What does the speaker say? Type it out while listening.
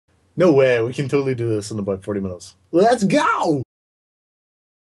No way. We can totally do this in about 40 minutes. Let's go!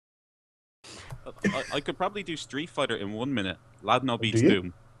 I could probably do Street Fighter in 1 minute. Ladno Do beats you?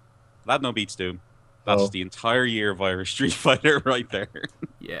 Doom. Ladno beats Doom. That's Oh, the entire year of Irish Street Fighter right there.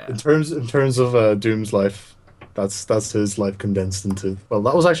 Yeah. in terms of Doom's life, that's his life condensed into. Well,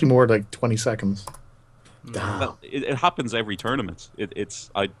 that was actually more like 20 seconds. Damn. It happens every tournament.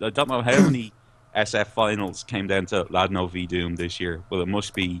 I don't know how many SF finals came down to Ladno v Doom this year, but it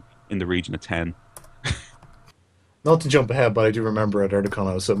must be in the region of 10. Not to jump ahead, but I do remember at Erdicon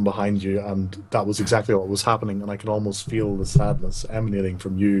I was sitting behind you, and that was exactly what was happening, and I could almost feel the sadness emanating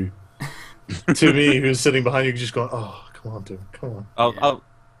from you to me, who's sitting behind you, just going, "Oh, come on, dude, come on." I'll, Yeah.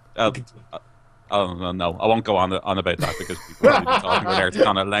 I'll, I'll, oh no, I won't go on about that because we'll probably be talking about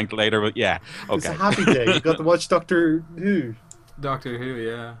Erticon at length later. But yeah, It's a okay. happy day. You got to watch Doctor Who. Doctor Who,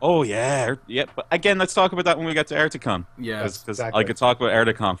 yeah. Oh yeah, yeah. But again, let's talk about that when we get to Erticon. Yeah. Because Exactly. I could talk about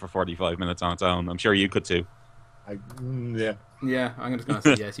Erticon for 45 minutes on its own. I'm sure you could too. Yeah. Yeah, I'm just going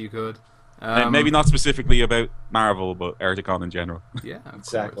to say yes, you could. Maybe not specifically about Marvel, but Erticon in general. Yeah, of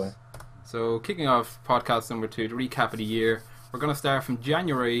Exactly. course. So, kicking off podcast number 2, the recap of the year. We're going to start from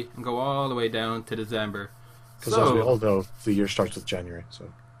January and go all the way down to December. Because as we all know, the year starts with January, so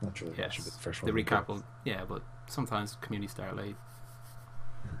naturally that yes, should be the first the one. recap will, yeah, but sometimes communities start late.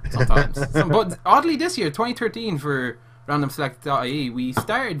 Sometimes. But oddly this year, 2013 for Randomselect.ie, we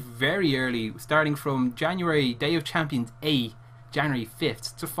started very early, starting from January, Day of Champions A, January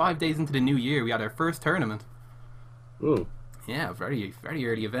 5th. So 5 days into the new year, we had our first tournament. Ooh. Yeah, very, very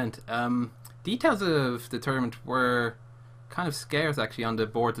early event. Details of the tournament were kind of scarce actually on the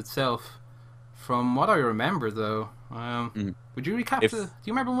board itself. From what I remember though, would you recap do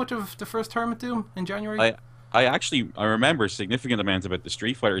you remember much of the first tournament, Doom, in January? I remember a significant amount about the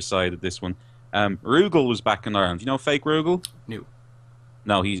Street Fighter side of this one. Rugal was back in Ireland. You know Fake Rugal?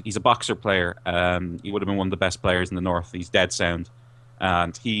 No, he's a boxer player. He would have been one of the best players in the north. He's dead sound.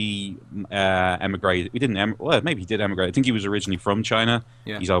 And he emigrated. He didn't well, maybe he did emigrate. I think he was originally from China.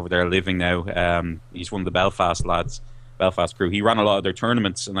 Yeah. He's over there living now. He's one of the Belfast lads, Belfast crew. He ran a lot of their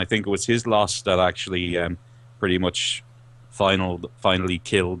tournaments, and I think it was his loss that actually pretty much finally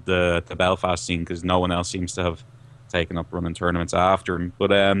killed the Belfast scene, because no one else seems to have taken up running tournaments after him.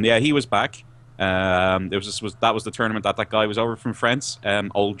 But yeah, he was back. That was the tournament that guy was over from France,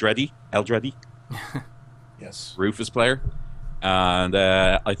 Old Dreddy, El Dreddy, Yes. Rufus player. And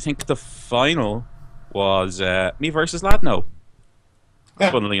I think the final was me versus Ladno.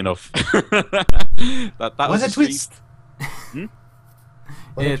 Yeah. Funnily enough, that What was a the street. twist! Yeah,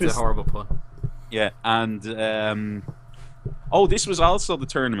 What it's a twist. horrible pun. Yeah, and oh, this was also the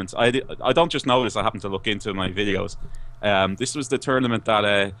tournament. I don't just know this. I happened to look into my videos. This was the tournament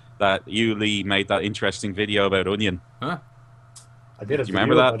that you, Lee, made that interesting video about Onion. Huh? I did a Do you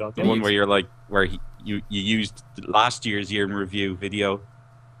remember video, I that? don't The know. one where you're like, you used last year's year in review video,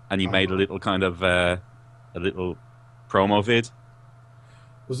 and you made a little kind of a little promo vid.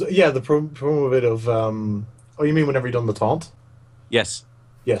 Yeah, the promo bit of oh, you mean whenever you done the taunt? Yes.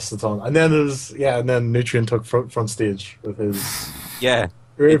 Yes, the taunt. And then and then Nutrient took front stage with his Yeah.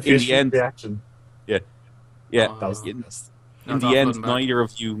 very In the end, reaction. yeah. That was the In, best. No, in not the end, looking back. neither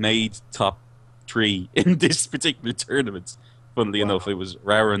of you made top 3 in this particular tournament. Funnily Wow. enough, it was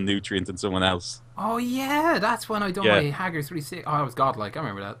Rara and Nutrient and someone else. Oh yeah, that's when I done Yeah. my Haggard 36. Oh, I was godlike. I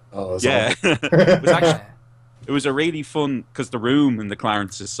remember that. Oh, it's Yeah. awful. It was actually Yeah. it was a really fun, because the room in the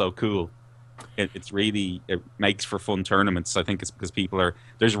Clarence is so cool. It makes for fun tournaments. I think it's because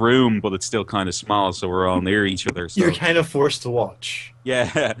there's room, but it's still kind of small, so we're all near each other. So You're kind of forced to watch. yeah,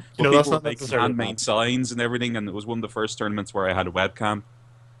 You know, but that's people not were making necessarily handmade bad. signs and everything, and it was one of the first tournaments where I had a webcam.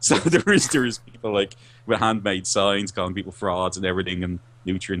 So there was people like with handmade signs calling people frauds and everything, and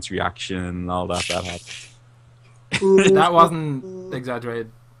Nutrients reaction and all that happened. That wasn't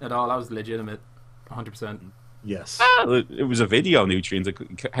exaggerated at all. That was legitimate, 100%. Yes, It was a video, Nutrients.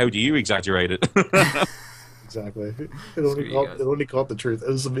 How do you exaggerate it? exactly. It Screw you guys. only caught the truth. It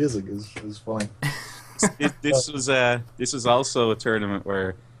was amazing. It was fine. This was also a tournament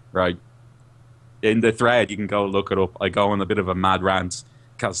where, right, in the thread you can go look it up. I go on a bit of a mad rant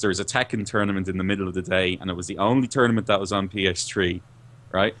because there's a Tekken tournament in the middle of the day, and it was the only tournament that was on PS3,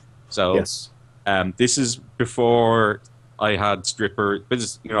 right? So Yes. this is before I had stripper.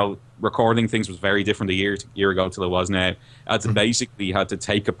 Because recording things was very different a year ago till it was now. I had to basically had to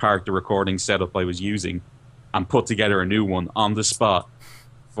take apart the recording setup I was using and put together a new one on the spot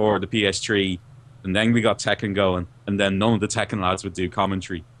for the PS3. And then we got Tekken going, and then none of the Tekken lads would do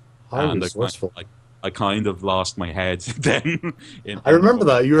commentary. Highly And resourceful. I kind of lost my head then. I remember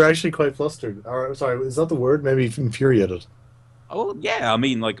that. You were actually quite flustered. Or, sorry, is that the word? Maybe infuriated. Oh yeah, I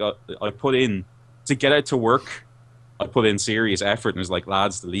mean, like I put in to get out to work. I put in serious effort, and it was like,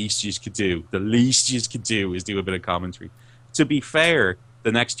 lads, the least you could do is do a bit of commentary. To be fair,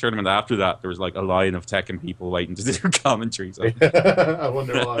 the next tournament after that, there was like a line of Tekken people waiting to do commentary. So I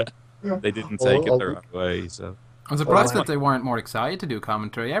wonder why. they didn't take it the right way. So I'm surprised that they weren't more excited to do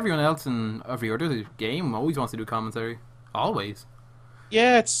commentary. Everyone else in every other game always wants to do commentary. Always.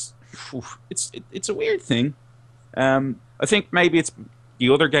 yeah, it's a weird thing. I think maybe it's the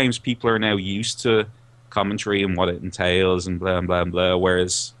other games people are now used to commentary and what it entails and blah, blah, blah,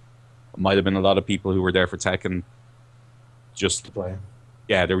 whereas it might have been a lot of people who were there for Tekken just, Play.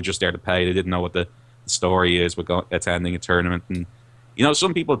 yeah, they were just there to pay. They didn't know what the story is with attending a tournament. And, you know,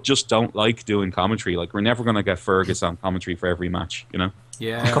 some people just don't like doing commentary. Like, we're never going to get Fergus on commentary for every match, you know?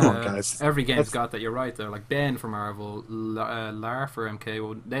 Yeah. Come on, guys. Every game's got that, you're right, though. Like Ben for Marvel, Lar for MK,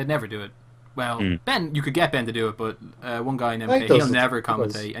 well, they'd never do it. Well, Ben, you could get Ben to do it, but one guy in MK, he'll never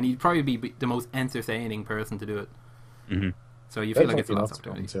commentate, and he'd probably be the most entertaining person to do it. Mm-hmm. So you feel like it's a happy lot enough of to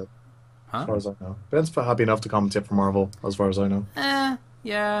opportunity. commentate, Huh? as far as I know. Ben's happy enough to commentate for Marvel, as far as I know.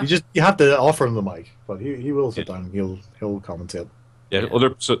 Yeah. You have to offer him the mic, but he will sit down. He'll commentate. Yeah,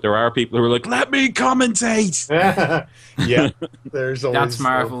 so there are people who are like, let me commentate! Yeah, there's always That's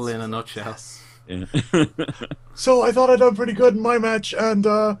Marvel in a nutshell. Yeah. So I thought I'd done pretty good in my match, and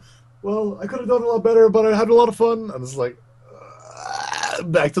well, I could have done a lot better, but I had a lot of fun. And it's like,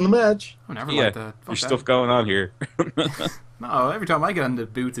 back to the match. I never Yeah, liked that. Fuck there's that. stuff going on here. No, every time I get on the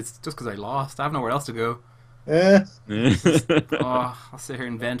boots, it's just because I lost. I have nowhere else to go. Eh. Oh, I'll sit here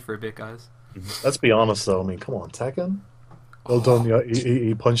and vent for a bit, guys. Let's be honest, though. I mean, come on, Tekken. Well done. Yeah,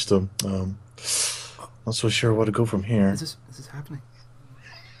 he punched him. Not so sure where to go from here. Is this happening?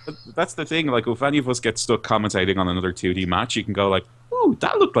 That's the thing, like, if any of us get stuck commentating on another 2D match, you can go like, ooh,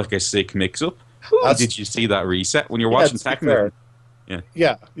 that looked like a sick mix-up. Ooh, did you see that reset? When you're watching Tekken,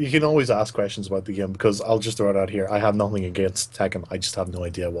 yeah, you can always ask questions about the game, because I'll just throw it out here. I have nothing against Tekken. I just have no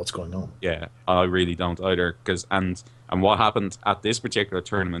idea what's going on. yeah, I really don't either. And what happened at this particular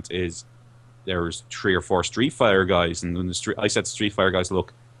tournament is there was 3 or 4 Street Fighter guys, and when I said to Street Fighter guys,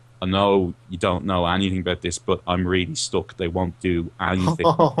 look, I know you don't know anything about this, but I'm really stuck. They won't do anything.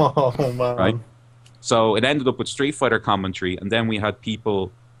 Oh, man. Right? So it ended up with Street Fighter commentary, and then we had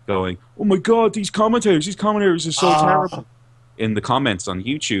people going, oh my god, these commentators are so terrible, in the comments on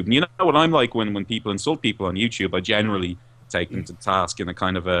YouTube. And you know what I'm like when people insult people on YouTube, I generally take them to task in a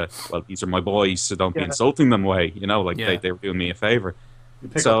kind of a, well, these are my boys, so don't be insulting them way, you know, like they were doing me a favor. You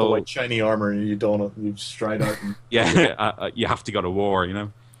pick up the white shiny armor and you stride out. And you have to go to war, you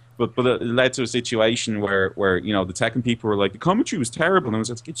know. But it led to a situation where you know, the Tekken people were like, the commentary was terrible, and I was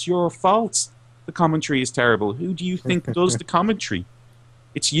like, it's your fault. The commentary is terrible. Who do you think does the commentary?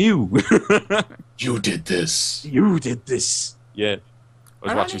 It's you. You did this. You did this. Yeah. I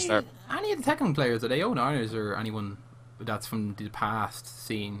was watching Star. Any of the Tekken players, are they own owners or anyone that's from the past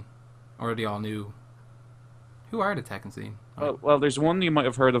scene? Or are they all new? Who are the Tekken scene? Well, there's one you might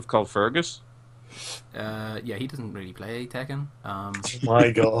have heard of called Fergus. Yeah, he doesn't really play Tekken.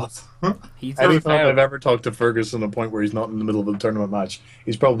 My God. He's Anytime I've ever talked to Fergus on a point where he's not in the middle of a tournament match,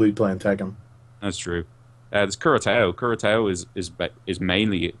 he's probably playing Tekken. That's true. There's Kuratao. Kuratao is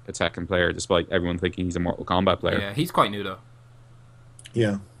mainly a Tekken player, despite everyone thinking he's a Mortal Kombat player. Yeah, he's quite new though.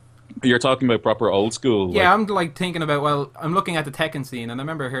 Yeah. You're talking about proper old school. Yeah, I'm like thinking about, well, I'm looking at the Tekken scene, and I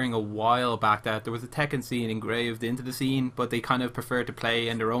remember hearing a while back that there was a Tekken scene engraved into the scene, but they kind of prefer to play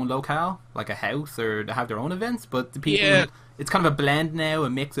in their own locale, like a house, or to have their own events. But the people, it's kind of a blend now, a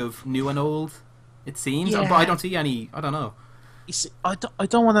mix of new and old. It seems, but I don't see any. I don't know. You see, I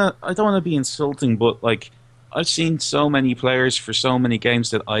don't want to be insulting, but like, I've seen so many players for so many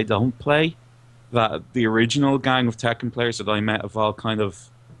games that I don't play, that the original gang of Tekken players that I met have all kind of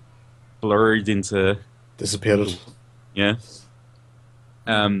blurred into disappeared. Yeah.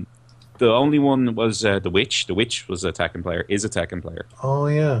 The only one was the Witch. The Witch was a Tekken player. Is a Tekken player. Oh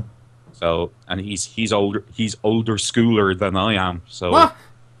yeah. So, and he's older. He's older schooler than I am. So what?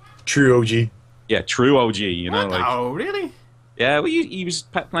 True OG. Yeah, true OG. You know, what? like. Oh really? Yeah, well, he was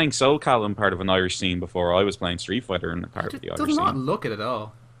playing Soul Calibur, part of an Irish scene before I was playing Street Fighter and part of the Irish scene. Does not look it at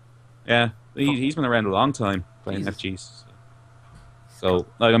all. Yeah, he's been around a long time playing FGs. So,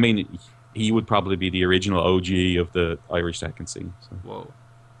 like, I mean, he would probably be the original OG of the Irish Tekken scene. So. Whoa.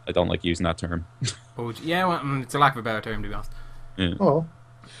 I don't like using that term. OG. Yeah, well, it's a lack of a better term, to be honest. Yeah. Oh.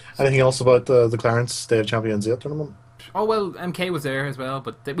 Anything else about the Clarence Day of Champions 8 tournament? Oh, well, MK was there as well,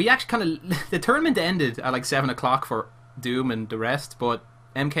 but we actually kind of... The tournament ended at like 7 o'clock for Doom and the rest, but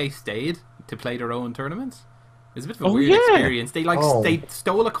MK stayed to play their own tournaments. It was a bit of a weird experience. They they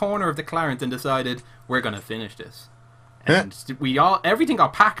stole a corner of the Clarence and decided, we're going to finish this. And everything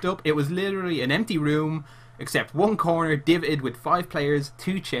got packed up. It was literally an empty room, except one corner divoted with 5 players,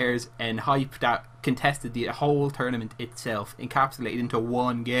 2 chairs, and hype that contested the whole tournament itself, encapsulated into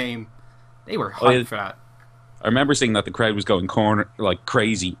one game. They were hyped for that. I remember seeing that the crowd was going like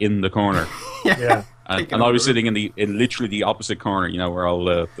crazy in the corner. Yeah. And I was sitting in literally the opposite corner, you know, where all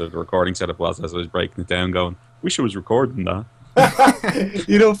the recording setup was, as I was breaking it down, going, wish I was recording that.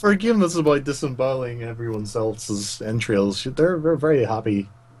 You know, for a game that's about disemboweling everyone else's entrails, they're a very happy,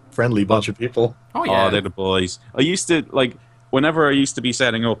 friendly bunch of people. Oh, yeah. Oh, they're the boys. I used to, like, whenever I used to be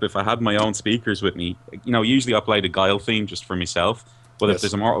setting up, if I had my own speakers with me, you know, usually I played a Guile theme just for myself. But if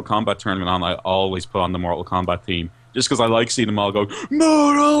there's a Mortal Kombat tournament on, I always put on the Mortal Kombat theme. Just because I like seeing them all go,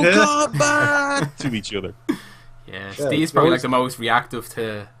 Mortal Kombat! to each other. Yeah, Steve's probably like the most reactive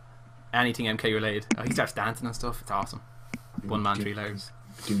to anything MK related. Oh, he starts dancing and stuff. It's awesome. One man, 3 lives.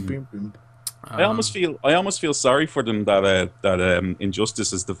 I almost feel sorry for them that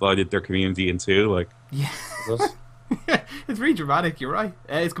Injustice has divided their community in two. Like, yeah, it's really dramatic. You're right.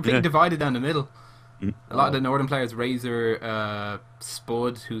 It's completely divided down the middle. A lot of the northern players, Razor,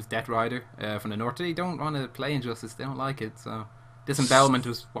 Spud, who's Death Rider from the north, they don't want to play Injustice. They don't like it. So disembowelment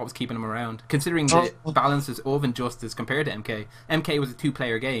was what was keeping them around. Considering the balances of Injustice compared to MK, MK was a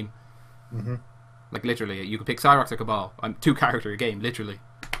 2-player game. Like literally, you could pick Cyrox or Cabal. 2-character game, literally.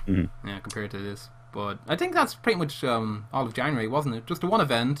 Yeah, compared to this. But I think that's pretty much all of January, wasn't it? Just the one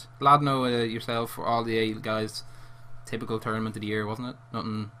event. Ladno, yourself, all the 8 guys. Typical tournament of the year, wasn't it?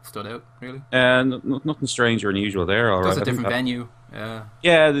 Nothing stood out, really. Nothing strange or unusual there. All Just right. a different venue.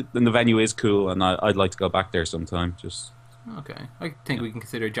 Yeah, and the venue is cool, and I'd like to go back there sometime. Just okay. I think we can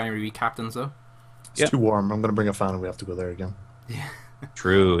consider January captains, though. It's too warm. I'm going to bring a fan and we have to go there again. Yeah.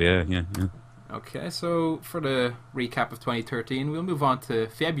 True, yeah. Okay, so for the recap of 2013, we'll move on to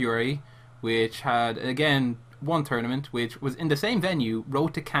February, which had, again, one tournament, which was in the same venue,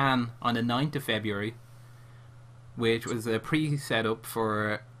 Road to Cannes on the 9th of February, which was a pre-setup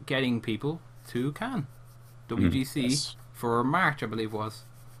for getting people to Cannes. WGC for March, I believe was.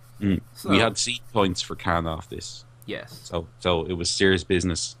 So, we had seat points for Cannes off this. Yes. So it was serious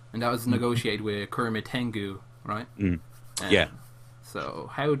business. And that was negotiated with Kermit Tengu, right? Yeah. So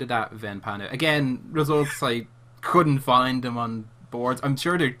how did that event pan out? Again, results I couldn't find them on boards. I'm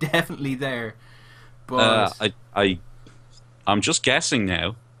sure they're definitely there, but I'm just guessing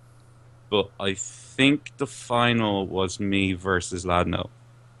now. But I think the final was me versus Ladno.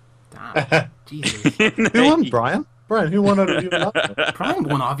 Damn, Jesus. Who won, Brian? Brian, who won out of you and Ladno? Brian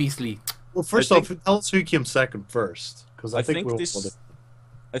won, obviously. Well, first off, tell us who came second first, because I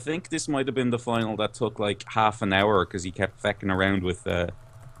think this might have been the final that took like half an hour because he kept fecking around with.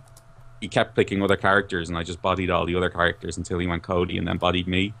 He kept picking other characters, and I just bodied all the other characters until he went Cody, and then bodied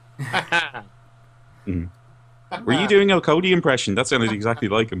me. Were you doing a Cody impression? That sounded exactly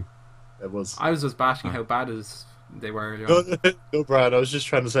like him. It was. I was just bashing how bad they were earlier on. No, Brian, I was just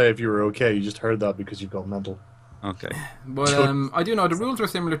trying to say if you were okay. You just heard that because you got mental. Okay. But I do know the rules were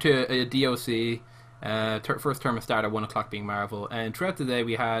similar to a DOC. First term of start at 1 o'clock being Marvel, and throughout the day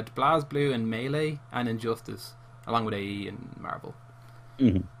we had BlazBlue and Melee and Injustice, along with AE and Marvel.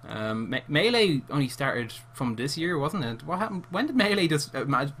 Melee only started from this year, wasn't it? What happened? When did Melee just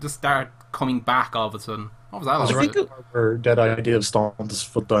start coming back all of a sudden? What was that all about? I think her dead idea of stomping his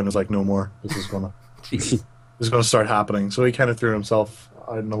foot down is like, no more. This is gonna start happening. So he kind of threw himself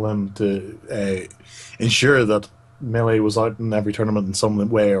out on a limb to ensure that Melee was out in every tournament in some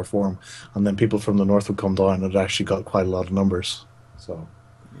way or form, and then people from the north would come down, and it actually got quite a lot of numbers. So,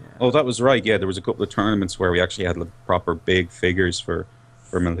 oh, that was right. Yeah, there was a couple of tournaments where we actually had like, proper big figures for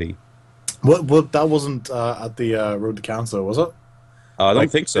Melee. What that wasn't at the Road to Cannes, was it? I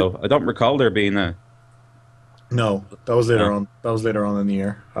don't think so. I don't recall there being a. No, that was later on. That was later on in the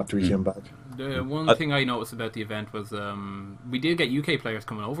year after he came back. The one thing I noticed about the event was we did get UK players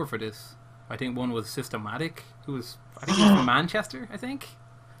coming over for this. I think one was Systematic, who was he was from Manchester, I think.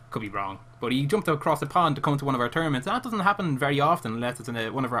 Could be wrong, but he jumped across the pond to come to one of our tournaments. That doesn't happen very often unless it's in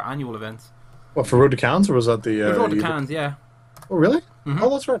one of our annual events. What, for Road to Cannes, or was that the? Road to Cannes, yeah. Oh really? Oh,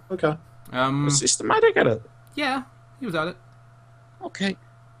 that's right. Okay. Was Systematic at it? Yeah, he was at it. Okay.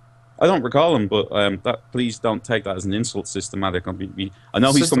 I don't recall him, but please don't take that as an insult. Systematic. I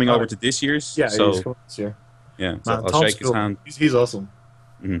know he's coming over to this year's. Yeah, so, he's coming this year. Yeah, so Man, I'll shake his hand. He's awesome.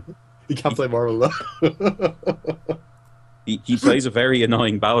 He can't play Marvel though. he plays a very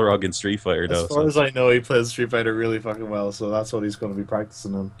annoying Balrog in Street Fighter, though. As far as I know, he plays Street Fighter really fucking well, so that's what he's going to be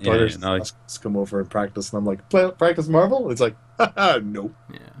practicing in. Yeah, nice. Come over and practice, and I'm like, practice Marvel? It's like, no.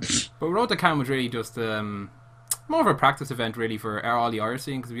 Yeah. But Road to Cannes was really just... more of a practice event really for all the Irish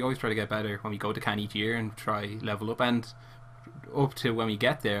scene, because we always try to get better when we go to Cannes each year and try level up, and up to when we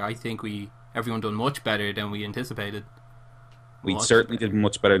get there, I think everyone done much better than we anticipated. We certainly did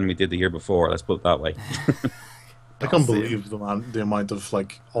much better than we did the year before. Let's put it that way. I can't believe the amount of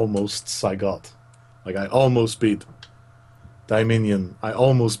like almosts I got. Like I almost beat Dominion. I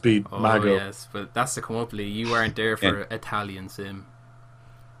almost beat Mago. Yes, but that's the comeuppance. You weren't there for Italian Sim.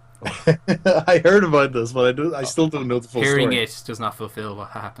 I heard about this, but I still don't know the full Hearing story. it does not fulfill what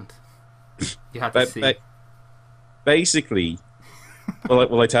happened. You had to see. Basically,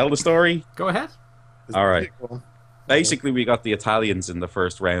 will I tell the story? Go ahead. All right. Basically, we got the Italians in the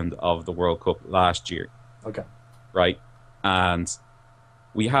first round of the World Cup last year. Okay. Right, and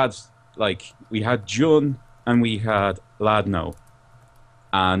we had Jun and we had Ladno,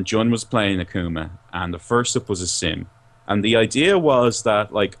 and Jun was playing Akuma, and the first up was a Sim. And the idea was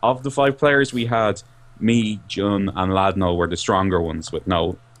that, like, of the 5 players we had, me, Jun, and Ladno were the stronger ones, with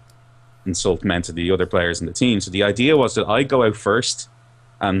no insult meant to the other players in the team. So the idea was that I'd go out first,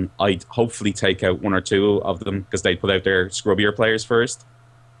 and I'd hopefully take out 1 or 2 of them, because they'd put out their scrubbier players first.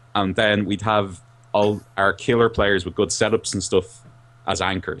 And then we'd have all our killer players with good setups and stuff as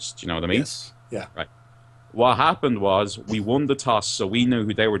anchors. Do you know what I mean? Yes. Yeah. Right. What happened was, we won the toss, so we knew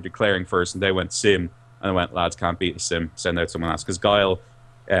who they were declaring first, and they went Sim. And I went, lads, can't beat the Sim. Send out someone else, because Guile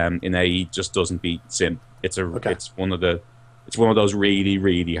in AE just doesn't beat Sim. It's one of those really,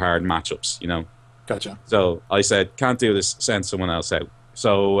 really hard matchups, you know. Gotcha. So I said, can't do this. Send someone else out.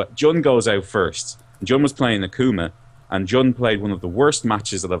 So Jun goes out first. And Jun was playing Akuma, and Jun played one of the worst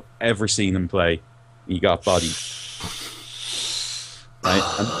matches that I've ever seen him play. He got bodied. Right,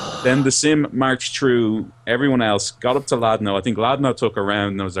 and then the Sim marched through everyone else, got up to Ladno. I think Ladno took a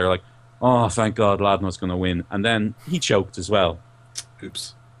round and was there like, oh, thank God, Ladno's going to win. And then he choked as well.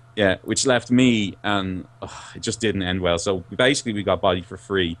 Oops. Yeah, which left me, and it just didn't end well. So basically, we got bodied for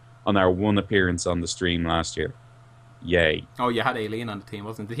free on our 1 appearance on the stream last year. Yay. Oh, you had Aileen on the team,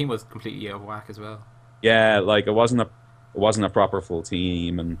 wasn't it? The team was completely out of whack as well. Yeah, like it wasn't a proper full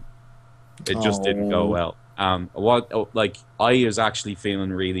team, and it just didn't go well. I was actually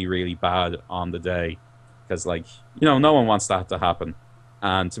feeling really, really bad on the day, because, like, you know, no one wants that to happen.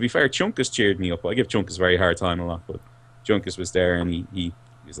 And to be fair, Chunkus cheered me up. I give Chunkus a very hard time a lot, but Chunkus was there, and he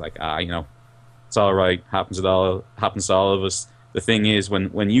was like, you know, it's all right. Happens to all of us. The thing is,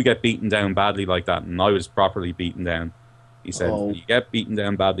 when you get beaten down badly like that, and I was properly beaten down, he said, when you get beaten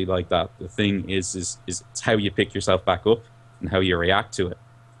down badly like that, the thing is it's how you pick yourself back up and how you react to it.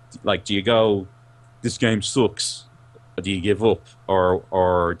 Like, do you go, this game sucks, or do you give up,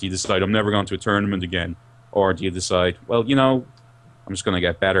 or do you decide, I'm never going to a tournament again, or do you decide, well, you know, I'm just going to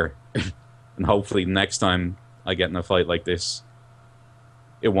get better, and hopefully next time I get in a fight like this,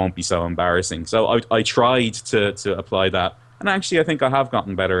 it won't be so embarrassing. So I tried to apply that, and actually I think I have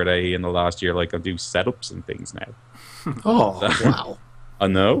gotten better at AE in the last year. Like, I do setups and things now. Wow. I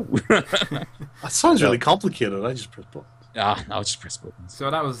know. That sounds really complicated. I just press buttons. No, just press buttons. So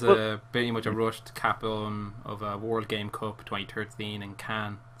that was pretty much a rushed cap on of a World Game Cup 2013 in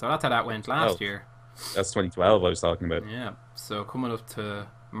Cannes. So that's how that went last year. That's 2012 I was talking about. Yeah, so coming up to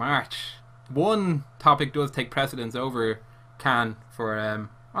March, one topic does take precedence over Cannes for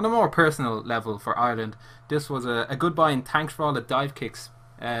on a more personal level for Ireland. This was a goodbye and thanks for all the dive kicks.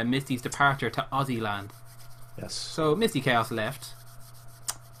 Misty's departure to Aussie land. Yes. So Misty Chaos left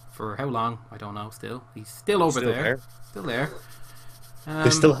for how long? I don't know. He's still over there. Still there. They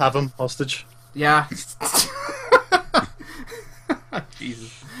still have him hostage. Yeah.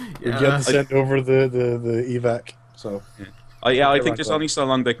 Jesus. We get to send over the evac. So. Yeah. I think there's only so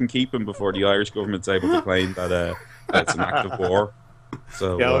long they can keep him before the Irish government's able to claim that it's an act of war.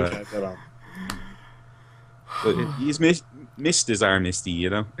 So yeah, okay, get on. But he's missed his Misty, you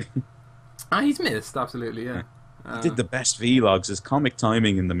know. He's missed, absolutely, yeah. He did the best vlogs. His comic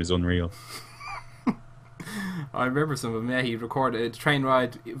timing in them is unreal. I remember some of them. Yeah, he recorded a train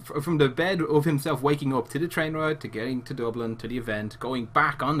ride from the bed of himself waking up to the train ride to getting to Dublin to the event, going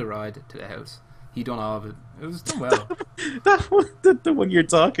back on the ride to the house. He done all of it. It was done well. the one you're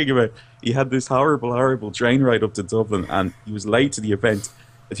talking about. He had this horrible train ride up to Dublin, and he was late to the event.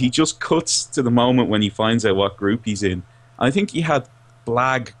 But he just cuts to the moment when he finds out what group he's in. I think he had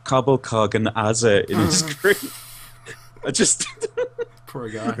Blag, Cobblecog, and Azza in his screen. I just poor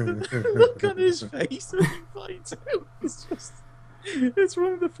guy. Look at his face when he finds out. It's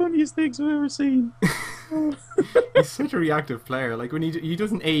one of the funniest things I've ever seen. He's such a reactive player. Like when he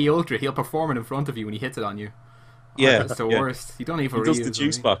does an AE Ultra, he'll perform it in front of you when he hits it on you. Yeah, it's the worst. You don't even. He does the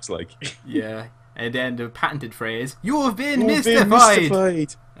juice box like. Yeah, And then the patented phrase, "You have been You've been mystified!"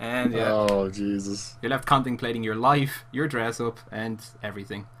 mystified. And yeah, Oh, Jesus. you're left contemplating your life, your dress up, and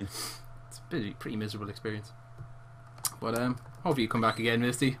everything. It's a pretty miserable experience. But hopefully you come back again,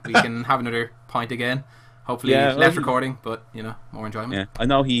 Misty. We can have another pint again. Hopefully less recording, but more enjoyment. Yeah, I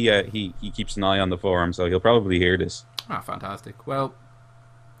know he keeps an eye on the forum, so he'll probably hear this. Ah, fantastic. Well,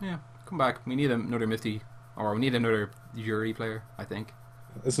 yeah, come back. We need another Misty, or we need another jury player, I think.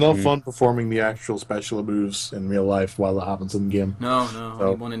 It's not fun performing the actual special moves in real life while it happens in game. No, So,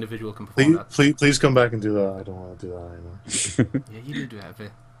 only one individual can perform that. Please come back and do that. I don't want to do that anymore. Yeah, you do that,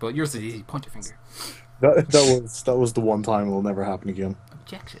 but yours is easy. Point your finger. That was the one time it will never happen again.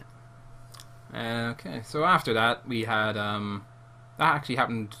 Objection. Okay, so after that we had that actually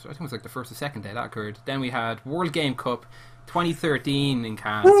happened. I think it was like the first or second day that occurred. Then we had World Game Cup 2013 in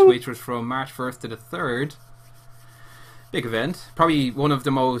Cannes, which was from March 1st to the 3rd. Big event, probably one of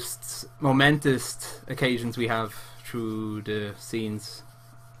the most momentous occasions we have through the scene's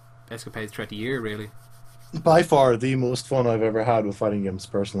escapades throughout the year, really. By far the most fun I've ever had with fighting games,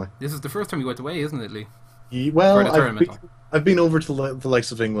 personally. This is the first time you went away, isn't it, Lee? Well, For the tournament. I've been over to the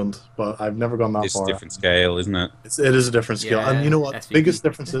likes of England, but I've never gone that It's far. a different scale, isn't it? It is a different scale, Yeah, and you know what? SVP. The biggest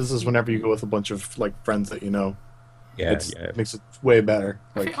difference is whenever you go with a bunch of friends that you know. Yeah, It makes it way better.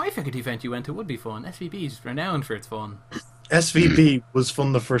 I figured the event you went to would be fun. SVP is renowned for its fun. SVP was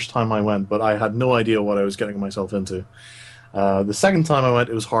fun the first time I went, but I had no idea what I was getting myself into. The second time I went,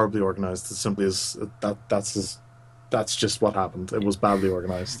 it was horribly organized. As simply as that's just what happened. It was badly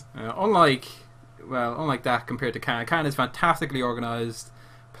organized. Unlike that compared to Cannes. Cannes is fantastically organized.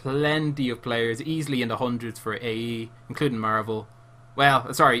 Plenty of players, easily in the hundreds for AE, including Marvel.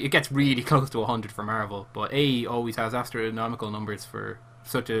 Well, sorry, it gets really close to 100 for Marvel, but AE always has astronomical numbers for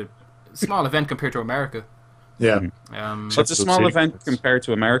such a small event compared to America. Yeah. So it's a small event compared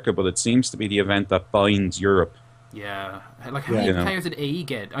to America, but it seems to be the event that binds Europe. Yeah. Like, how many players did AE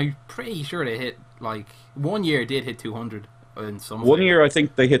get? I'm pretty sure they hit, like, one year did hit 200 in some. One year, I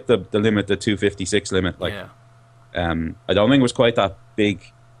think they hit the limit, the 256 limit. Like, yeah. I don't think it was quite that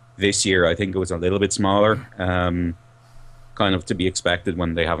big this year. I think it was a little bit smaller, kind of to be expected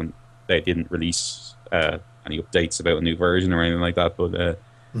when they didn't release any updates about a new version or anything like that. But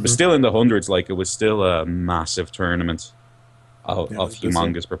but still in the hundreds, like it was still a massive tournament of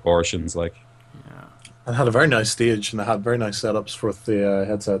humongous proportions. Like, and had a very nice stage, and they had very nice setups for the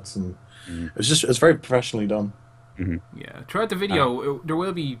headsets, and it's very professionally done. Yeah, throughout the video, there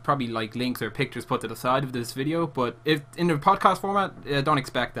will be probably like links or pictures put to the side of this video, but if in the podcast format, don't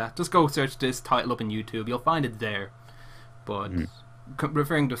expect that. Just go search this title up in YouTube, you'll find it there. But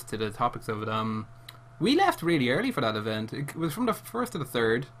referring just to the topics of it, we left really early for that event. It was from the 1st to the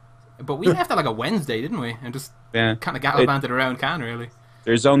 3rd, but we left at like a Wednesday, didn't we? And just kind of gallivanted around Cannes, really.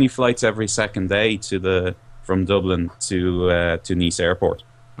 There's only flights every second day from Dublin to Nice airport.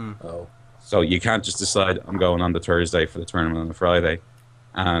 Oh. So you can't just decide I'm going on the Thursday for the tournament on the Friday.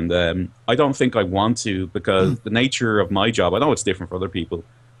 And I don't think I want to, because the nature of my job, I know it's different for other people,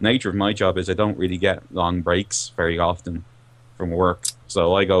 the nature of my job is I don't really get long breaks very often from work.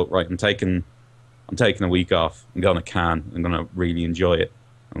 So I go, right, I'm taking a week off. I'm going to Cannes. I'm going to really enjoy it.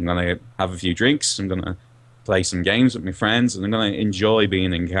 I'm going to have a few drinks. I'm going to play some games with my friends, and I'm going to enjoy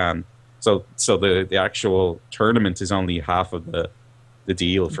being in Cannes. So the actual tournament is only half of the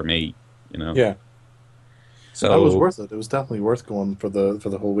deal for me, you know. Yeah. So that was worth it. It was definitely worth going for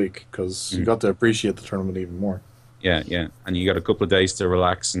the whole week, because you got to appreciate the tournament even more. Yeah, and you got a couple of days to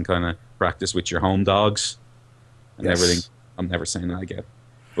relax and kind of practice with your home dogs and everything. I'm never saying that again.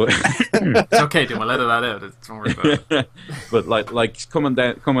 But it's okay, dude. We'll let that out. Don't worry about it. But like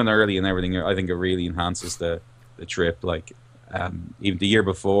coming early and everything, I think it really enhances the trip. Like even the year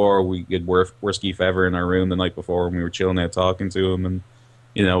before, we had worst Keith ever in our room the night before, and we were chilling out talking to him, and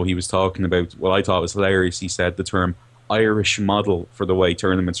he was talking about what I thought was hilarious. He said the term Irish model for the way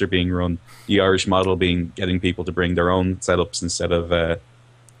tournaments are being run. The Irish model being getting people to bring their own setups instead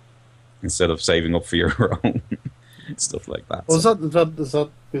of saving up for your own. Stuff like that. Well, is that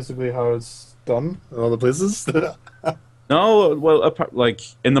basically how it's done in other places? No, well, like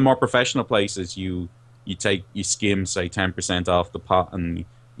in the more professional places, you skim, say, 10% off the pot, and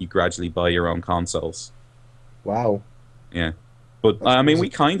you gradually buy your own consoles. Wow. Yeah, but That's I mean, crazy. we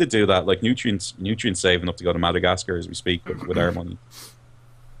kind of do that. Like nutrient saving up to go to Madagascar as we speak with our money.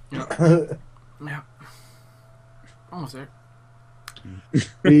 Yeah. Almost there.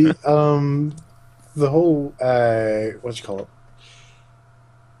 The whole what you call it?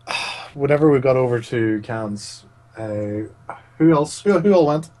 Whenever we got over to Cannes, who else? Who all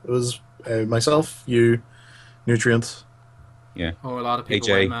went? It was myself, you, Nutrient. Yeah. Oh, a lot of people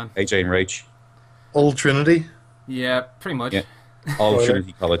went, man. AJ and Rach. Old Trinity. Yeah, pretty much. Yeah. All of Spoiler.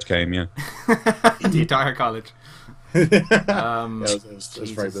 Trinity College came, yeah. The entire college. Yeah, it was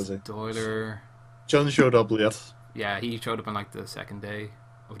very Jesus, busy. Doyler. John showed up late. Yeah, he showed up on like the second day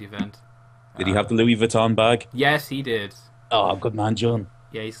of the event. Did he have the Louis Vuitton bag? Yes, he did. Oh, good man, John.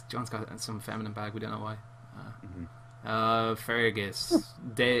 Yeah, John's got some feminine bag. We don't know why. Mm-hmm. Fergus.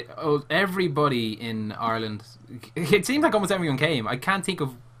 Everybody in Ireland. It seemed like almost everyone came. I can't think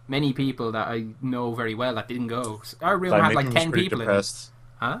of many people that I know very well that didn't go. Our room had like Dominion was 10 pretty people in it. depressed.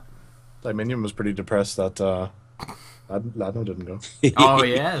 Huh? Dominion was pretty depressed that Ladno didn't go. Oh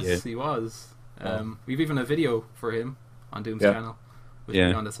yes, Yeah. he was. We've even a video for him on Doom's Yeah. channel, with Yeah.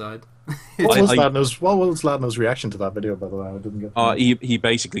 me on the side. What I- was Ladno's reaction to that video, by the way? I didn't get. Oh, he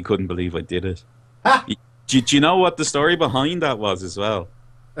basically couldn't believe I did it. Ah! Do you know what the story behind that was as well?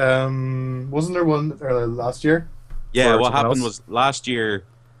 Wasn't there one last year? Yeah, Or what someone happened else? was last year,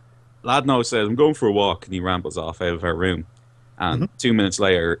 Ladno said, I'm going for a walk, and he rambles off out of our room. And 2 minutes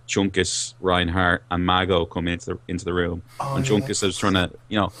later, Chunkus, Reinhardt, and Mago come into the room. Oh, And yeah. Chunkus is trying to,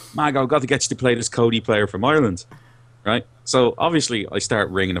 Mago, I've got to get you to play this Cody player from Ireland. Right? So obviously, I start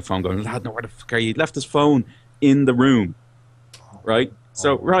ringing the phone, going, Ladno, where the fuck are you? He left his phone in the room. Right?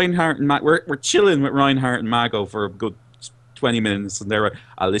 So Reinhardt and we're chilling with Reinhardt and Mago for a good 20 minutes, and they're like,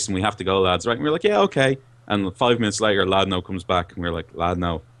 listen, we have to go, lads, right? And we're like, yeah, okay. And 5 minutes later, Ladno comes back, and we're like,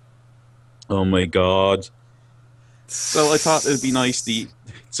 Ladno, oh my god. So I thought it'd be nice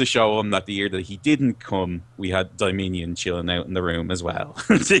to show him that the year that he didn't come, we had Dominion chilling out in the room as well.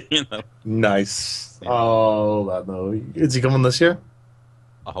 Nice. Yeah. Oh, Ladno. Is he coming this year?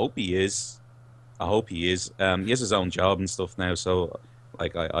 I hope he is. He has his own job and stuff now, so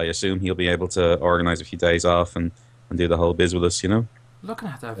like I assume he'll be able to organise a few days off and do the whole biz with us, Looking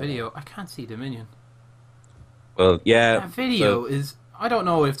at that video, I can't see Dominion. Well, yeah. That video is... I don't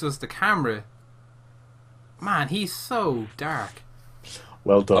know if it's just the camera. Man, he's so dark.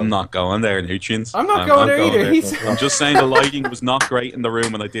 Well done. I'm not going there, Nutrients. I'm not going there either. He's... I'm just saying the lighting was not great in the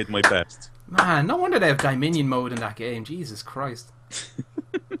room, and I did my best. Man, no wonder they have Dominion mode in that game. Jesus Christ.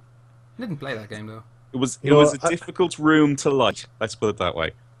 I didn't play that game though. It was You know, a difficult room to light. Let's put it that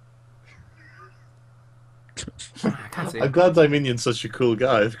way. Man, I can't see I'm it. glad Dominion's such a cool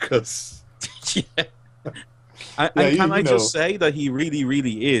guy because Yeah. And Yeah, can you I know. just say that he really,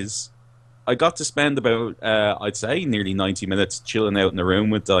 really is. I got to spend about, I'd say, nearly 90 minutes chilling out in the room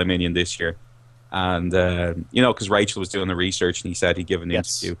with Dominion this year. And, because Rachel was doing the research and he said he'd give an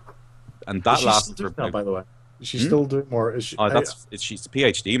Yes. interview. And that she's lasted still for doing that, by about... the way. She's still doing more. Is she, she's a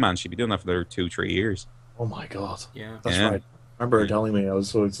PhD, man. She'd be doing that for another 2-3 years. oh my god, Yeah. that's Yeah. right. I remember her telling me. I was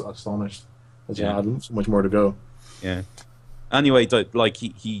so astonished that she had so much more to go. Yeah. Anyway,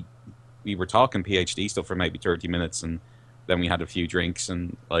 we were talking PhD stuff for maybe 30 minutes, and then we had a few drinks,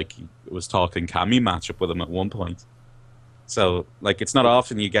 and he was talking Cammy matchup with him at one point. So it's not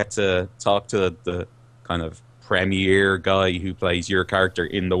often you get to talk to the kind of premier guy who plays your character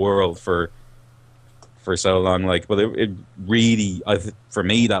in the world for so long. But it really, for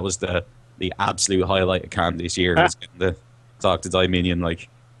me, that was the absolute highlight of camp this year. Was getting to talk to Dominion.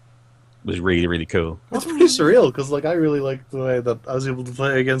 Was really, really cool. It's pretty surreal because I really liked the way that I was able to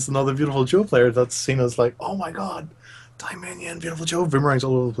play against another Beautiful Joe player that's seen as oh my god, Dominion, Beautiful Joe, boomerangs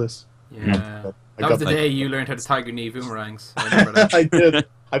all over the place. Yeah. I That got was the day you learned how to tiger knee boomerangs. I remember that. I did.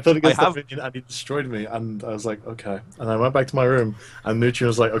 I played against I have- Dominion and he destroyed me, and I was like, okay. And I went back to my room, and Nutrient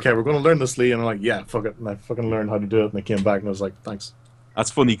was like, okay, we're going to learn this, Lee. And I'm like, yeah, fuck it. And I fucking learned how to do it, and I came back, and I was like, thanks. That's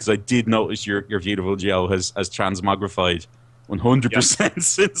funny because I did notice your Beautiful Joe has transmogrified 100%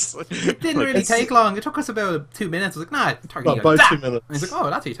 since. It didn't really take long. It took us about 2 minutes. I was like, nah, target knee. About that. 2 minutes. And he's like, oh,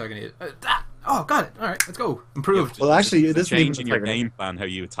 that's how you target knee. That. Oh, got it. All right, let's go. Improved. Well, actually, it It's isn't even changing a your tiger. game plan, how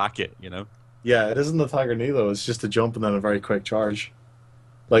you attack it. Yeah, it isn't the tiger knee though. It's just a jump and then a very quick charge.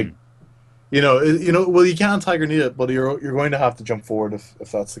 Well, you can't tiger knee it, but you're going to have to jump forward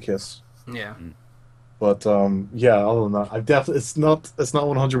if that's the case. Yeah. But yeah, other than that, I've definitely it's not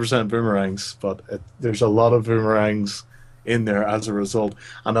 100% boomerangs, but there's a lot of boomerangs in there as a result.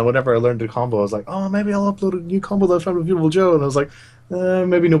 And then whenever I learned the combo, I was like, oh, maybe I'll upload a new combo that I found with Beautiful Joe, and I was like,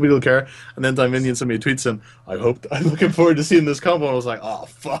 maybe nobody will care. And then Dominion sent me a tweet saying, I'm looking forward to seeing this combo, and I was like, oh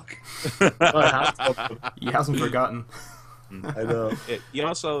fuck. I have to upload. He hasn't forgotten. I know. He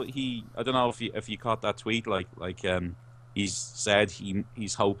also I don't know if you caught that tweet. He's said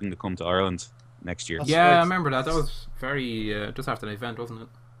he's hoping to come to Ireland next year. That's Yeah, right. I remember that. That was very just after the event, wasn't it?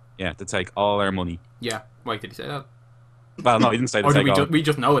 Yeah, to take all our money. Yeah. Wait, did he say that? Well, no, he didn't say to Or did take we all. we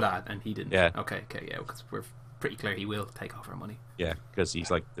just know that and he didn't? Yeah. Okay, yeah, because we're pretty clear he will take off our money. Yeah, because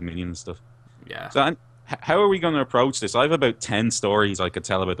he's like Dominion and stuff. Yeah. So, and how are we going to approach this? I have about 10 stories I could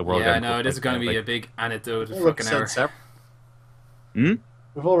tell about the World Yeah, Game no, Cup. this is going to be a big anecdote of fucking hour. Hmm?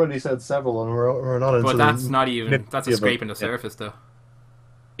 We've already said several, and we're not into But that's not even, that's a scraping the surface, though.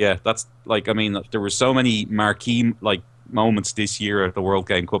 Yeah, that's like, I mean, there were so many marquee like moments this year at the World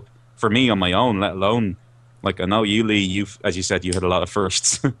Game Cup for me on my own, let alone like I know you, Lee. You've, as you said, you had a lot of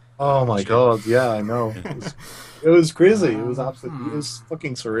firsts. Oh my god, yeah, I know. It was crazy. It was absolutely, it was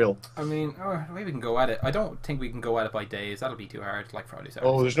fucking surreal. I mean, maybe we can go at it. I don't think we can go at it by days. That'll be too hard, like Friday,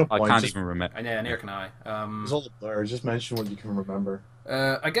 Saturday. Oh, there's no point. I can't even remember. And yeah, neither can I. It's all a blur. Just mention what you can remember.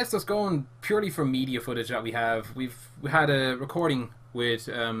 I guess just going purely from media footage that we have, we had a recording with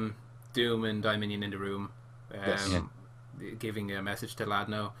Doom and Dominion in the room, giving a message to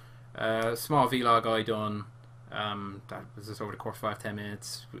Ladno. Small vlog I done. That was just over the course of 5-10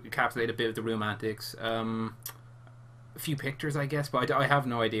 minutes. Encapsulated a bit of the room antics. A few pictures, I guess, but I have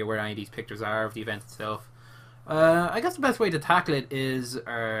no idea where any of these pictures are of the event itself. I guess the best way to tackle it is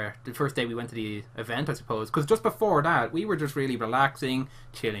the first day we went to the event, I suppose, because just before that we were just really relaxing,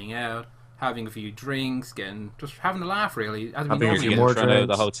 chilling out, having a few drinks, just having a laugh, really, as we Having a normally few do. more Trying out of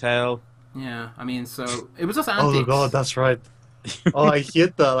the drinks. hotel. Yeah, I mean, so it was just antics. Oh god, that's right. Oh, I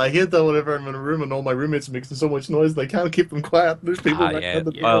hate that. I hate that whenever I'm in a room and all my roommates are making so much noise they can't keep them quiet. There's people right Yeah. at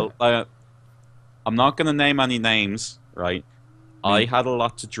the door. Well, I'm not going to name any names, right? I had a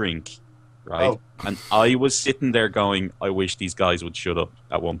lot to drink, right? Oh. And I was sitting there going, I wish these guys would shut up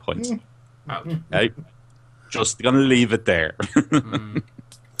at one point. Ouch. Okay? Just going to leave it there.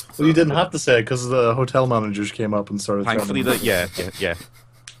 Well, you didn't have to say it because the hotel managers came up and started. Thankfully, yeah.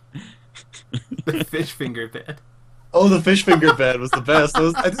 The fish finger bed. Oh, the fish finger bed was the best.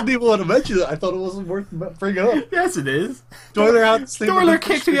 I didn't even want to mention it. I thought it wasn't worth bringing up. Yes, it is. Doyler had to sleep. Doyler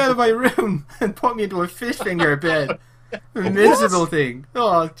kicked me out of my room and put me into a fish finger bed. Miserable thing.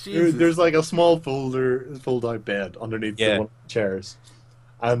 Oh, Jesus. There's like a small fold-out bed underneath one of the chairs,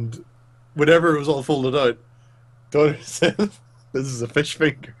 and whenever it was all folded out, Doyler said, "This is a fish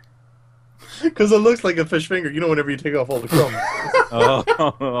finger," because it looks like a fish finger. You know, whenever you take off all the crumbs. Oh,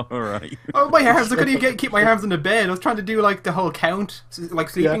 all right. Oh, my arms! I couldn't even keep my arms on the bed. I was trying to do like the whole count, like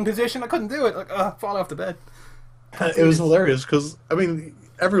sleeping position. I couldn't do it. Like, fall off the bed. It was hilarious because I mean,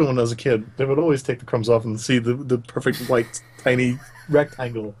 everyone as a kid they would always take the crumbs off and see the perfect white tiny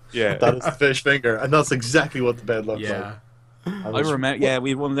rectangle. Yeah, that is the fish finger, and that's exactly what the bed looked Yeah. like. I remember. Yeah,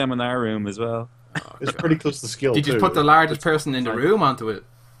 we had one of them in our room as well. It's pretty close to skill. Did you too. put the largest person in the room onto it?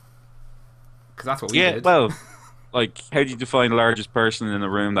 Because that's what we Yeah, did. well, like, how do you define largest person in a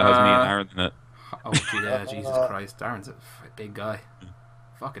room that has me and Aaron in it? Oh, yeah, Jesus Christ. Aaron's a big guy.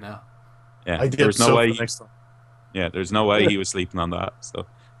 Fucking hell. Yeah, I did. there's no so way. for next time. Yeah, there's no way he was sleeping on that. So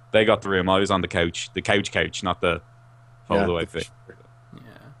they got the room. I was on the couch, not the fold away thing.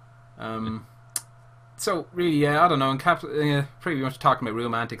 Yeah. So really, yeah, I don't know. Pretty much talking about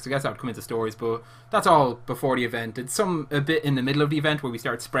room antics. I guess that would come into stories, but that's all before the event. It's a bit in the middle of the event where we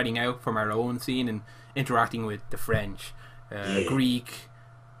start spreading out from our own scene and interacting with the French, Greek,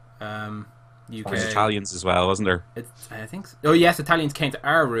 UK. There's Italians as well, wasn't there? I think so. Oh yes, Italians came to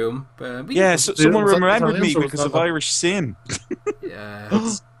our room. But someone remembered me Italians, because of Irish Sim.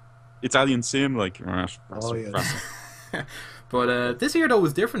 Yeah. Italian Sim, like. Oh yeah. But this year though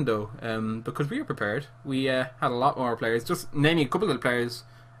was different though, because we were prepared. We had a lot more players. Just naming a couple of the players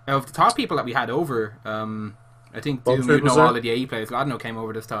of the top people that we had over. I think Doom, you know all of the AE players. Ladno came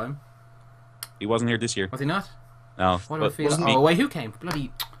over this time. He wasn't here this year. Was he not? No. What do I feel? Oh wait, who came?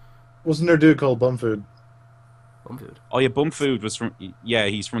 Bloody. Wasn't there a dude called Bumfood? Bumfood. Oh yeah, Bumfood was from. Yeah,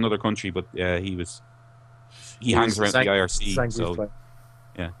 he's from another country, but he was. He hangs around the IRC, so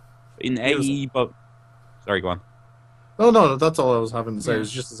yeah. In AE, but sorry, go on. No, that's all I was having to say. Yeah. It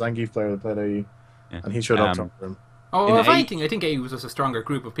was just a Zangief player that played AE, and he showed up to him. Oh, if anything, I think AE was just a stronger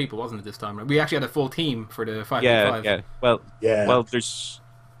group of people, wasn't it, this time? We actually had a full team for the 5v5. Yeah. Well, there's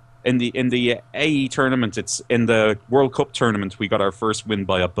in the AE tournament. It's in the World Cup tournament. We got our first win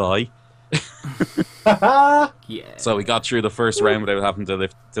by a bye. Yeah. So we got through the first round without having to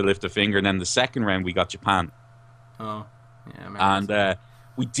lift a finger, and then the second round we got Japan. Oh, yeah. And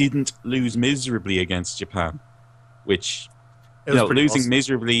we didn't lose miserably against Japan, which Pretty losing awesome.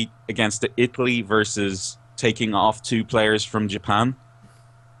 miserably against Italy versus taking off 2 players from Japan.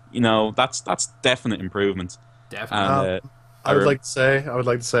 That's definite improvement. Definitely. And, I would like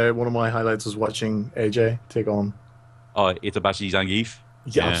to say one of my highlights was watching AJ take on. Itabashi Zangief.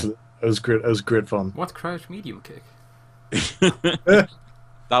 Yeah, absolutely. It was great. It was great fun. What's crouch medium kick? That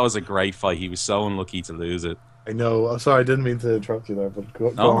was a great fight. He was so unlucky to lose it. I know. I'm sorry, I didn't mean to interrupt you there, but go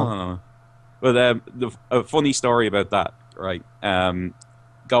on. No. But a funny story about that, right?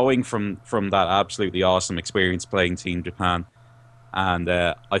 going from that absolutely awesome experience playing Team Japan, and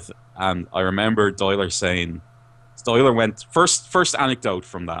I remember Doyler saying, Doyler went first anecdote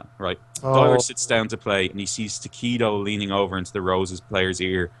from that, right? Oh. Doyler sits down to play and he sees Takedo leaning over into the Roses player's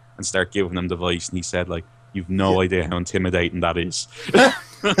ear and start giving them the voice, and he said, like, you've no idea how intimidating that is.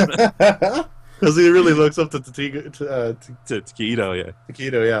 Because he really looks up to Takedo, yeah.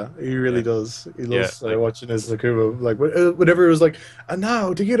 Takedo, yeah. He really does. He loves watching his Nakumo. Like, whenever it was like, and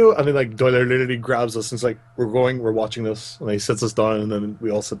now, Takedo, and then, like, Doyler literally grabs us and it's like, we're watching this. And he sits us down, and then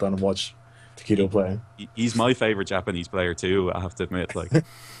we all sit down and watch Takedo play. He's my favorite Japanese player, too, I have to admit. Like,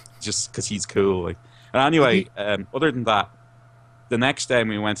 just because he's cool. Like. And anyway, other than that, the next day when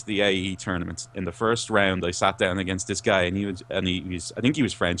we went to the AE tournament, in the first round, I sat down against this guy, and he was I think he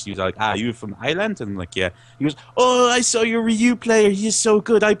was French. He was like, you from Ireland? And I'm like, yeah. He was, I saw your Ryu player. He's so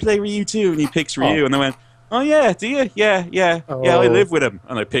good. I play Ryu too. And he picks Ryu, and I went, oh yeah, do you? Yeah. Yeah, I live with him,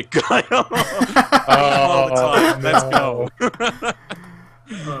 and I pick guy all the time. Let's go.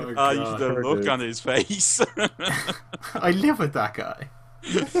 You should have look on his face. I live with that guy.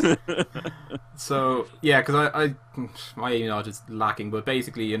 So yeah, because I my knowledge is lacking, but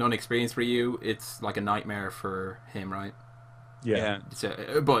basically an unexperienced Ryu, it's like a nightmare for him, right? Yeah.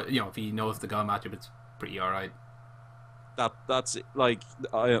 So, but if he knows the gun matchup, it's pretty alright. That's like,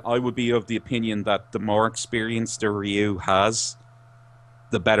 I would be of the opinion that the more experience the Ryu has,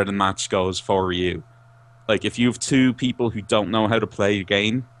 the better the match goes for Ryu. Like, if you have two people who don't know how to play a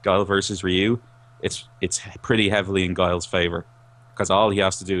game, Guile versus Ryu, it's pretty heavily in Guile's favor. Because all he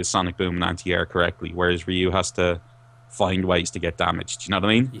has to do is Sonic Boom and anti-air correctly, whereas Ryu has to find ways to get damaged. Do you know what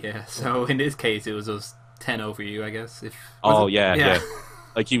I mean? Yeah, so in this case, it was us 10-0 for you, I guess. Yeah.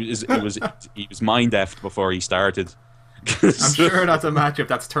 Like, he was mind-effed before he started. I'm sure that's a matchup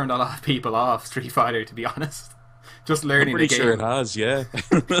that's turned a lot of people off Street Fighter, to be honest. Just learning the game. I'm pretty sure it has, yeah.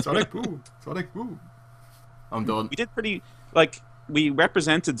 Sonic Boom. I'm done. We did we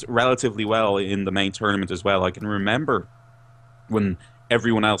represented relatively well in the main tournament as well. I can remember when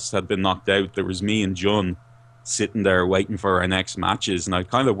everyone else had been knocked out, there was me and Jun sitting there waiting for our next matches, and I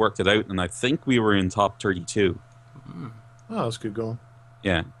kind of worked it out, and I think we were in top 32. Oh, that's good going.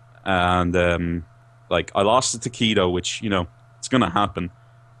 Yeah, and I lost to Takedo, which, it's going to happen,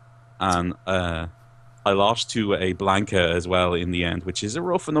 and I lost to a Blanca as well in the end, which is a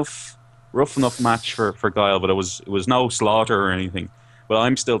rough enough match for Guile, but it was no slaughter or anything. But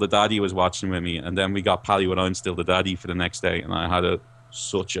I'm Still the Daddy was watching with me, and then we got Pally with I'm Still the Daddy for the next day, and I had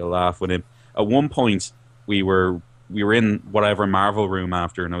such a laugh with him. At one point, we were in whatever Marvel room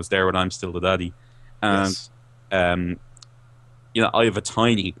after, and I was there with I'm Still the Daddy, and yes. I have a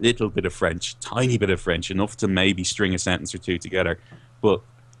tiny bit of French, enough to maybe string a sentence or two together, but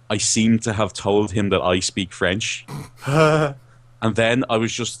I seem to have told him that I speak French. And then I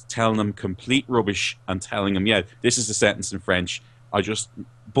was just telling him complete rubbish and telling him, yeah, this is a sentence in French. I just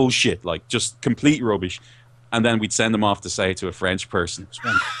bullshit, like, just complete rubbish. And then we'd send him off to say it to a French person.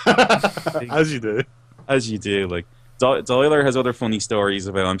 As you do. As you do. Like, Doyler has other funny stories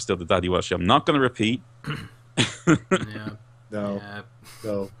about I'm Still the Daddy Wash. I'm not going to repeat. Yeah. No.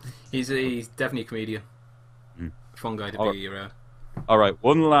 He's definitely a comedian. Fun guy to be around. All right,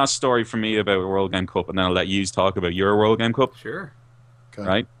 one last story from me about World Game Cup, and then I'll let you talk about your World Game Cup. Sure. Okay.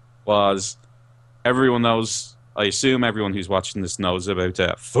 Right? Was everyone knows, I assume everyone who's watching this knows about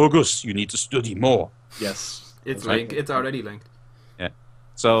Focus, you need to study more. Yes. It's linked. It's already linked. Yeah.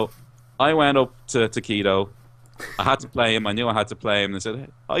 So I went up to Takedo. I had to play him. I knew I had to play him. And I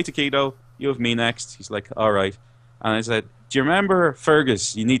said, hi, Takedo, you have me next. He's like, all right. And I said, do you remember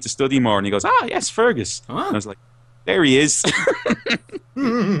Fergus? You need to study more. And he goes, yes, Fergus. Huh? And I was like, there he is.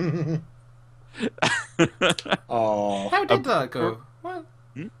 Oh. How did that go? What?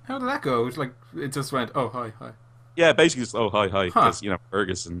 How did that go? It was like, it just went, oh, hi. Yeah, basically just, hi, because,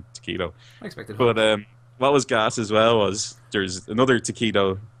 Fergus and Takedo. I expected But what was gas as well was, there's another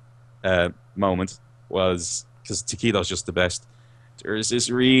Takedo moment, was, because Takedo's just the best. There's this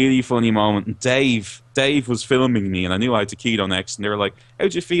really funny moment, and Dave was filming me, and I knew I had Takedo next, and they were like,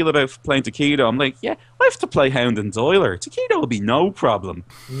 how'd you feel about playing Takedo? I'm like, yeah, I have to play Hound and Doyler. Takedo will be no problem.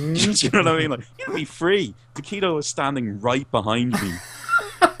 You know what I mean? Like, you'll be free. Takedo was standing right behind me.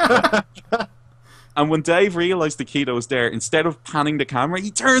 And when Dave realized Takedo was there, instead of panning the camera, he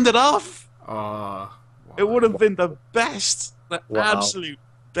turned it off. Wow. It would have been the best, absolute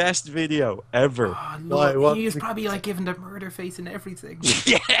best video ever. Oh, look, he was probably like giving the murder face and everything.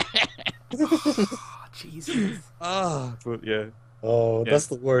 Yeah. Oh, Jesus. But yeah. Oh, that's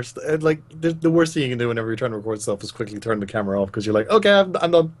the worst. And, like, the worst thing you can do whenever you're trying to record stuff is quickly turn the camera off, because you're like, okay,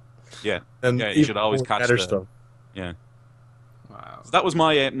 I'm done. Yeah. And you should always catch better the stuff. Yeah. Wow. Wow. So that was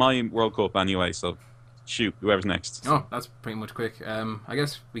my World Cup anyway. So shoot, whoever's next. Oh, that's pretty much quick. I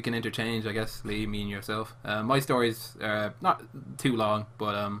guess we can interchange. I guess Lee, me, and yourself. My story's not too long,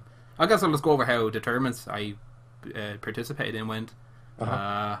 but I guess I'll just go over how the tournaments I participated in went.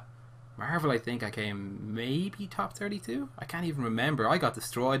 Marvel, I think I came maybe top 32. I can't even remember. I got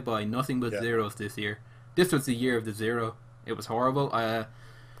destroyed by nothing but zeros this year. This was the year of the zero. It was horrible. Out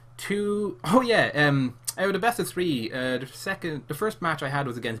of the best of three, the first match I had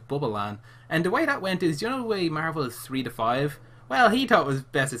was against Bubbleland, and the way that went is, you know the way Marvel is 3-5. Well, he thought it was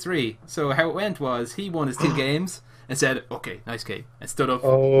best of three, so how it went was he won his 2 games and said, "Okay, nice game," and stood up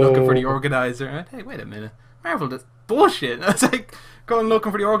looking for the organizer. And hey, wait a minute, Marvel, that's bullshit. And I was like, going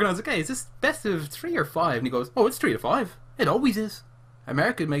looking for the organizer. Okay, is this best of 3 or 5? And he goes, "Oh, it's 3-5. It always is.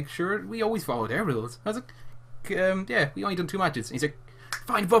 America makes sure we always follow their rules." I was like, "Yeah, we only done 2 matches." And he's like,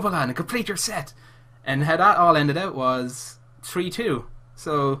 "Find Bubbleland and complete your set." And how that all ended out was 3-2.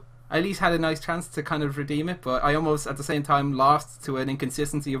 So I at least had a nice chance to kind of redeem it, but I almost at the same time lost to an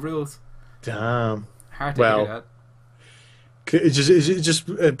inconsistency of rules. Damn. Hard to hear that.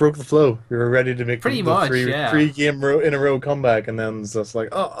 It broke the flow. You were ready to make Pretty the much, three game in a row comeback, and then it's just like,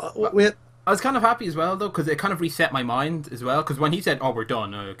 wait. I was kind of happy as well, though, because it kind of reset my mind as well. Because when he said, "Oh, we're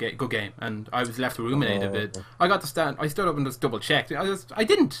done, good game," and I was left to ruminate a bit, I got to stand. I stood up and just double checked. I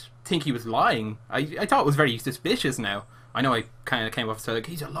didn't think he was lying. I thought it was very suspicious. Now I know I kind of came off and said, like,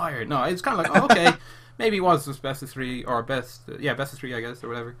 "He's a liar." No, I was kind of like, "Oh, okay, maybe it was just best of 3 or best of 3, I guess, or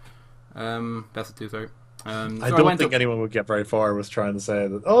whatever." Best of 2, sorry. I don't think anyone would get very far with trying to say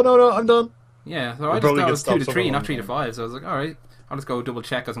that. Oh no, I'm done. Yeah, so I just thought it was 2-3, not 3-5. So I was like, all right. I'll just go double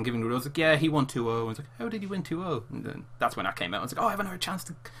check as I'm giving the rules. Like, yeah, he won 2-0. And I was like, how did he win 2-0? And then that's when that came out. I was like, oh, I haven't had a chance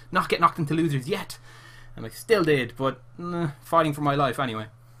to not get knocked into losers yet. And I still did, but fighting for my life anyway.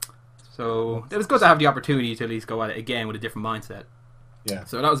 So it was good to have the opportunity to at least go at it again with a different mindset. Yeah.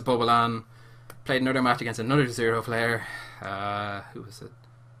 So that was Bubbleland. Played another match against another zero player. Who was it?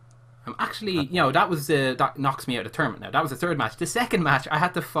 Actually, that was that knocks me out of the tournament now. That was the third match. The second match, I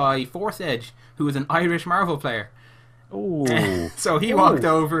had to fight Force Edge, who was an Irish Marvel player. Oh. So he walked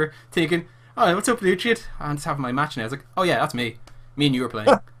over thinking, "Oh, what's up, Lucian? I'm just having my match now." I was like, "Oh yeah, that's me. Me and you were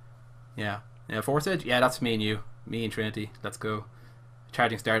playing." Yeah, Force Edge. Yeah, that's me and you. Me and Trinity. Let's go.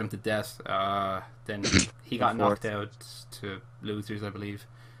 Charging Stardom to death. Then he got knocked out to losers, I believe.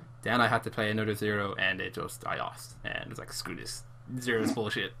 Then I had to play another zero, and I lost. And it was like, screw this. Zero's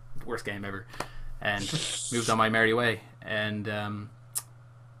bullshit. Worst game ever. And moved on my merry way. And then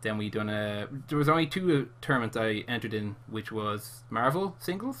there was only 2 tournaments I entered in, which was Marvel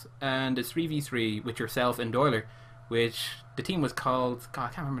singles and a 3v3 with yourself and Doyler, which the team was called, God,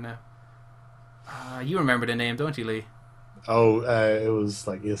 I can't remember now. You remember the name, don't you, Lee? Oh, it was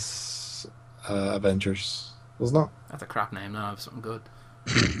like Avengers, wasn't it? That's a crap name. No, it was something good.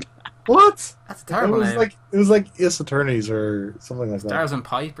 What? That's a terrible name. It was like Ace Attorneys or something like that. Stars and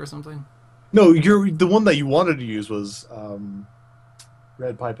Pipe or something. No, the one that you wanted to use was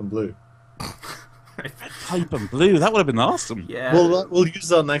Red Pipe and Blue. Red Pipe and Blue, that would have been awesome. Yeah. Well, we'll use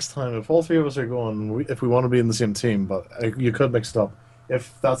that next time. If all 3 of us are going, if we want to be in the same team, but you could mix it up.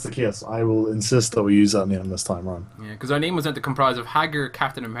 If that's the case, I will insist that we use that name this time around. Yeah, because our name was meant to comprise of Hager,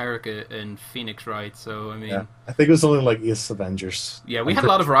 Captain America, and Phoenix Wright. So I mean, yeah. I think it was something like Ace Avengers. Yeah, we had a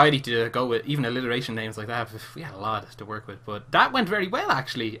lot of variety to go with, even alliteration names like that. We had a lot to work with, but that went very well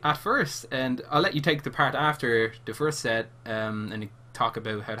actually at first. And I'll let you take the part after the first set and talk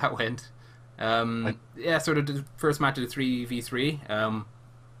about how that went. Yeah, sort of the first match of the 3v3,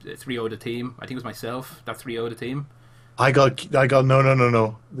 3-0 the team. I think it was myself that 3-0 the team. I got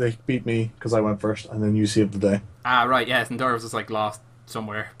no. They beat me because I went first, and then you saved the day. Ah, right, yes. And Dora was just like lost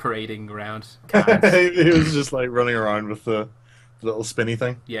somewhere, parading around. He was just like running around with the little spinny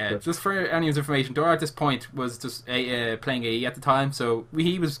thing. Yeah, just for anyone's information, Dora at this point was just playing AE at the time, so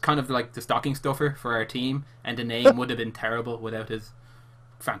he was kind of like the stocking stuffer for our team, and the name would have been terrible without his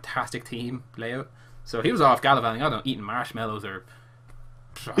fantastic team layout. So he was off gallivanting, I don't know, eating marshmallows or...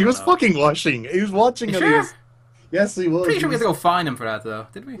 He was fucking watching. He was watching. Sure? Yes, he was. Pretty sure we had to go find him for that, though.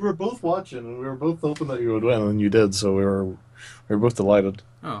 Did we? We were both watching, and we were both hoping that you would win, and you did. So we were both delighted.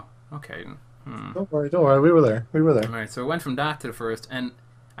 Oh, okay. Don't worry. We were there. All right. So it went from that to the first, and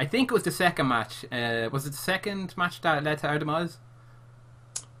I think it was the second match. Was it the second match that led to our demise?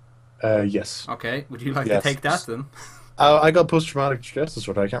 Yes. Okay. Would you like to take that then? I got post-traumatic stress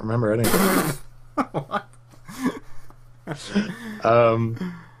disorder. I can't remember anything. What?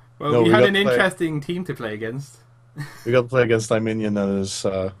 Well, no, we had an interesting team to play against. We got to play against Dominion and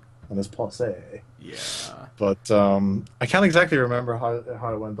his posse. Yeah. But I can't exactly remember how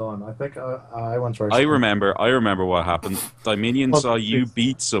it went on. I think I went first. I remember what happened. Dominion Well, saw you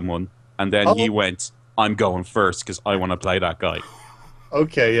beat someone, and then he oh, went, "I'm going first because I want to play that guy."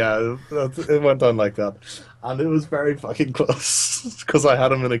 okay, yeah, it went on like that, and it was very fucking close because I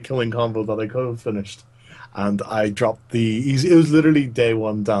had him in a killing combo that I could have finished, and I dropped the easy. It was literally day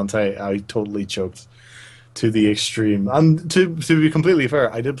one Dante. I totally choked to the extreme, and to be completely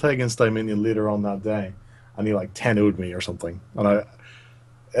fair, I did play against Dominion later on that day, and he like 10-0'd me or something, and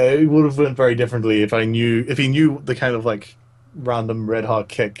it would have went very differently if he knew the kind of like random red hot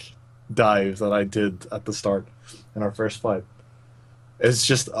kick dive that I did at the start in our first fight. It's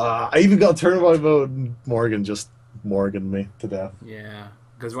just I even got tournament mode and Morgan just Morgan me to death. Yeah,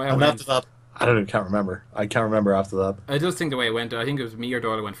 because when I And went, after that, I don't even can't remember. I can't remember after that. I just think the way it went, I think it was me or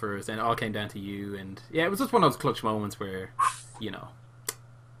Doyle went first, and it all came down to you. And yeah, it was just one of those clutch moments where, you know,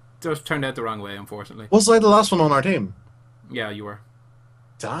 just turned out the wrong way, unfortunately. Was I the last one on our team? Yeah, you were.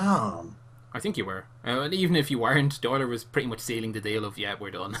 Damn. I think you were. And even if you weren't, Doyle was pretty much sealing the deal of, yeah,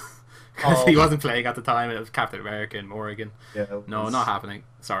 we're done. Because he wasn't playing at the time, and it was Captain America and Morgan. Yeah. No, not happening.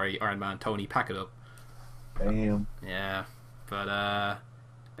 Sorry, Iron Man. Tony, pack it up. Damn. Yeah. But,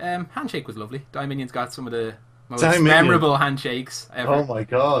 handshake was lovely. Dominion's got some of the most Dominion. memorable handshakes ever. Oh my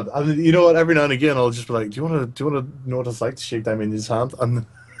god! I mean, you know what? Every now and again, I'll just be like, "Do you want to know what it's like to shake Dominion's hand?" And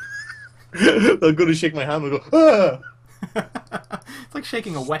they'll go to shake my hand and go, "Ah!" It's like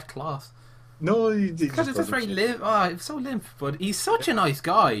shaking a wet cloth. No, he Because it's just very limp. Oh, it's so limp. But he's such a nice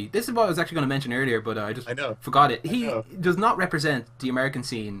guy. This is what I was actually going to mention earlier, but I just forgot it. He does not represent the American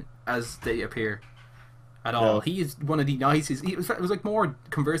scene as they appear at all. No. He is one of the nicest. It was like more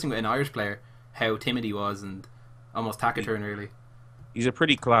conversing with an Irish player, how timid he was and almost taciturn, really. He's a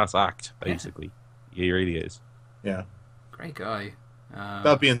pretty class act, basically. Yeah, he really is. Yeah. Great guy.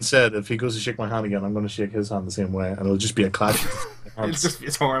 That being said, if he goes to shake my hand again, I'm going to shake his hand the same way, and it'll just be a clash.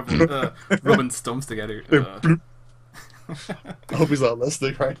 It's horrible. Rubbing stumps together. I hope he's not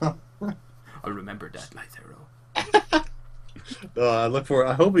listening right now. I'll remember that, Lythero.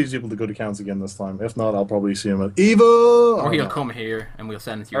 I hope he's able to go to counts again this time. If not, I'll probably see him at EVO. Or he'll come here and we'll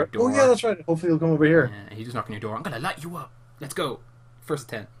send him to your door. Oh yeah, that's right. Hopefully he'll come over here. Yeah, he's just knocking your door. I'm gonna light you up. Let's go. First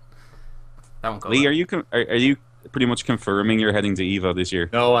 10. That won't go. Lee, well. are you pretty much confirming you're heading to Evo this year?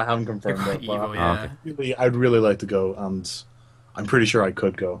 No, I haven't confirmed it. Evo, But yeah. I'd really like to go, and I'm pretty sure I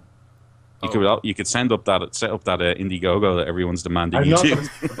could go. You could set up that Indiegogo that everyone's demanding I'm you not to. gonna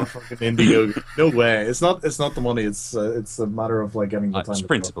spend the fucking Indiegogo. No way. It's not the money. It's a matter of like getting the time. It's to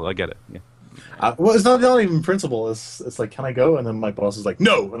principle. I get it. Yeah. well, it's not even principle. It's like, can I go? And then my boss is like,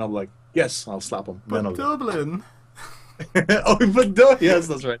 no, and I'm like, yes, I'll slap him. And then I'll go. Dublin. Oh, but yes,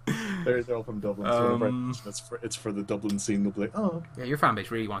 that's right. They're all from Dublin. So it's for the Dublin scene. They'll be like, oh, okay. Yeah, your fan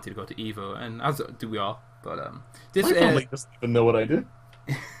base really wants you to go to Evo, and as do we all. But this My family doesn't even know what I do.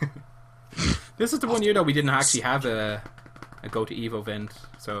 this is the one year though we didn't actually have a go to Evo event,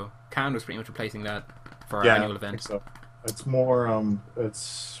 so Can was pretty much replacing that for our annual event. So it's more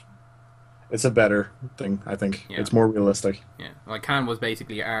it's a better thing. I think it's more realistic. Yeah, like Can was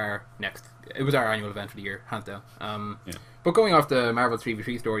basically our annual event for the year, hands down. But going off the Marvel's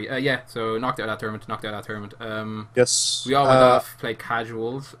 3v3 story, so knocked out that tournament. Yes. We all went off, played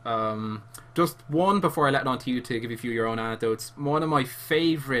casuals. Just one before I let it on to you to give you a few of your own anecdotes. One of my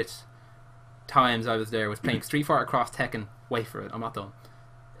favourite times I was there was playing Street Fighter Cross Tekken. Wait for it, I'm not done.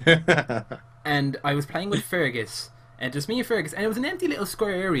 And I was playing with Fergus, and just me and Fergus, and it was an empty little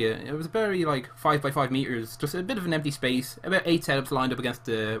square area. It was very like 5 by 5 meters, just a bit of an empty space. About 8 setups lined up against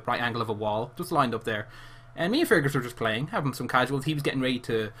the right angle of a wall, just lined up there. And me and Fergus were just playing, having some casuals. He was getting ready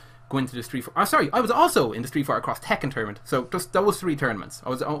to go into the Street Fighter. I was also in the Street Fighter Cross Tekken tournament. So just those 3 tournaments. I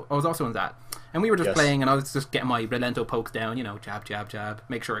was also in that, and we were just playing, and I was just getting my Relento pokes down. You know, jab, jab, jab.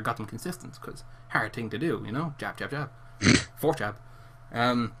 Make sure I got them consistent, because hard thing to do. You know, jab, jab, jab, 4 jab.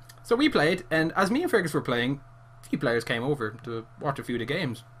 So we played, and as me and Fergus were playing, a few players came over to watch a few of the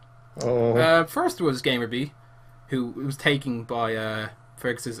games. First was Gamer B, who was taken by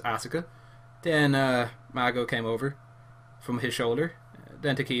Fergus's Asuka. Then Mago came over from his shoulder.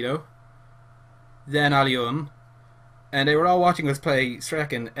 Then Takedo. Then Alion. And they were all watching us play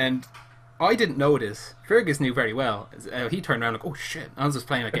Strecken, and I didn't know this. Fergus knew very well. He turned around like, oh shit. I was just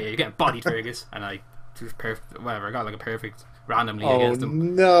playing like, you're getting bodied, Fergus. And I just I got like a perfect randomly against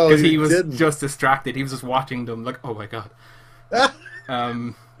him. No, because he was just distracted. He was just watching them like, oh my god.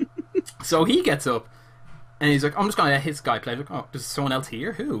 So he gets up and he's like, I'm just gonna let his guy play. I'm like, oh, there's someone else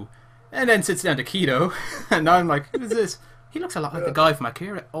here? Who? And then sits down to Keto, and I'm like, who's this? He looks a lot like the guy from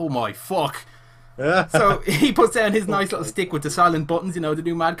Akira. Oh my fuck. So he puts down his nice little stick with the silent buttons, you know, the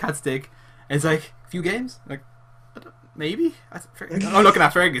new Mad Cat stick. And it's like, few games. Like, maybe. I'm looking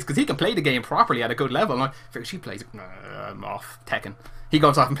at Fergus because he can play the game properly at a good level. I'm like, Fergus, she plays. I'm off Tekken. He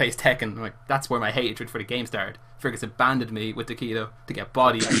goes off and plays Tekken. I'm like, that's where my hatred for the game started. Fergus abandoned me with Takedo to get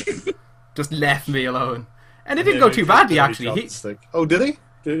bodied. Just left me alone. And it didn't go too badly, actually. Oh, did he?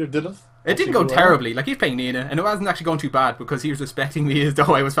 Did it? It didn't go terribly. Like, he's playing Nina, and it wasn't actually going too bad because he was respecting me as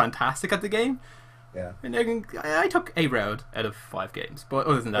though I was fantastic at the game. Yeah. And I took a round out of 5 games. But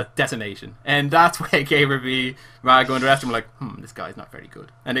other than that, decimation. And that's where Gamer B, Mago, and the rest of them were like, this guy's not very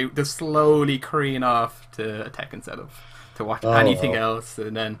good. And they just slowly careen off to a Tekken setup to watch anything else.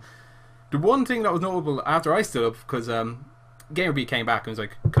 And then the one thing that was notable after I stood up, because Gamer B came back and was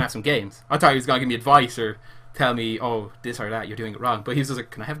like, can I have some games? I thought he was going to give me advice or tell me, oh, this or that, you're doing it wrong. But he was just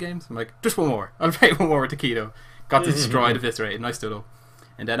like, can I have games? I'm like, just one more. I'll play one more with Takedo. Got destroyed, eviscerated, and I stood up.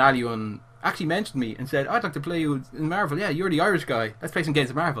 And then Alion actually mentioned me and said, I'd like to play you in Marvel. Yeah, you're the Irish guy. Let's play some games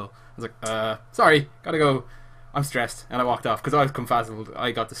of Marvel. I was like, sorry, gotta go. I'm stressed. And I walked off because I was confuzzled.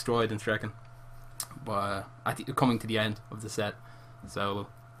 I got destroyed in Strecken. But coming to the end of the set. So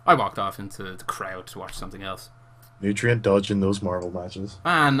I walked off into the crowd to watch something else. Nutrient dodge in those Marvel matches.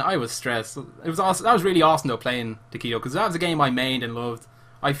 Man, I was stressed. It was awesome. That was really awesome though, playing Takedo, because that was a game I mained and loved.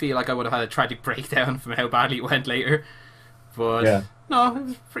 I feel like I would have had a tragic breakdown from how badly it went later. But yeah. No, it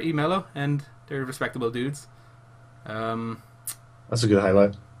was pretty mellow, and they're respectable dudes. That's a good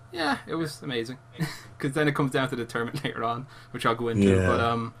highlight. Yeah, it was amazing. Because then it comes down to the tournament later on, which I'll go into. Yeah.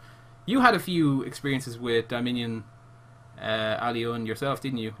 But you had a few experiences with Dominion Alion yourself,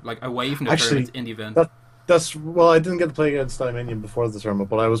 didn't you? Like away from the tournament in the event. Well, I didn't get to play against Dominion before the tournament,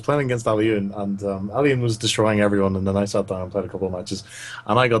 but I was playing against Alion, and Alion was destroying everyone, and then I sat down and played a couple of matches,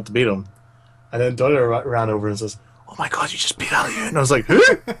 and I got to beat him. And then Doyle ran over and says, "Oh my god, you just beat Alion!" And I was like, "Who?"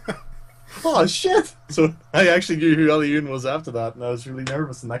 Oh shit! So I actually knew who Alion was after that, and I was really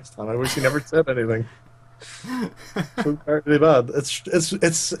nervous the next time. I wish he never said anything. So really bad.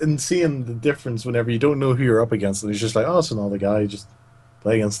 It's insane the difference whenever you don't know who you're up against, and he's just like, "Oh, it's another guy, just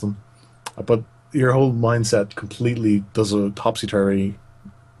play against them." But your whole mindset completely does a topsy-turvy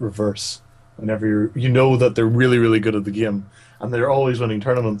reverse whenever you know that they're really, really good at the game, and they're always winning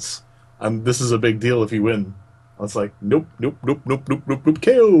tournaments, and this is a big deal if you win. And it's like, nope,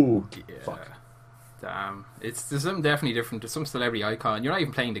 KO! Yeah. Fuck. Damn. There's something definitely different. There's some celebrity icon. You're not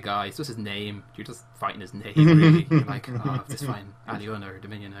even playing the guy, it's just his name. You're just fighting his name, really. You're like, oh, just fighting Alion or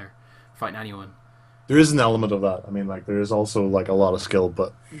Dominion or fighting anyone. There is an element of that. I mean, like, there is also, like, a lot of skill,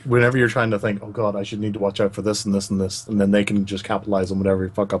 but whenever you're trying to think, oh god, I should need to watch out for this and this and this, and then they can just capitalize on whatever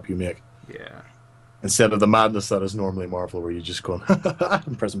fuck up you make. Yeah. Instead of the madness that is normally Marvel, where you just go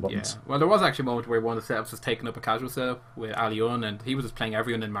and pressing buttons. Yeah. Well, there was actually a moment where one of the setups was taking up a casual setup with Alion, and he was just playing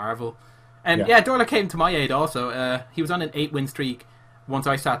everyone in Marvel. And yeah, Dorla came to my aid also. He was on an 8-win streak once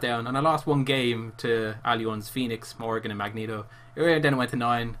I sat down, and I lost one game to Alion's Phoenix, Morgan, and Magneto. Then it went to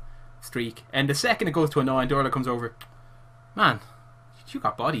 9 streak, and the second it goes to a 9, Dorla comes over. Man, you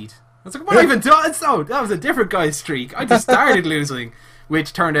got bodied. I was like, what have I even done? So that was a different guy's streak. I just started losing,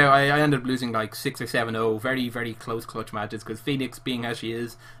 which turned out I ended up losing like 6 or 7-0. Very, very close clutch matches because Phoenix, being as she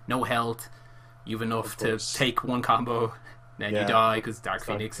is, no health, you've enough to take one combo, then you die because Dark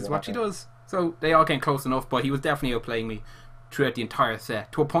Phoenix is what she does. So they all came close enough, but he was definitely outplaying me throughout the entire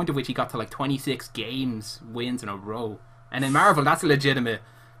set, to a point at which he got to like 26 games wins in a row. And in Marvel, that's a legitimate.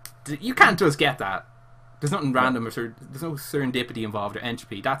 You can't just get that. There's nothing random or there's no serendipity involved or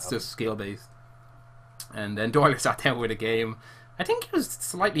entropy. That's just skill based. And then Doyle sat down with a game. I think he was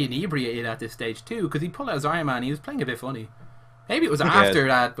slightly inebriated at this stage too, because he pulled out his Iron Man. He was playing a bit funny. Maybe it was after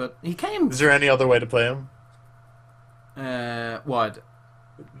that, but he came. Is there any other way to play him? What?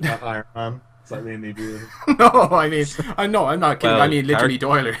 Not Iron Man. Slightly inebriated. No, I mean, I'm not kidding. Well, I mean, literally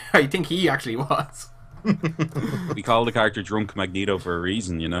Doyle. I think he actually was. We call the character Drunk Magneto for a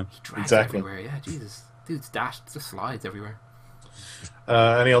reason, you know. He drags Exactly. everywhere. Yeah, Jesus, dude's dashed, just slides everywhere.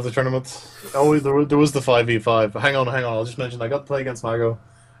 Any other tournaments? Oh, there was the 5v5. Hang on. I'll just mention I got to play against Mago.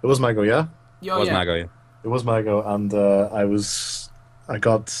 It was Mago, yeah. Yo, It was yeah. Mago, yeah. It was Mago, and it was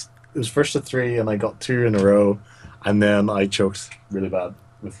first to 3, and I got 2 in a row, and then I choked really bad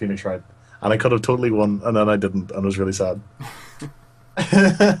with Phoenix Wright, and I could have totally won, and then I didn't, and it was really sad.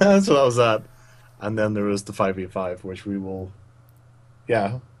 So that was that. And then there was the 5v5, which we'll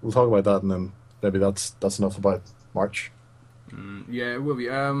talk about that, and then maybe that's enough about March. Yeah, it will be.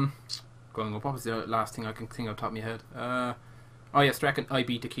 Going up, what was the last thing I can think of top of my head? Oh yeah, Strecken. I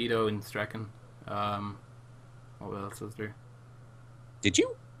beat Takedo in Strecken. What else was there? Did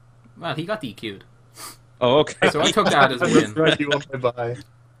you? Well, he got DQ'd. Oh, okay. So I took that as a win. Right, you won by.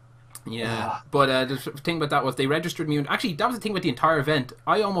 Yeah, but the thing about that was they registered me. Actually, that was the thing with the entire event.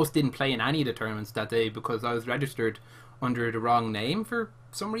 I almost didn't play in any of the tournaments that day because I was registered under the wrong name for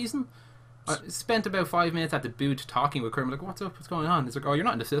some reason. I spent about 5 minutes at the booth talking with Kermit, like, what's up, what's going on? He's like, oh, you're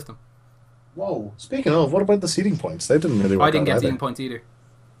not in the system. Whoa. Speaking of, what about the seeding points? They didn't really work I didn't out get either. seeding points either.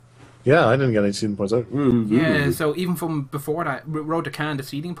 Yeah, I didn't get any seeding points. Yeah, so even from before that, Road to Cannes, the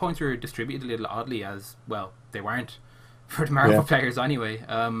seeding points were distributed a little oddly as, well, they weren't for the Marvel players anyway.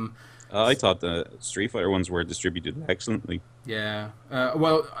 I thought the Street Fighter ones were distributed excellently. Yeah.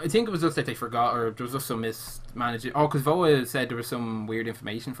 Well, I think it was just that they forgot, or there was just some mismanaging. Oh, because Voa said there was some weird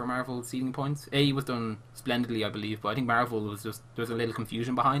information for Marvel seeding points. A was done splendidly, I believe, but I think Marvel was just, there was a little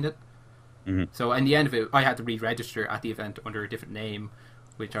confusion behind it. Mm-hmm. So in the end of it, I had to re-register at the event under a different name,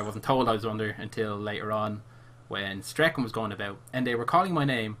 which I wasn't told I was under until later on when Strecken was going about. And they were calling my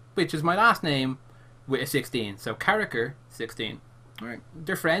name, which is my last name, with a 16. So Carricker 16. Right.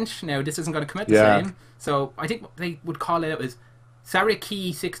 They're French. Now, this isn't going to come out the same. So I think they would call it out as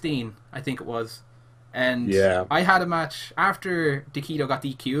Sariki 16, I think it was. And I had a match after Takedo got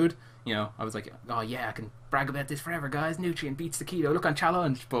DQ'd. You know, I was like, oh yeah, I can brag about this forever, guys. Nutrient beats Takedo. Look on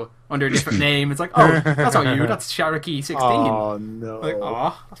challenge, but under a different name. It's like, oh, that's not you. That's Shariki 16. Oh, no. Like,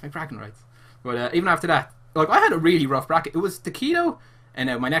 oh, that's my bragging rights. But even after that, like, I had a really rough bracket. It was Takedo,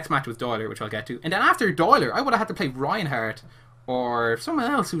 and my next match was Doyler, which I'll get to. And then after Doyler, I would have had to play Reinhardt or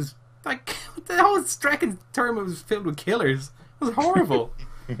someone else who's like, the whole Strecken tournament was filled with killers. It was horrible.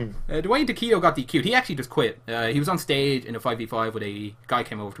 The way Takedo got DQ'd, he actually just quit. He was on stage in a 5v5 with a guy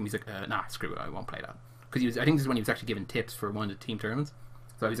came over to him. He's like, nah, screw it, I won't play that. Because I think this is when he was actually giving tips for one of the team tournaments.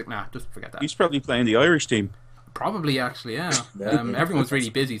 So he's like, nah, just forget that. He's probably playing the Irish team. Probably, actually, yeah. Everyone was really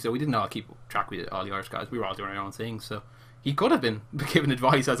busy, so we didn't all keep track with all the Irish guys. We were all doing our own things, so he could have been giving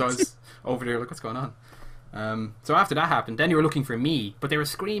advice as I was over there, like, what's going on? So after that happened, then they were looking for me, but they were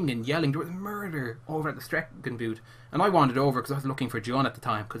screaming and yelling. There was murder over at the Strecken booth, and I wandered over because I was looking for John at the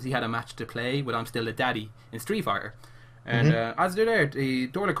time because he had a match to play with I'm Still a Daddy in Street Fighter. And as they're there, the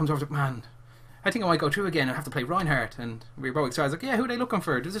Doyler comes over, like, man, I think I might go through again and have to play Reinhardt. And we were both excited. I was like, yeah, who are they looking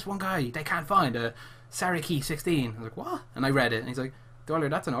for? There's this one guy they can't find, Sariki 16. I was like, what? And I read it, and he's like, Doyler,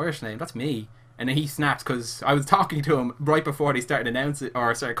 that's an Irish name, that's me. And then he snaps because I was talking to him right before they started announcing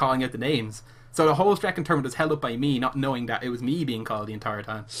or started calling out the names. So the whole Strecken tournament was held up by me, not knowing that it was me being called the entire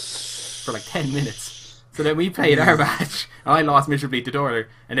time for like 10 minutes. So then we played our match, and I lost miserably to Doyler,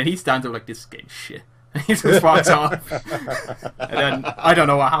 and then he stands up like, this game shit. And he just walks off. And then I don't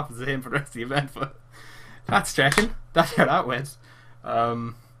know what happens to him for the rest of the event, but that's Strecken. That's how that went.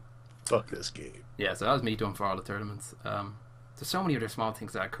 Fuck this game. Yeah, so that was me done for all the tournaments. There's so many other small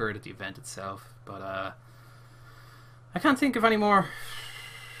things that occurred at the event itself, but I can't think of any more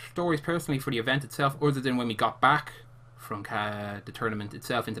stories personally for the event itself, other than when we got back from the tournament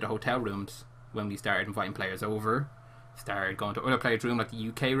itself into the hotel rooms, when we started inviting players over, started going to other players' room, like the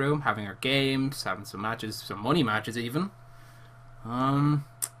UK room, having our games, having some matches, some money matches even. Doom,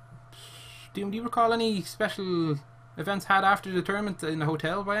 do you recall any special events had after the tournament in the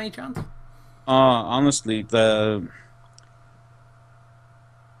hotel by any chance? Honestly, I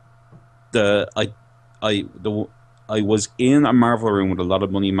was in a Marvel room with a lot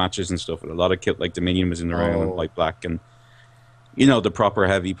of money matches and stuff, with a lot of like Dominion was in the room, and White Black, and you know, the proper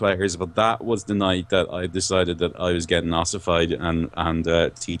heavy players. But that was the night that I decided that I was getting ossified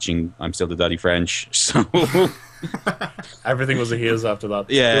and teaching I'm Still the Daddy French. So everything was a haze after that.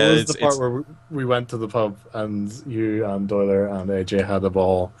 Yeah, it was the part where we went to the pub and you and Doyler and AJ had a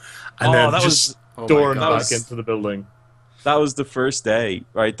ball, and then that just stormed back into the building. That was the first day,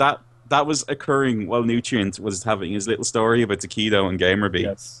 right? That was occurring while Nutrient was having his little story about Takedo and Gamerby.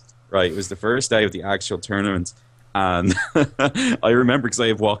 Yes. Right, it was the first day of the actual tournament. And I remember because I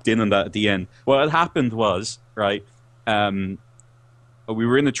have walked in on that at the end. What had happened was, right, we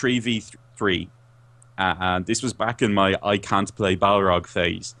were in a 3v3. And this was back in my I can't play Balrog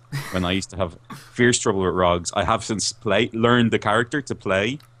phase, when I used to have fierce trouble with Rogs. I have since learned the character to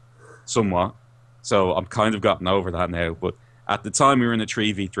play somewhat. So I'm kind of gotten over that now. But at the time, we were in a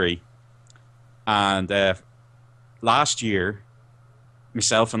 3v3. And last year,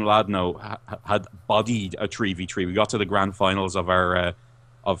 myself and Ladno had bodied a 3v3. We got to the grand finals of our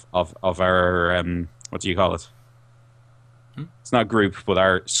of our what do you call it? It's not group, but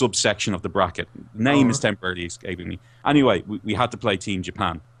our subsection of the bracket. The name is temporarily escaping me. Anyway, we had to play Team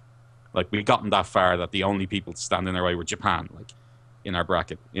Japan. Like, we'd gotten that far that the only people to stand in our way were Japan, like, in our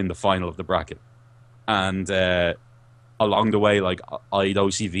bracket, in the final of the bracket. And along the way, like, I'd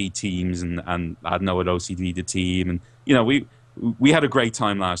OCV teams, and Adno had OCV the team, and you know, we had a great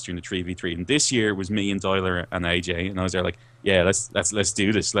time last year in the 3v3, and this year was me and Doyler and AJ, and I was there like, yeah, let's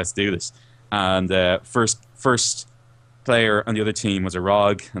do this, let's do this. And first player on the other team was a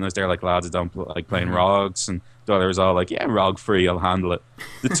ROG, and I was there like, lads, I don't like playing ROGs, and the other was all like, yeah, ROG free, I'll handle it.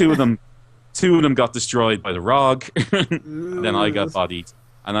 The two of them got destroyed by the ROG, and then I got bodied.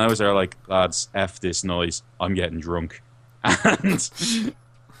 And I was there like, lads, F this noise, I'm getting drunk. And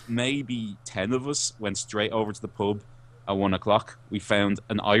maybe 10 of us went straight over to the pub at 1 o'clock. We found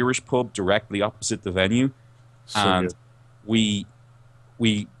an Irish pub directly opposite the venue. So And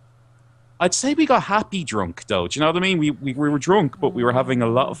good. I'd say we got happy drunk, though. Do you know what I mean? We were drunk, but we were having a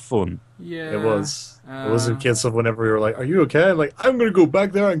lot of fun. Yeah, It was. It was a case of whenever we were like, "Are you okay?" I'm like, "I'm gonna go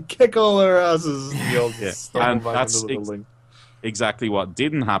back there and kick all their asses." And yelled, Yeah. stumble And back that's into the building. exactly what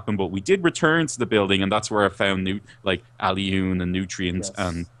didn't happen, but we did return to the building, and that's where I found Aliun and Nutrients Yes.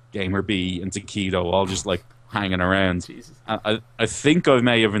 and Gamer B and Taquito all just like hanging around. Jesus. I think I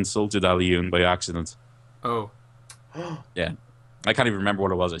may have insulted Aliun by accident. Oh, Yeah. I can't even remember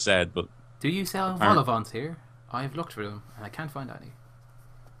what it was I said, but do you sell vol-au-vents here? I've looked for them and I can't find any.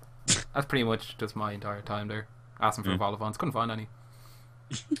 That's pretty much just my entire time there, asking for vol-au-vents. Couldn't find any.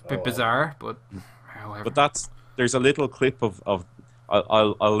 Bit bizarre, but however. But there's a little clip of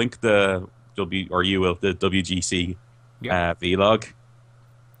I'll link the the WGC Yeah. vlog.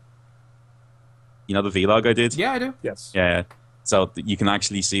 You know the vlog I did? Yeah, I do. Yes. Yeah. So you can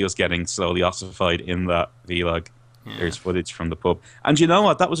actually see us getting slowly ossified in that vlog. Yeah. There's footage from the pub. And you know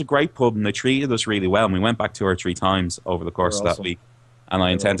what? That was a great pub, and they treated us really well. And we went back 2 or 3 times over the course of that awesome. week. And I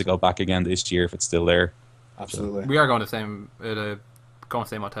intend to go back again this year if it's still there. Absolutely. We are going to the same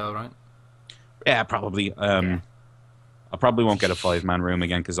hotel, right? Yeah, probably. I probably won't get a 5-man room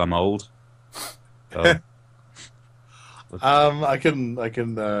again because I'm old. So, I can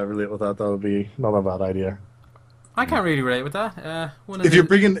relate with that. That would be not a bad idea. I can't really relate with that. If you're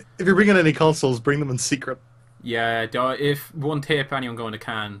bringing any consoles, bring them in secret. Yeah, if one tip anyone going to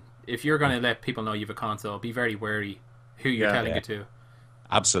Cannes, if you're going to let people know you have a console, be very wary who you're Yeah. telling Yeah. it to.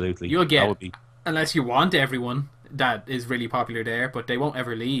 absolutely. You'll get, That would be, unless you want everyone that is really popular there, but they won't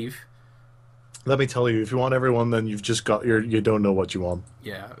ever leave. Let me tell you, if you want everyone, then you've just got you don't know what you want.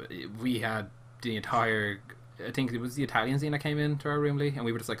 Yeah, we had the entire, I think it was the Italian scene that came into our room, Lee, and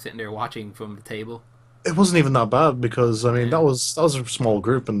we were just like sitting there watching from the table. It wasn't even that bad because I mean Yeah. that was a small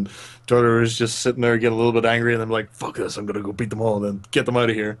group and Jordan was just sitting there getting a little bit angry and I'm like, fuck this, I'm gonna go beat them all and then get them out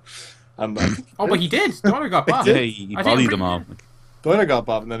of here. And Oh, but he did. Daughter got bombed. yeah, he I think bullied I'm them all. Donner got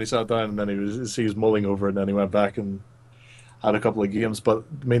bopped and then he sat down and then he was mulling over it and then he went back and had a couple of games. But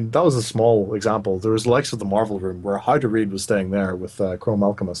I mean that was a small example. There was the likes of the Marvel room where How to Read was staying there with Chrome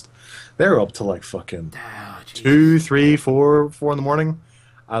Alchemist. They were up to like fucking Oh, geez. 2, 3, 4 in the morning.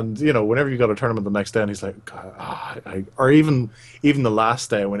 And you know, whenever you got a tournament the next day, and he's like, or even the last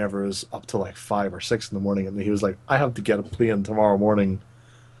day, whenever it was up to like 5 or 6 in the morning, and he was like, I have to get a plane tomorrow morning,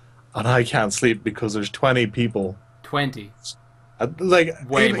 and I can't sleep because there's 20 people. 20. Like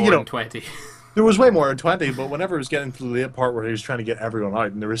Way even, more you know, than 20. there was way more than 20, but whenever it was getting to the late part where he was trying to get everyone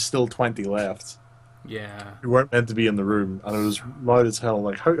out, and there was still 20 left Yeah. who weren't meant to be in the room, and it was loud as hell.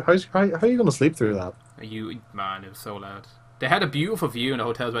 Like, how are you going to sleep through that? Man, it was so loud. They had a beautiful view in the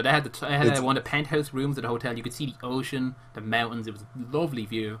hotels, but they had one of the penthouse rooms at the hotel. You could see the ocean, the mountains. It was a lovely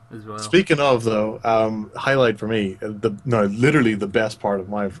view as well. Speaking of, though, highlight for me, literally the best part of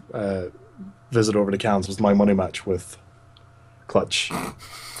my visit over to Cannes was my money match with Clutch.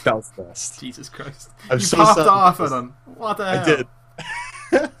 That was the best. Jesus Christ! I'm You so popped sad off because at them. What the hell? I did.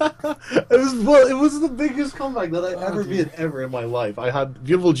 It was the biggest comeback that I ever dear. made ever in my life. I had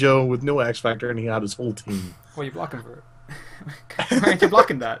Beautiful Joe with no X Factor, and he had his whole team. What are you blocking for? Why aren't you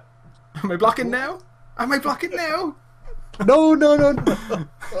blocking that? Am I blocking now? Am I blocking now? No.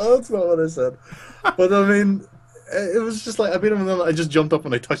 That's not what I said. But I mean, it was just like I beat him, and then I just jumped up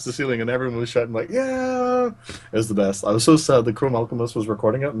and I touched the ceiling, and everyone was shouting like, "Yeah!" It was the best. I was so sad the Chrome Alchemist was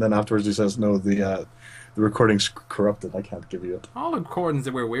recording it, and then afterwards he says, "No, the recording's corrupted. I can't give you it." All the recordings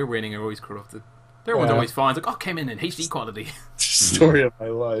that we're winning are always corrupted. Their one's Yeah. always fine. It's like, oh, came in HD quality. Story of my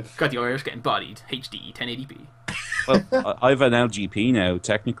life. Got the Irish getting bodied. HD 1080p. Well, I have an LGP now.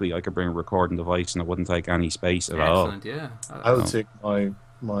 Technically, I could bring a recording device and it wouldn't take any space at all. Excellent, yeah. I would take my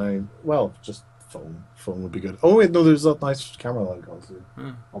just phone. Phone would be good. Oh wait, no, there's that nice camera that goes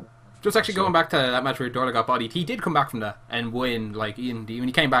through. Just actually going back to that match where Dorla got bodied, he did come back from that and win. Like, when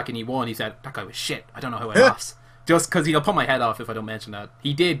he came back and he won, he said, that guy was shit. I don't know how I lost. Just because he'll put my head off if I don't mention that.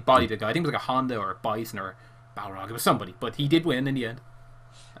 He did body the guy. I think it was like a Honda or a Bison or a Balrog. It was somebody. But he did win in the end.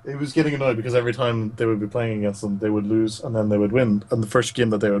 It was getting annoyed because every time they would be playing against them, they would lose and then they would win. And the first game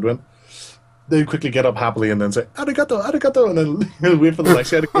that they would win, they'd quickly get up happily and then say, arigato, arigato, and then wait for the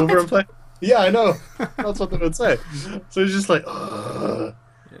next guy to come over and play. Yeah, I know. That's what they would say. So it's just like, "Ugh,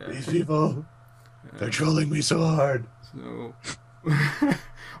 these people, they're trolling me so hard. So,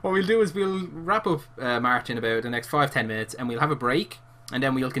 what we'll do is we'll wrap up March in about the next 5-10 minutes, and we'll have a break, and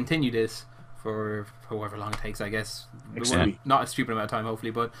then we'll continue this for however long it takes, I guess. Not a stupid amount of time,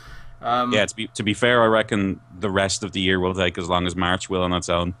 hopefully, but... yeah, to be fair, I reckon the rest of the year will take as long as March will on its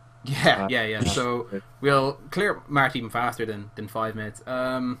own. Yeah. So we'll clear March even faster than 5 minutes.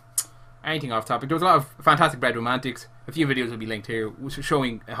 Anything off topic? There was a lot of fantastic Bread Romantics. A few videos will be linked here,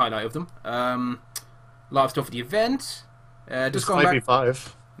 showing a highlight of them. A lot of stuff at the event. Just going 5v5.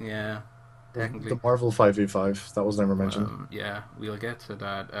 back. Yeah, technically. The Marvel 5v5. That was never mentioned. Yeah, we'll get to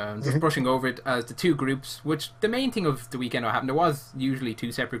that. Just brushing over it as the two groups, which the main thing of the weekend what happened, there was usually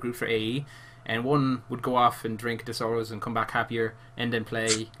 2 separate groups for AE, and one would go off and drink the sorrows and come back happier, and then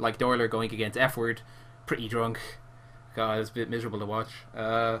play like Doyler going against F-Word, pretty drunk. God, it was a bit miserable to watch.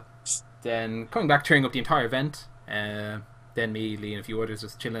 Then coming back, tearing up the entire event. Then me, Lee, and a few others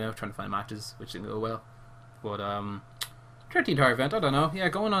just chilling out, trying to find matches, which didn't go well. But throughout the entire event, I don't know. Yeah,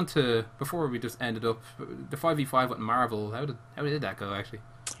 going on to before we just ended up the 5v5 with Marvel. How did that go actually?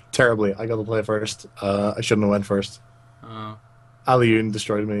 Terribly. I got to play first. I shouldn't have went first. Alioun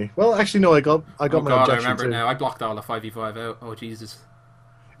destroyed me. Well, actually, no. I got my God, objection. I remember too. now. I blocked all the 5v5 out. Oh Jesus.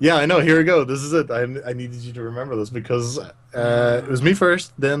 Yeah, I know. Here we go. This is it. I needed you to remember this because it was me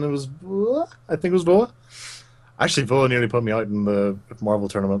first. Then it was I think it was Boa. Actually, Boa nearly put me out in the Marvel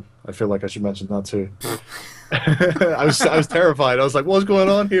tournament. I feel like I should mention that too. I was terrified. I was like, "What's going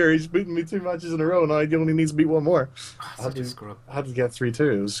on here? He's beating me 2 matches in a row, and I only need to beat one more." I had to get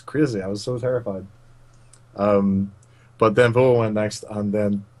 3-2. It was crazy. I was so terrified. But then Boa went next, and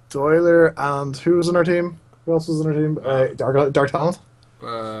then Doyler, and who was in our team? Who else was in our team? Dark Talent.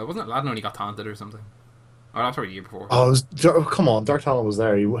 Wasn't it Ladin only got taunted or something? Oh, that's probably the year before. Oh, come on, Dark Talent was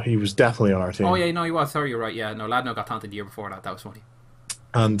there. He was definitely on our team. Oh yeah, no, he was. Sorry, you're right. Yeah, no, Ladno got taunted the year before that. That was funny.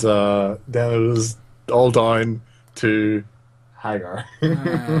 And then it was all down to Hagar.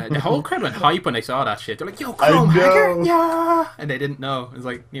 The whole crowd went hype when they saw that shit. They're like, "Yo, Chrome Hagar, yeah!" And they didn't know. It was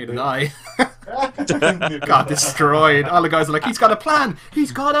like, neither did I. Got destroyed. All the guys are like, "He's got a plan.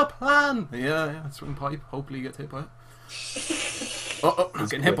 He's got a plan." Yeah, swing pipe. Hopefully, he gets hit by it.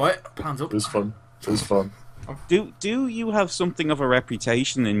 Getting hit by it. Plans up. It was fun. It was fun. Do you have something of a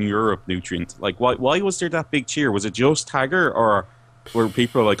reputation in Europe, Nutrient? Like, why was there that big cheer? Was it just Hagar, or were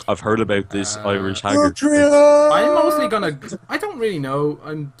people like, "I've heard about this Irish Hagar"? I'm mostly gonna. I don't really know.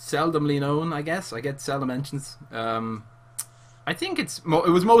 I'm seldomly known. I guess I get seldom mentions. I think it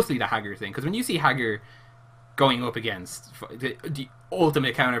was mostly the Hagar thing, because when you see Hagar going up against the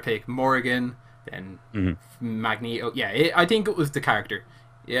ultimate counter pick, Morrigan, then Magneto. Yeah, I think it was the character.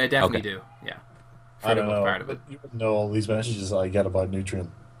 Yeah, I definitely do. Yeah. I don't know. Part of it. You wouldn't know all these messages I get about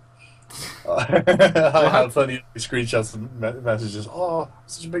Nutrient. I have plenty of screenshots and messages. Oh, I'm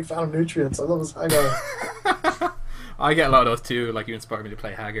such a big fan of Nutrients. I love this Hagar. I get a lot of those too. Like, you inspired me to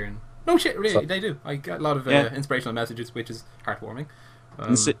play Hagar, and no shit, really, they do. I get a lot of inspirational messages, which is heartwarming.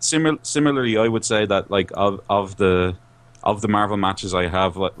 Similarly, I would say that like of the Marvel matches I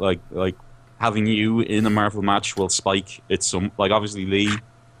have, like having you in a Marvel match will spike it some. Like, obviously Lee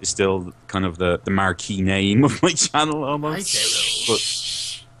is still kind of the marquee name of my channel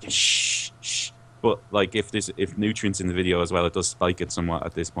almost. But like, if Nutrients in the video as well, it does spike it somewhat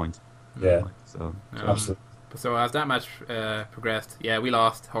at this point. Yeah. So absolutely. So as that match progressed, yeah, we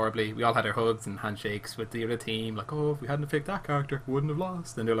lost horribly. We all had our hugs and handshakes with the other team, like, "Oh, if we hadn't picked that character, we wouldn't have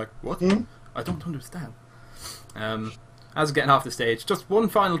lost." And they're like, "What? I don't understand." As getting off the stage, just one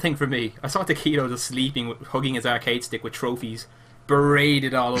final thing for me. I saw Taquito just sleeping, hugging his arcade stick with trophies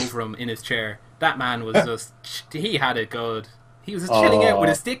braided all over him in his chair. That man was just, he had it good. He was just chilling out with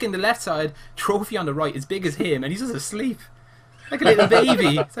a stick in the left side, trophy on the right, as big as him, and he's just asleep. Like a little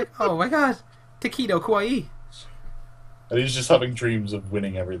baby. It's like, oh my god. Taquito Kawaii. And he's just having dreams of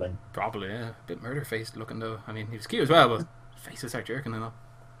winning everything. Probably, yeah. A bit murder-faced looking though. I mean, he was cute as well, but faces start jerking and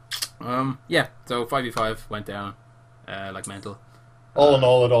all. Yeah, so 5v5 went down like mental. All in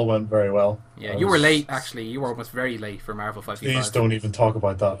all, it all went very well. Yeah, you were late, actually. You were almost very late for Marvel 5v5. Please don't even talk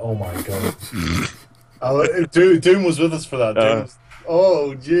about that. Oh my god. Doom was with us for that.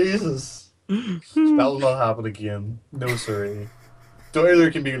 Oh, Jesus. That will not happen again. No, sorry. Doyler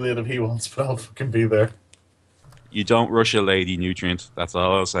can be late if he wants, but I'll fucking be there. You don't rush a lady, Nutrient. That's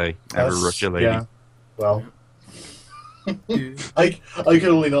all I'll say. Never rush a lady. Yeah. Well, I could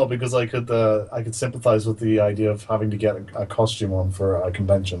only not because I could sympathize with the idea of having to get a costume on for a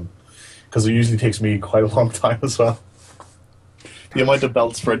convention, because it usually takes me quite a long time as well. the amount of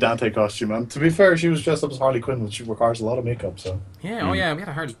belts for a Dante costume. And to be fair, she was dressed up as Harley Quinn, which requires a lot of makeup. So Yeah, oh yeah, we had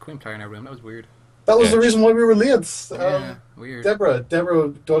a Harley Quinn player in our room. That was weird. that was Yeah. the reason why we were late. Yeah, weird.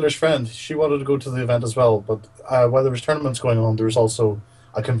 Deborah, daughter's friend, she wanted to go to the event as well. But while there was tournaments going on, there was also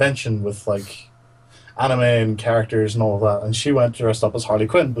a convention with like anime and characters and all of that. And she went dressed up as Harley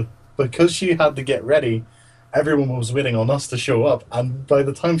Quinn, but because she had to get ready, everyone was waiting on us to show up. And by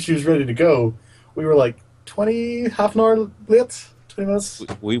the time she was ready to go, we were like half an hour late, 20 minutes.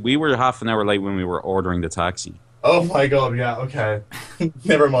 We were half an hour late when we were ordering the taxi. Oh my god! Yeah, okay,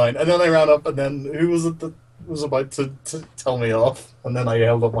 never mind. And then I ran up, and then who was it that was about to tell me off? And then I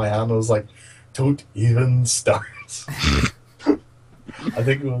held up my hand and was like, "Don't even start." I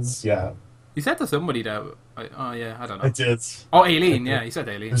think it was You said to somebody that. Oh yeah, I don't know. I did. Oh, Aileen. Yeah, you said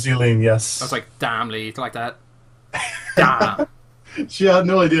It Aileen. was Eileen, yes. I was like, damn, Lee, it's like that. Damn. She had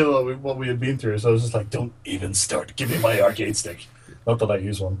no idea what we had been through, so I was just like, "Don't even start. Give me my arcade stick." Not that I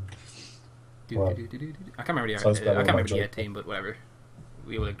use one. Wow. I can't remember Sounds the better I can't than my remember the joke. team, but whatever.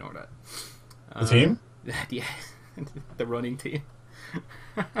 We will ignore that. The team, Yeah, the running team.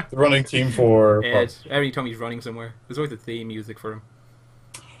 the running team for. Yeah, every time he's running somewhere, there's always a theme music for him.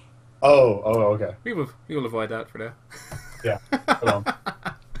 Oh, okay. We will avoid that for now. Yeah. Hold on.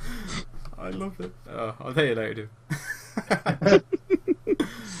 I love it. Oh, I'll tell you later, dude.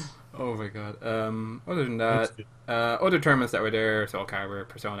 Oh my god. Other than that, other tournaments that were there, Soul Calibur,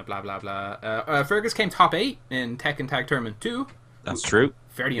 Persona, blah blah blah. Fergus came top 8 in Tekken Tag Tournament 2. That's true.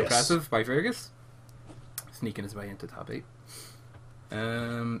 Fairly Yes. impressive by Fergus. Sneaking his way into top 8.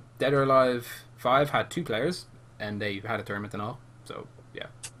 Dead or Alive 5 had 2 players, and they had a tournament and all. So, yeah.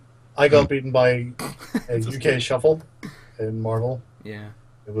 I got beaten by a UK shuffle in Marvel. Yeah.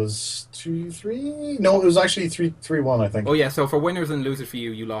 It was 2-3. No, it was actually 3-1. I think. Oh, yeah, so for winners and losers for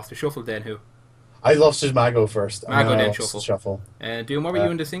you, you lost to Shuffle, then who? I lost to Mago first. and Mago, then I then lost to Shuffle. Shuffle. Doom, what were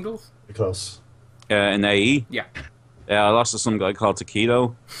you in the singles? Pretty close. In AE, Yeah. I lost to some guy called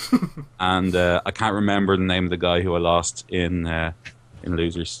Taquito, and I can't remember the name of the guy who I lost in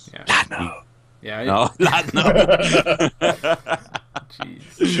losers. Yeah. No. Yeah. No, lad, no.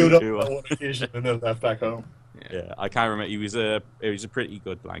 Jeez. Showed up Who, on one occasion and then left back home. Yeah, I can't remember. He was a pretty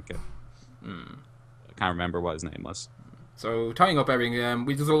good blanket. Hmm. I can't remember what his name was. So, tying up everything,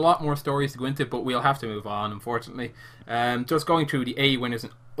 there's a lot more stories to go into, but we'll have to move on, unfortunately. Just going through the A winners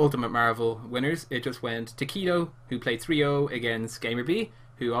and Ultimate Marvel winners, it just went Taquito, who played 3-0 against Gamer B,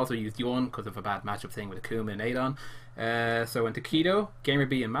 who also used Yawn because of a bad matchup thing with Akuma and Adon. So went Taquito, Gamer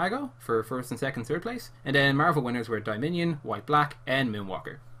B, and Mago for first and second, third place. And then Marvel winners were Dominion, White Black, and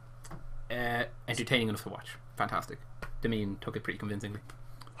Moonwalker. Entertaining enough to watch. Fantastic. Dominion took it pretty convincingly.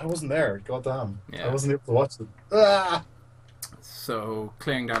 I wasn't there. Goddamn. Yeah. I wasn't able to watch it. Ah! So,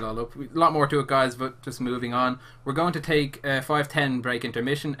 clearing that all up. A lot more to it, guys, but just moving on. We're going to take a 5-10 break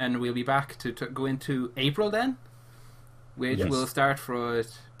intermission, and we'll be back to go into April then, which Yes. will start for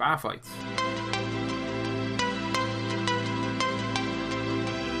bar fights.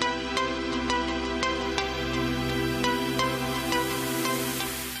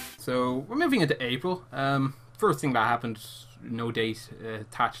 So, we're moving into April. First thing that happened, no date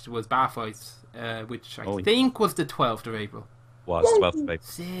attached, was bar fights, which I think was the 12th of April. Was 12th of April.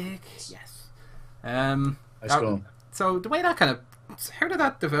 Sick. Yes. Nice going. So the way that kind of, how did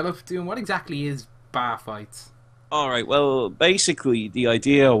that develop? Doing what exactly is bar fights? All right. Well, basically, the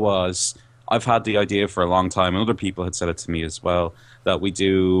idea was I've had the idea for a long time, and other people had said it to me as well, that we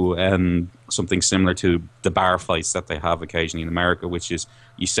do something similar to the bar fights that they have occasionally in America, which is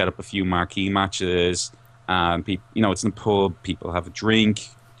you set up a few marquee matches, and it's in a pub. People have a drink,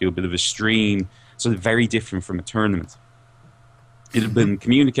 do a bit of a stream. So they're very different from a tournament. It had been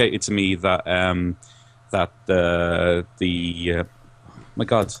communicated to me that my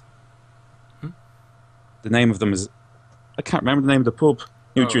God, the name of them is, I can't remember the name of the pub.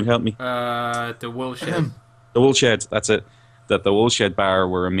 You can help me. The Woolshed. The Woolshed, that's it. That the Woolshed bar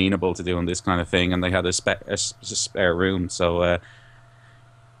were amenable to doing this kind of thing, and they had a spare room. So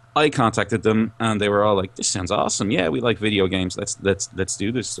I contacted them, and they were all like, "This sounds awesome! Yeah, we like video games. Let's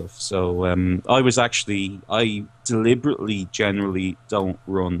do this stuff." So I deliberately, generally don't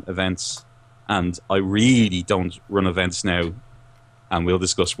run events, and I really don't run events now, and we'll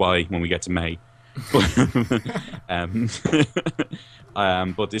discuss why when we get to May.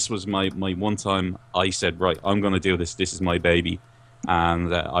 But this was my one time. I said, right, I'm going to do this. This is my baby,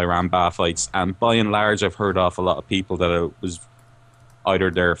 and I ran bar fights. And by and large, I've heard off a lot of people that it was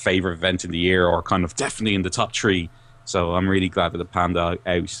either their favorite event in the year or kind of definitely in the top 3. So I'm really glad that it panned out.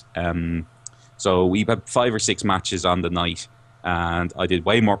 So we had 5 or 6 matches on the night, and I did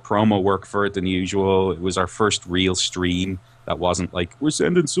way more promo work for it than usual. It was our first real stream, that wasn't like we're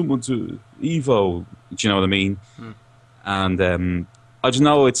sending someone to Evo. Do you know what I mean? And I don't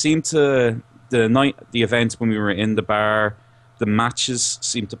know. It seemed to the event when we were in the bar, the matches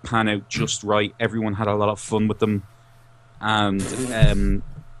seemed to pan out just right. Everyone had a lot of fun with them, and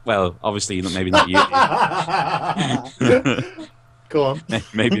well, obviously maybe not you. Go on.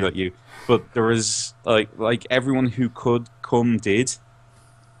 Maybe not you, but there was like everyone who could come did.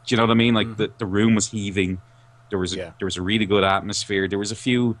 Do you know what I mean? Like the room was heaving. There was a really good atmosphere. There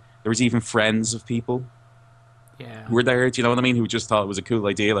was even friends of people who were there. Do you know what I mean? Who just thought it was a cool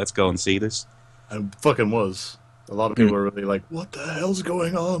idea. Let's go and see this. And fucking was. A lot of people were really like, "What the hell's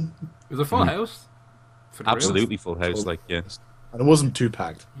going on?" It was a full house. Absolutely full house. Like and it wasn't too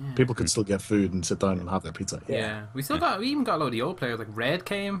packed. People could still get food and sit down and have their pizza. Yeah, we even got a load of the old players. Like Red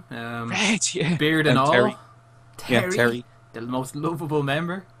came. Red, yeah. Beard and all. Terry. Terry, the most lovable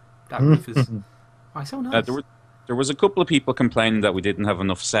member. That roof is so nice. There was a couple of people complaining that we didn't have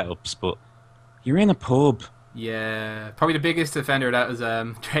enough setups, but you're in a pub. Yeah, probably the biggest offender of that was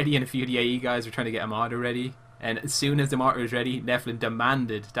Treddy and a few of the AE guys were trying to get a modder ready. And as soon as the modder was ready, Nephilim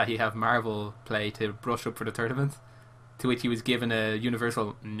demanded that he have Marvel play to brush up for the tournament. To which he was given a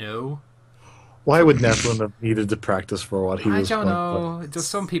universal no. Why would Nephilim have needed to practice for what he was? I don't know. Just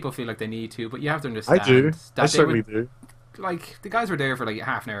some people feel like they need to, but you have to understand. I do. I certainly do. Like, the guys were there for like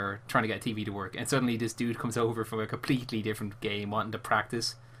half an hour trying to get TV to work, and suddenly this dude comes over from a completely different game wanting to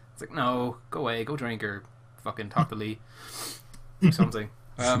practice. It's like, no, go away, go drink or fucking talk to Lee. Or something.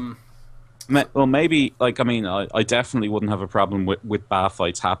 Well, maybe, like, I mean, I definitely wouldn't have a problem with bar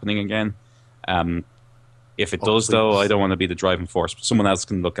fights happening again. If it does, though, I don't want to be the driving force. Someone else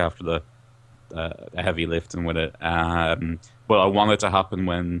can look after the heavy lifting with it. But I want it to happen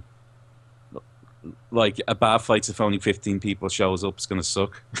when, like, a bar fight if only 15 people shows up is going to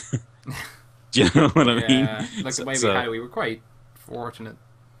suck. Do you know what I mean? Like the way we were quite fortunate.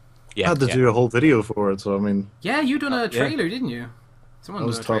 I had to do a whole video for it, so I mean... Yeah, you done a trailer, didn't you? Someone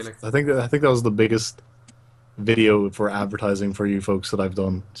done a trailer. I think that was the biggest video for advertising for you folks that I've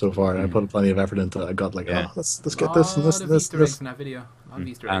done so far, and I put plenty of effort into it. I got like, let's get this and this and this. Easter eggs in that video. A lot of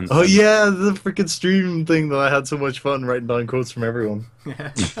Easter eggs. Oh yeah, the freaking stream thing that I had so much fun writing down quotes from everyone.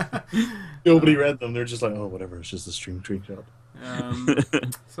 Nobody read them. They're just like, oh, whatever. It's just a stream screenshot.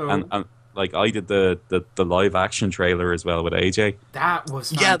 And like I did the live action trailer as well with AJ. That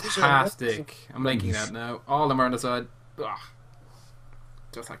was fantastic. I'm linking that now. All of them are on the side. Ugh.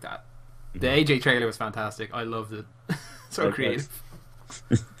 Just like that. The AJ trailer was fantastic. I loved it. So creative.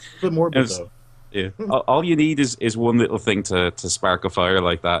 A bit morbid though. Yeah. All you need is one little thing to spark a fire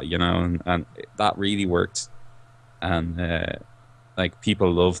like that, you know, and that really worked. And like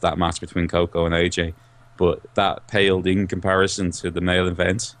people loved that match between Coco and AJ, but that paled in comparison to the main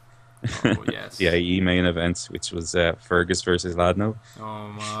event. Oh yes. The AE main event, which was Fergus versus Ladno. Oh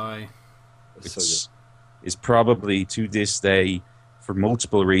my. Which is probably to this day, for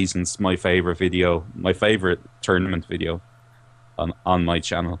multiple reasons, my favorite tournament video on my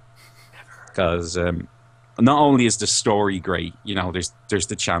channel. Because not only is the story great, you know, there's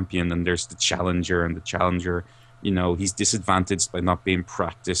the champion and there's the challenger, and the challenger, you know, he's disadvantaged by not being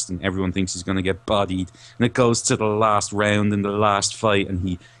practiced, and everyone thinks he's going to get bodied, and it goes to the last round in the last fight, and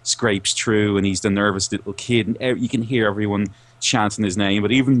he scrapes through, and he's the nervous little kid, and you can hear everyone chanting his name,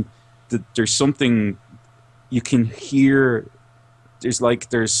 but even there's something you can hear. There's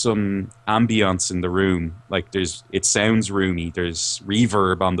some ambience in the room. Like it sounds roomy. There's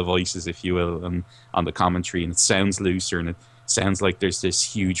reverb on the voices, if you will, and on the commentary, and it sounds looser, and it sounds like there's this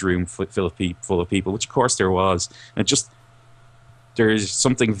huge room full of people, which of course there was. And there's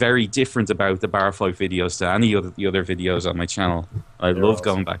something very different about the bar fight videos to any of the other videos on my channel. I love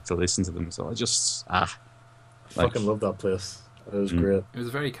going back to listen to them. So I just fucking love that place. It was great. It was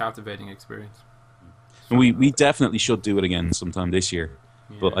a very captivating experience. We definitely should do it again sometime this year,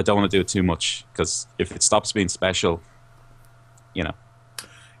 but I don't want to do it too much, because if it stops being special, you know.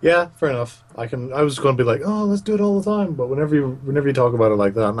 Yeah, fair enough. I was going to be like, oh, let's do it all the time, but whenever you talk about it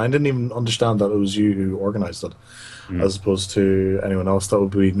like that, and I didn't even understand that it was you who organised it, as opposed to anyone else that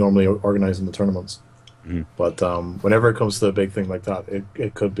would be normally organising the tournaments. But whenever it comes to a big thing like that,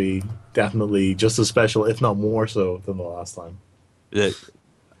 it could be definitely just as special, if not more so, than the last time.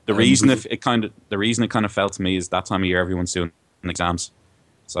 The reason it kind of felt to me is that time of year everyone's doing exams,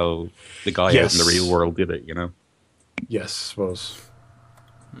 so the guy out in the real world did it, you know. Yes, I suppose.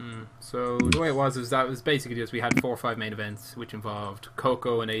 So the way it was basically just we had 4 or 5 main events, which involved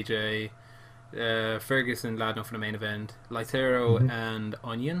Coco and AJ, Fergus and Ladno for the main event, Lythero and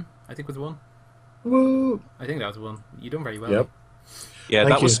Onion, I think was one. Woo! I think that was one. You done very well. Yep. Yeah, Thank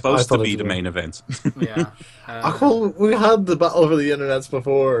that was you. I supposed to thought it be was the good. main event. Yeah. Well, we had the battle over the internets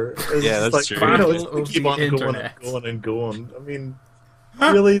before. It's Yeah, just that's like, true. you know, Battle it's going of to keep the on going and internet. going and going. I mean,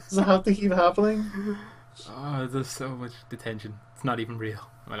 really, does it have to keep happening? Oh, there's so much detention. It's not even real.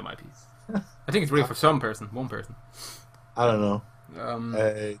 Well, it might be. I think it's real for one person. I don't know.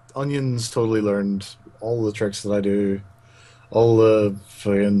 Onion's totally learned all the tricks that I do, all the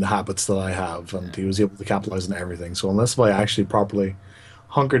fucking habits that I have, and he was able to capitalize on everything. So unless I actually properly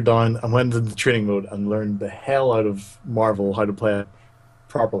hunkered down and went into training mode and learned the hell out of Marvel how to play it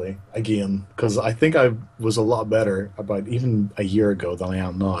properly again, because I think I was a lot better about even a year ago than I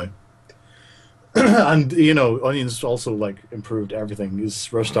am now. And you know, Onion's also like improved everything.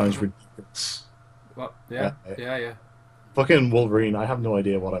 His rush down's ridiculous. Well, yeah. Fucking Wolverine, I have no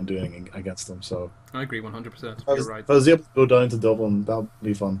idea what I'm doing against them. So I agree 100%. if I You're right. if I was able to go down to Dublin, that would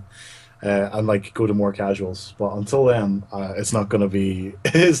be fun, and like go to more casuals. But until then, it's not gonna be.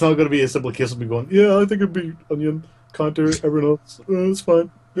 It's not gonna be a simple case of me going, yeah, I think it'd be Onion counter. Everyone else, it's fine.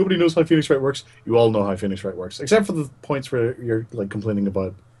 Nobody knows how Phoenix Wright works. You all know how Phoenix Wright works, except for the points where you're like complaining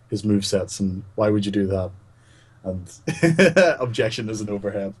about his move sets and why would you do that, and objection is an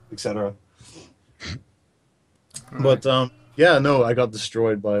overhead, etc. Right. But yeah, no, I got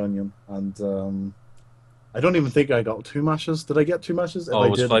destroyed by Onion, and I don't even think I got 2 matches. Did I get 2 matches? If Oh, I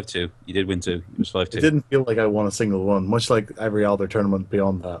it was did, 5-2. You did win 2. It was 5-2. it didn't feel like I won a single one, much like every other tournament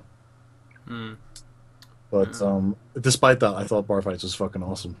beyond that. Mm. But despite that, I thought bar fights was fucking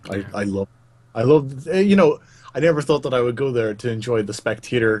awesome. I loved. You know, I never thought that I would go there to enjoy the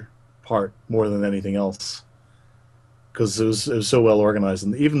spectator part more than anything else, because it was so well organized,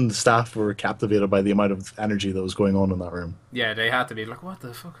 and even the staff were captivated by the amount of energy that was going on in that room. Yeah, they had to be like, what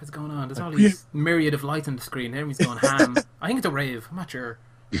the fuck is going on? There's all Like, these myriad of lights on the screen. Everyone's going ham. I think it's a rave. I'm not sure.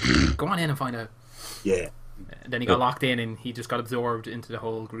 Go on in and find out. Yeah. And then he got locked in and he just got absorbed into the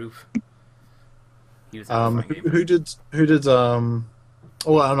whole group. He was Who did oh,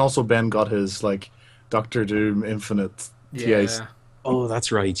 and also Ben got his like Dr.DooM Infinite TAs. Yeah. Oh,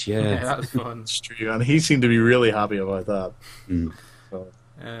 that's right. Yeah, Yeah. that was fun. And he seemed to be really happy about that. Mm. So,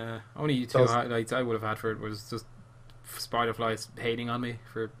 Only two Does- highlights I would have had for it was just Spiderflies hating on me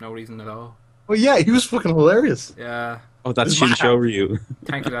for no reason at all. well, yeah, he was fucking hilarious. Yeah, Oh, that's It's my Shin Ryu.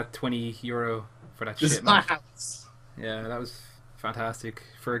 thank you that €20 for that This shit, is my man. house. Yeah, that was fantastic.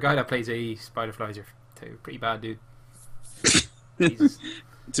 For a guy that plays AE, Spiderflies are pretty bad, dude. Jesus.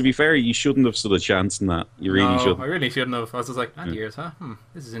 To be fair, you shouldn't have stood a chance in that. You really No, shouldn't. I really shouldn't have. I was just like, years, huh?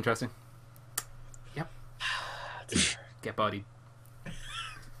 This is interesting. Yep. Get bodied.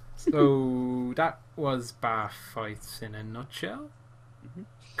 So that was bar fights in a nutshell.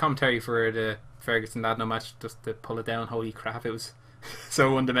 Commentary for the Ferguson Ladno match, just to pull it down. Holy crap, it was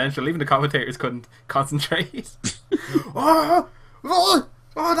so one-dimensional. Even the commentators couldn't concentrate.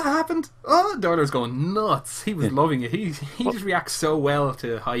 Oh, that happened. Oh, Darler's going nuts. He was loving it. He just reacts so well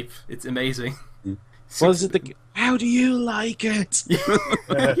to hype. It's amazing. Was it the? How do you like it?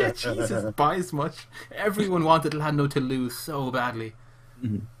 Yeah, Jesus, by as much. Everyone wanted Ladno to lose so badly.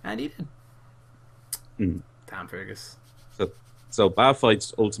 And he did. Damn Fergus. So bad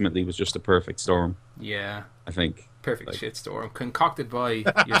fights ultimately was just a perfect storm. Yeah, I think. perfect shitstorm. Concocted by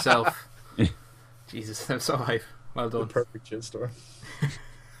yourself. Jesus, that was so hype. Well The done. perfect shit store.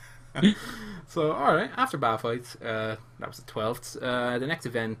 So, alright, after bad fights, that was the 12th. The next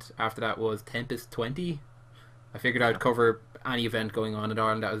event after that was Tempest 20. I figured I'd cover any event going on in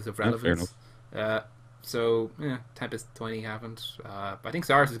Ireland that was of relevance. So, yeah, Tempest 20 happened. I think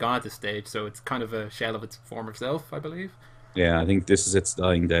Cyrus is gone at this stage, so it's kind of a shell of its former self, I believe. Yeah, I think this is its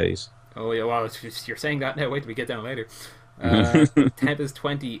dying days. Oh, yeah, well, you're saying that now. Wait till we get down later. Tempest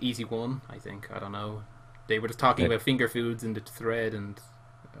 20, easy one, I think. I don't know. They were just talking about finger foods in the thread, and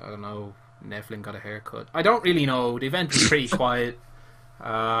I don't know, Nephilim got a haircut. I don't really know. The event was pretty quiet.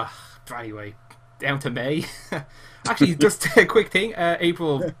 Anyway, down to May. Actually, just a quick thing.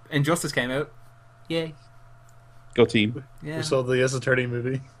 April, Injustice came out. Yay. Go team. Yeah. We saw the Ace Attorney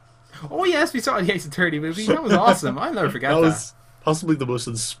movie. Oh, yes, we saw the Ace Attorney movie. That was awesome. I'll never forget That that. was possibly the most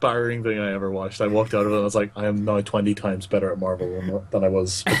inspiring thing I ever watched. I walked out of it and I was like, I am now 20 times better at Marvel than I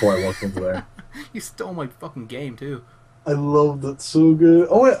was before I walked into there. You stole my fucking game, too. I loved it so good.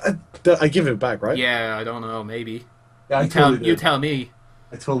 Oh, I give it back, right? Yeah, I don't know. Maybe. Yeah, I You totally tell did. me.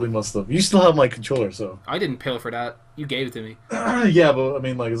 I totally must have. You still have my controller, so. I didn't pill for that. You gave it to me. Yeah, but I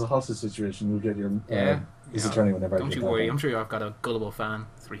mean, like, as a hostage situation, you'll get your Ace Attorney whenever I Don't get you that worry. back. I'm sure I've got a gullible fan.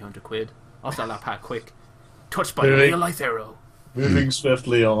 £300. I'll sell that pack quick. Touched by Really? real Lythero. Moving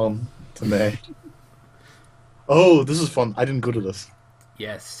swiftly on to May. Oh, this is fun. I didn't go to this.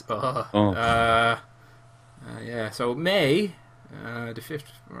 Yes. Oh. Yeah. So May, The 5th,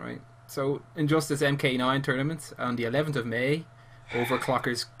 right. So, Injustice MK9 tournament on the 11th of May over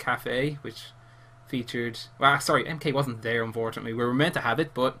Clocker's Cafe, which featured... Well, sorry, MK wasn't there, unfortunately. We were meant to have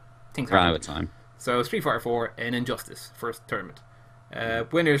it, but things Ran out happened. of time. So, Street Fighter 4 and Injustice, first tournament.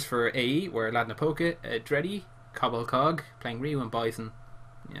 Winners for AE were Ladnapoka, Dreddy, Cobblecog, playing Ryu and Bison.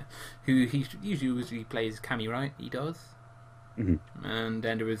 Yeah, who he usually plays Cammy, right? He does. Mm-hmm. And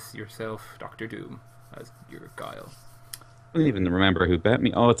then there was yourself, Dr.DooM, as your Guile. I don't even remember who bet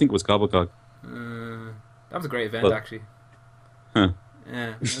me. Oh, I think it was Gobblecock. That was a great event, Well, actually. Huh.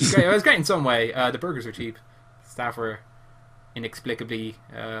 Yeah, it was great. It was great in some way. The burgers were cheap. Staff were inexplicably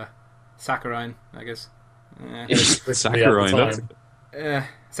saccharine, I guess. Saccharine.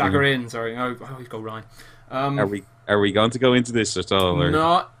 Saccharine. Sorry, I always go Ryan. Are we going to go into this at all? Or?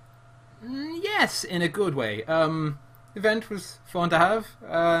 Not. Yes, in a good way. Event was fun to have,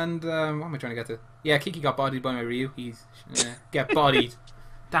 and what am I trying to get to? Yeah, Kiki got bodied by my Ryu. He's get bodied.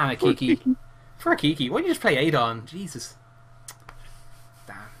 Damn it, Kiki. For Kiki, why don't you just play Adon? Jesus.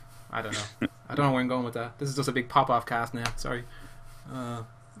 Damn. I don't know. I don't know where I'm going with that. This is just a big pop-off cast now. Sorry.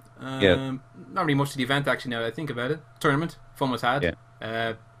 Yeah. Not really much to the event, actually, now that I think about it. Tournament. Fun was had.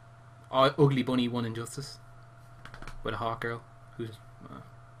 Yeah. Ugly Bunny won Injustice with a hot girl who's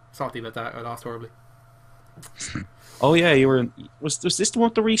salty about that. I lost horribly. Oh yeah, you were. Was this the one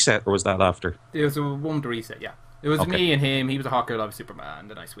with the reset, or was that after? It was a one to reset, yeah. It was Okay. me and him. He was a hot girl, I was Superman.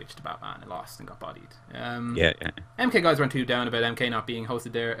 Then I switched to Batman and lost and got bodied. Yeah. MK guys weren't too down about MK not being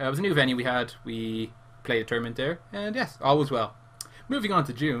hosted there. It was a new venue we had. We played a tournament there, and yes, all was well. Moving on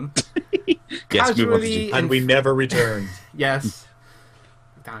to June. Yes, move on to June. And we never returned. Yes.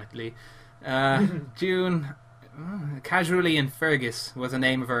 Damn it, Lee. June. Casually in Fergus was the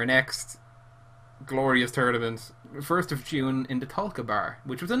name of our next glorious tournament. 1st of June in the Tolka Bar,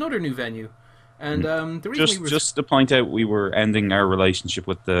 which was another new venue. And the reason Just to point out, we were ending our relationship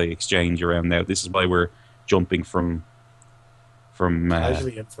with the exchange around now. This is why we're jumping from.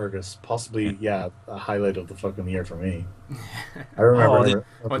 Casually in Fergus, possibly, a highlight of the fucking year for me. I remember.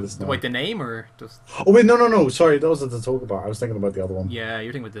 Wait, the name or just? Oh wait, no. Sorry, that was at the Tolka Bar. I was thinking about the other one. Yeah,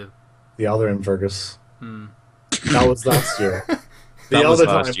 you're thinking with the other in Fergus. That was last year. That was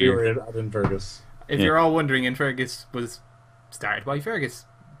other last time year. we were in Fergus. If you're all wondering, in Fergus was started by Fergus.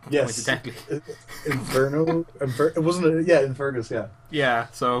 Yes. Coincidentally. Inferno. It wasn't. In Fergus. Yeah. Yeah.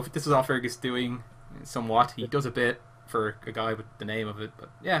 So this is all Fergus doing. Somewhat, he does a bit for a guy with the name of it, but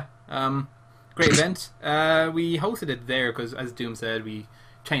yeah, great event. We hosted it there because, as Doom said, we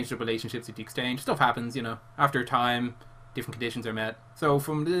changed the relationships with the exchange. Stuff happens, after time, different conditions are met. So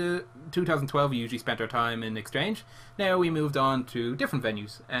from the 2012, we usually spent our time in exchange. Now we moved on to different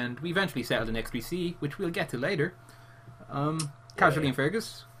venues, and we eventually settled in XBC, which we'll get to later. Casually in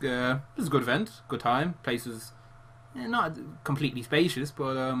Fergus, it was a good event, good time. Place was not completely spacious,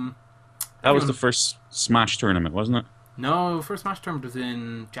 but That was the first Smash tournament, wasn't it? No, first Smash tournament was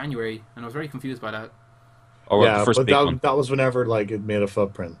in January, and I was very confused by that. Or the first but big one? that was whenever it made a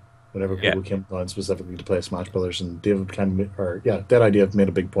footprint. Whenever Yeah. people came down specifically to play Smash Brothers, and David that idea made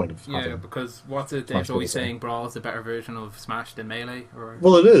a big point of Yeah, having. because what's it? Smash Dave's always Brothers, saying Brawl is a better version of Smash than Melee, or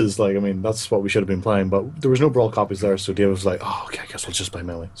Well, it is. That's what we should have been playing, but there was no Brawl copies there, so David was like, "Oh, okay, I guess we'll just play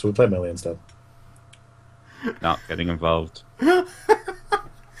Melee." So we played Melee instead. Not getting involved.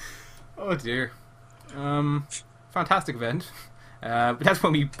 oh dear, fantastic event. But that's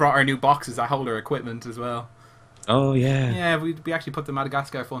when we brought our new boxes that hold our equipment as well. Oh yeah. Yeah, we actually put the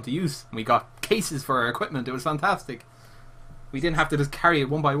Madagascar phone to use, and we got cases for our equipment. It was fantastic. We didn't have to just carry it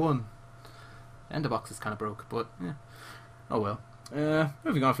one by one. And the box is kind of broke, but yeah. Oh well.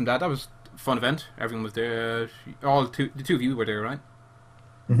 Moving on from that was a fun event. Everyone was there. The two of you were there, right?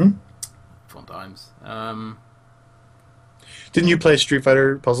 Mm-hmm. Fun times. Didn't you play Street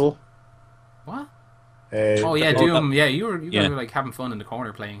Fighter Puzzle? What? Oh yeah, Doom. Yeah, you Yeah. guys were like having fun in the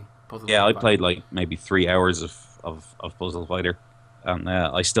corner playing puzzles. Yeah, I played maybe 3 hours of Puzzle Fighter, and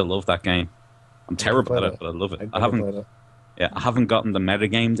I still love that game. I'm terrible at it, but I love it. I haven't gotten the meta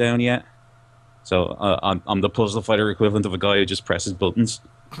game down yet, so I'm the Puzzle Fighter equivalent of a guy who just presses buttons.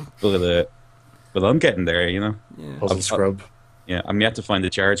 But I'm getting there, Yeah. Puzzle Scrub. Yeah, I'm yet to find the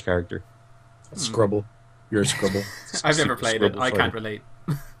charge character. Scrubble. You're a Scrubble. I've never played it. Scrubble I fighter. can't relate.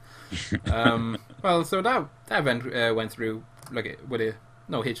 Well, so that event went through with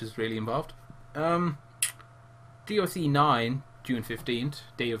no hitches really involved. DOC 9, June 15th,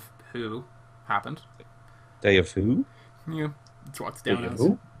 Day of Who, happened. Day of who? Yeah, that's what it's down as.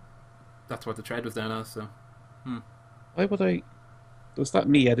 Who? That's what the thread was down as, so Why would I? Was that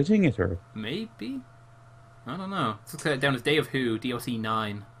me editing it or? maybe? I don't know. It's down as Day of Who, DOC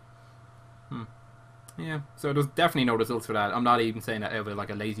 9. Yeah, so there's definitely no results for that. I'm not even saying that out of like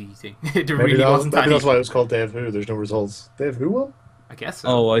a lazy thing. There Maybe, really wasn't maybe any. that's why it was called Dave Who. There's no results. Dave Who won? I guess so.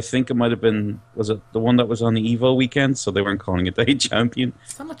 Oh, I think it might have been. Was it the one that was on the Evo weekend? So they weren't calling it the champion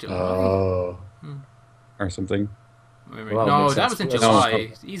It's not July. Oh. or something. Well, No, makes that sense. was in No,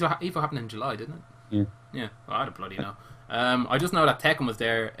 July. Evo happened in July, didn't it? Yeah. Yeah. Well, I don't bloody know. I just know that Tekken was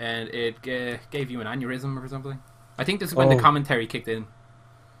there, and it gave you an aneurysm or something. I think this is when the commentary kicked in.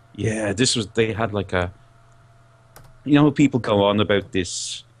 Yeah, this was. They had like a. You know, people go on about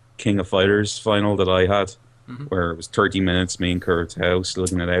this King of Fighters final that I had, where it was 30 minutes, me and Kurt's house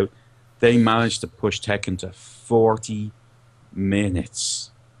looking it out. They managed to push Tekken to 40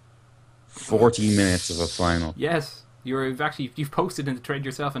 minutes. 40 minutes of a final. Yes, you've posted in the thread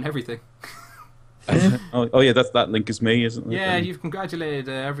yourself and everything. Oh yeah, that link is me, isn't it? Yeah, you've congratulated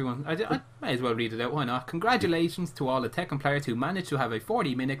everyone. I may as well read it out. Why not? Congratulations to all the Tekken players who managed to have a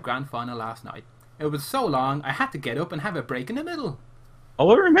 40-minute grand final last night. It was so long, I had to get up and have a break in the middle. Oh,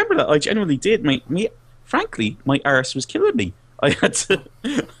 I remember that. I genuinely did. Frankly, my arse was killing me. I had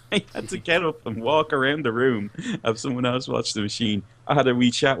to get up and walk around the room, have someone else watch the machine. I had a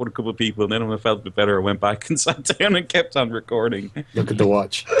wee chat with a couple of people, and then when I felt a bit better, I went back and sat down and kept on recording. Look at the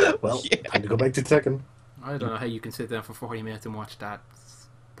watch. Well, time to go back to Tekken. I don't know how you can sit down for 40 minutes and watch that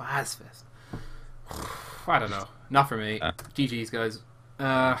Spaz Fest. I don't know. Not for me. GG's, guys.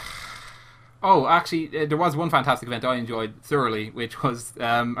 Actually, there was one fantastic event I enjoyed thoroughly, which was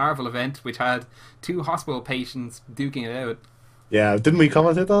Marvel event, which had 2 hospital patients duking it out. Yeah, didn't we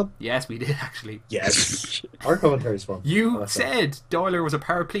commentate that? Yes, we did, actually. Yes. Our commentary's fun. You said Doyler was a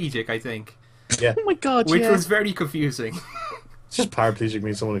paraplegic, I think. Yeah. Oh my god, Which was very confusing. It's just paraplegic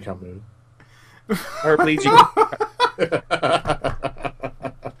means someone who can't move. Paraplegic.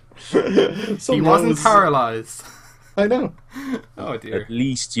 He wasn't paralysed. I know. Oh dear. At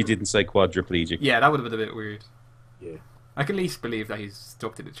least you didn't say quadriplegic. Yeah, that would have been a bit weird. Yeah. I can at least believe that he's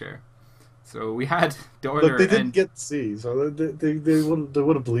stuck to the chair. So we had Doyler. Look, they didn't get to see, so they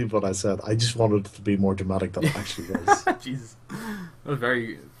wouldn't believe what I said. I just wanted it to be more dramatic than it actually was. Jesus, that was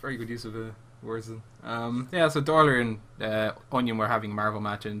very good use of words. So Doyler and Onion were having a Marvel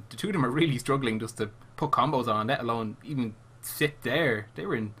match, and the two of them are really struggling just to put combos on, let alone even sit there. They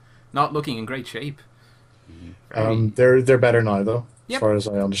were not looking in great shape. They're better now though, Yep. as far as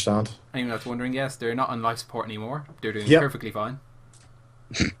I understand. Anyone that's wondering, yes, they're not on life support anymore. They're doing Yep. perfectly fine.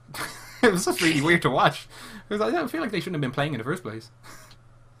 It was just really weird to watch because I don't feel like they shouldn't have been playing in the first place.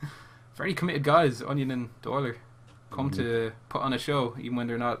 Very committed guys, Onion and Doyler, come to put on a show even when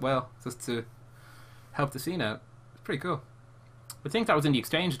they're not well, just to help the scene out. It's pretty cool. I think that was in the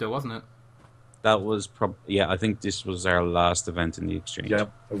exchange though, wasn't it? That was I think this was our last event in the exchange. Yeah,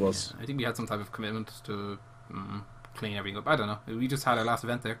 it was. I think we had some type of commitment to clean everything up. I don't know. We just had our last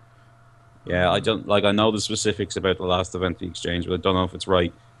event there. Yeah, I don't like. I know the specifics about the last event, the exchange, but I don't know if it's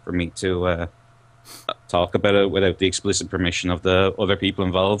right for me to talk about it without the explicit permission of the other people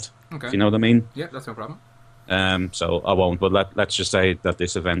involved. Okay. Do you know what I mean? Yeah, that's no problem. So I won't. But let's just say that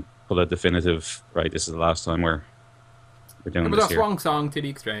this event put a definitive. Right, this is the last time we're doing It was this a here. song song to the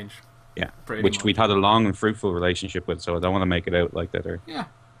exchange. Yeah, Pretty which much. we'd had a long and fruitful relationship with. So I don't want to make it out like that or Yeah.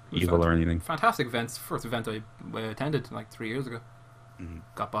 It was evil or anything. fantastic events. First event I attended like 3 years ago.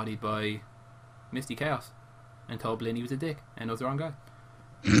 Got bodied by Misty Chaos and told Blinn he was a dick and I was the wrong guy.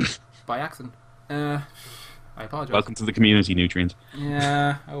 By accident. I apologise. Welcome to the community, Nutrient.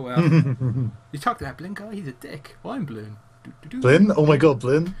 Yeah, oh well. You talked to that Blinn guy, he's a dick. Well, I'm Blinn. Blinn? Oh my god,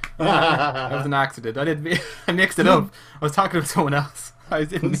 Blinn. That was an accident. I mixed it up. I was talking to someone else. I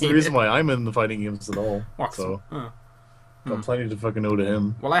didn't That's the mean reason it. why I'm in the fighting games at all. Awesome. So, got plenty to fucking know to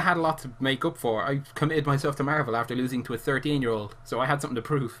him. Well, I had a lot to make up for. I committed myself to Marvel after losing to a 13-year-old, so I had something to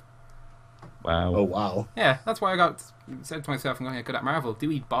prove. Wow. Oh wow. Yeah, that's why I said to myself, I'm going to get good at Marvel.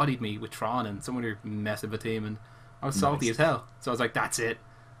 Dewey bodied me with Tron and some other mess of a team, and I was salty as hell. So I was like, that's it.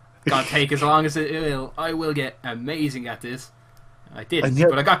 Gotta take as long as it will. I will get amazing at this. I did, And yet-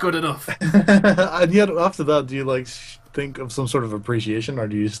 but I got good enough. And yet, after that, do you like think of some sort of appreciation, or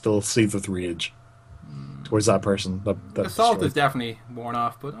do you still see the rage towards that person? That Assault destroyed? is definitely worn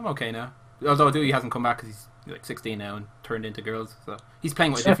off, but I'm okay now. Although Dewey hasn't come back because he's like 16 now and turned into girls, so he's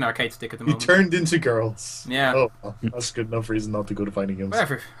playing with a different arcade stick at the He moment. turned into girls. Yeah. Oh, well, that's good enough reason not to go to fighting games.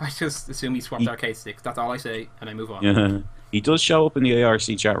 Whatever. I just assume he swapped arcade sticks. That's all I say, and I move on. Yeah. He does show up in the ARC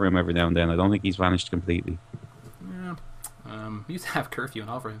chat room every now and then. I don't think he's vanished completely. Yeah. We used to have curfew and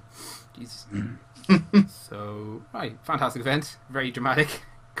all for him. Jesus. So, right, fantastic event. Very dramatic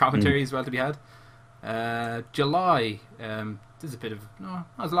commentary as well to be had. July. This is a bit of not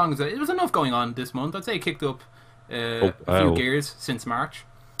as long as it was enough going on this month. I'd say it kicked up a few gears since March.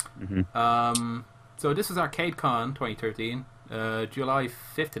 So this is ArcadeCon 2013, July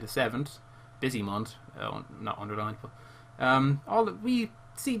 5th to the 7th. Busy month, not underlined, but we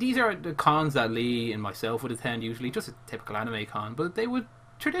see these are the cons that Lee and myself would attend usually, just a typical anime con, but they would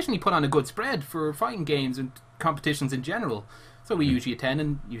traditionally put on a good spread for fighting games and competitions in general. So we usually attend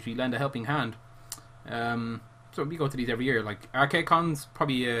and usually lend a helping hand. So we go to these every year. Like ArcadeCon's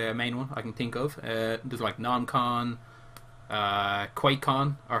probably a main one I can think of. There's like NomCon,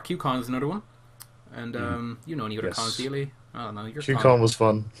 QuakeCon, or QCon is another one. And you know any other cons, really? I don't know. QCon was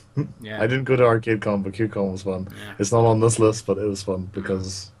fun. Yeah. I didn't go to ArcadeCon, but QCon was fun. Yeah. It's not on this list, but it was fun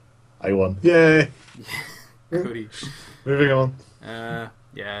because I won. Yay! Goody. Moving on.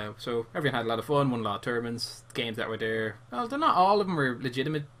 Yeah, so everyone had a lot of fun, won a lot of tournaments, games that were there. Well, they're not all of them were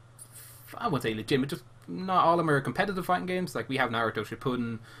legitimate. I wouldn't say legitimate, just not all of them are competitive fighting games. Like we have Naruto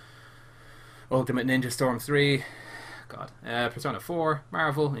Shippuden, Ultimate Ninja Storm 3, Persona 4,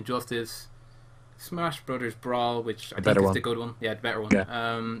 Marvel, Injustice, Smash Brothers Brawl, which I think is the good one. Yeah, the better one.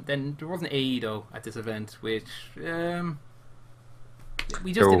 Yeah. Then there wasn't AE though at this event, which we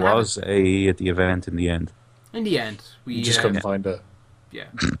just There didn't was have it. AE at the event in the end. In the end, we You just couldn't find it. yeah,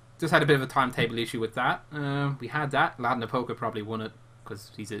 just had a bit of a timetable issue with that. We had that. Latin Poker probably won it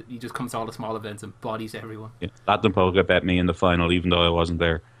because he just comes to all the small events and bodies everyone. Yeah. Latin Polka bet me in the final, even though I wasn't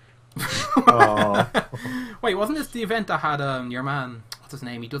there. Wait, wasn't this the event that had your man? What's his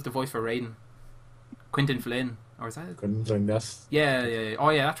name? He does the voice for Raiden. Quentin Flynn, or is that it? Couldn't find this. Yeah.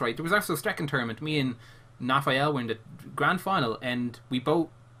 Oh yeah, that's right. There was also a Strecken tournament. Me and Raphael were in the grand final, and we both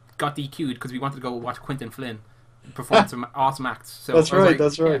got DQ'd because we wanted to go watch Quentin Flynn perform some awesome acts. So That's I was right, like,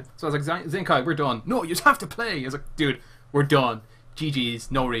 that's right. yeah. So I was like, Zenkai, we're done. No, you just have to play. I was like, dude, we're done.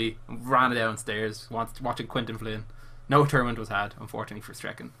 GG's, no re. Ran downstairs, watching Quentin Flynn. No tournament was had, unfortunately, for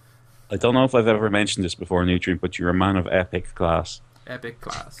Strecken. I don't know if I've ever mentioned this before, Nutrient, but you're a man of epic class. Epic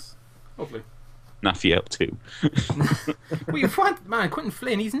class. Hopefully. Nafiel too. Man, Quentin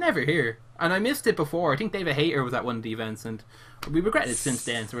Flynn, he's never here. And I missed it before. I think David Hayter was at one of the events, and we regret it since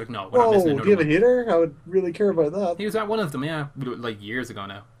then. So we're like, no, we're not missing another David one. Hayter? I would really care about that. He was at one of them, yeah, like years ago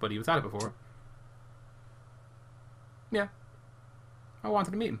now, but he was at it before. Yeah, I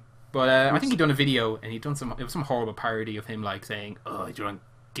wanted to meet him, but I think he'd done a video and he'd done it was some horrible parody of him like saying, "Oh, I drank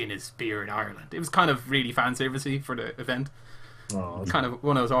Guinness beer in Ireland." It was kind of really fan servicey for the event. Oh, Kind of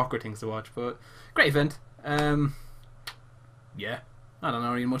one of those awkward things to watch, but great event. Yeah, I don't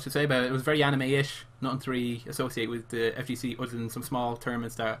know really much to say about it. It was very anime-ish. Nothing to really associate with the FGC other than some small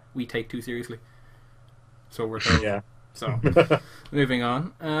tournaments that we take too seriously. So we're told. yeah. So, moving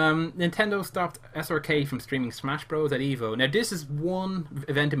on. Nintendo stopped SRK from streaming Smash Bros. At EVO. Now, this is one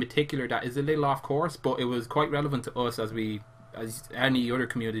event in particular that is a little off course, but it was quite relevant to us as any other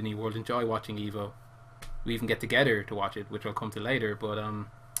community would enjoy watching EVO. We even get together to watch it, which I'll come to later, but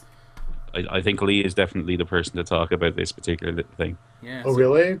I think Lee is definitely the person to talk about this particular thing. yeah. Oh,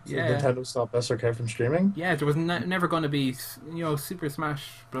 really? Yeah. Nintendo stopped SRK from streaming? Yeah, there was never going to be, Super Smash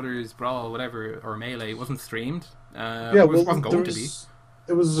Brothers Brawl, whatever, or Melee. It wasn't streamed. Yeah, it wasn't going to be.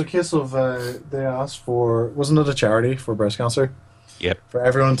 It was a case of they asked for, wasn't it a charity for breast cancer? Yep. For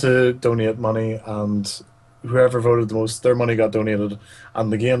everyone to donate money, and whoever voted the most, their money got donated.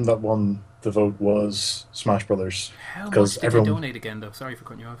 And the game that won the vote was Smash Brothers. How much Because did everyone, they donate again, though? Sorry for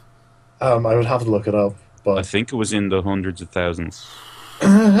cutting you off. I would have to look it up, I but think it was in the hundreds of thousands.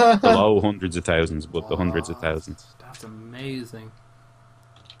 Below hundreds of thousands, but the hundreds of thousands. That's amazing.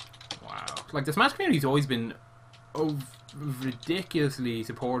 Wow. Like, the Smash community's always been ridiculously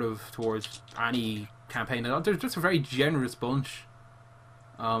supportive towards any campaign. They're just a very generous bunch.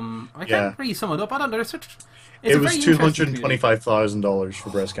 I can't really sum it up. I don't know. It's it a was very interesting community. $225,000 for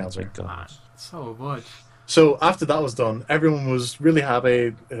breast cancer. Man, so much. So after that was done, everyone was really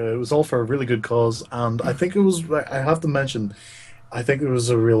happy. It was all for a really good cause, and I think it was. I have to mention, I think it was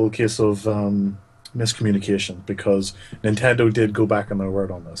a real case of miscommunication because Nintendo did go back on their word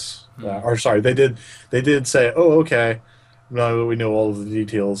on this. Or sorry, they did say, "Oh, okay, now that we know all of the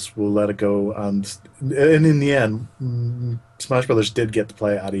details, we'll let it go." And in the end, Smash Brothers did get to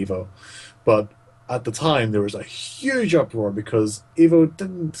play at Evo, but at the time there was a huge uproar because Evo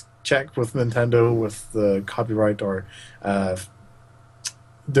didn't check with Nintendo with the copyright, or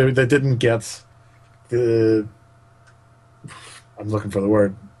they didn't get the. I'm looking for the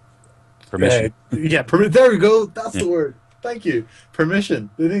word. Permission. There we go. That's the word. Thank you. Permission.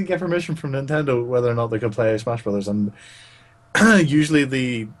 They didn't get permission from Nintendo whether or not they could play Smash Brothers, and usually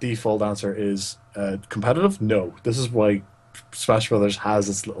the default answer is competitive. No, this is why Smash Brothers has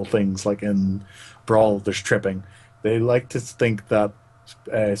its little things like in Brawl. There's tripping. They like to think that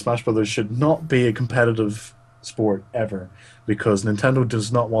Smash Brothers should not be a competitive sport ever, because Nintendo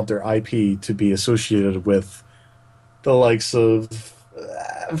does not want their IP to be associated with the likes of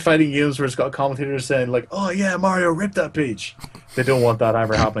fighting games where it's got commentators saying like, "Oh yeah, Mario ripped that Peach." They don't want that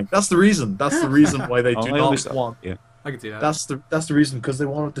ever happening. That's the reason. That's the reason why they Oh, do I not understand. want. Yeah. I could see that. That's the reason, because they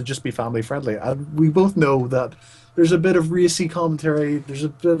want it to just be family friendly, and we both know that there's a bit of racy commentary. There's a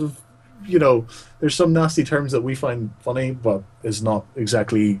bit of, there's some nasty terms that we find funny, but is not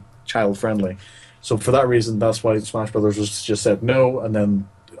exactly child friendly. So for that reason, that's why Smash Brothers was just said no, and then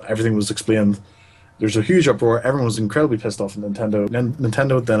everything was explained. There's a huge uproar. Everyone was incredibly pissed off at Nintendo.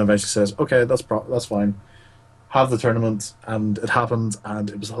 Nintendo then eventually says, "Okay, that's fine. Have the tournament," and it happened, and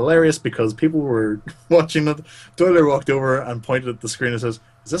it was hilarious because people were watching it. Doyler walked over and pointed at the screen and says,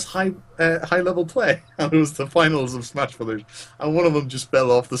 "Is this high level play?" And it was the finals of Smash Brothers, and one of them just fell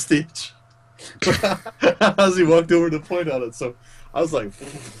off the stage as he walked over to point at it. So I was like,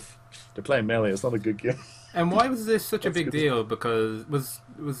 "They're playing Melee. It's not a good game." And why was this such a big good. deal? Because was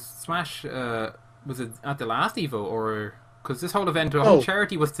Smash was it at the last Evo, or because this whole event, the whole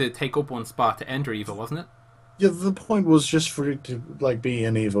charity was to take up one spot to enter Evo, wasn't it? Yeah, the point was just for it to be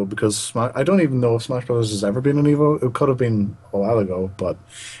in Evo, because I don't even know if Smash Bros. Has ever been in Evo. It could have been a while ago, but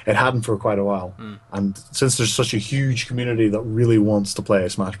it hadn't for quite a while. And since there's such a huge community that really wants to play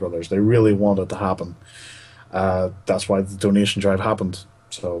Smash Brothers, they really want it to happen. That's why the donation drive happened.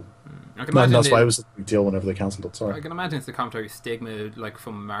 So, and that's why it was a big deal whenever they cancelled it. Sorry. I can imagine it's the commentary stigma, like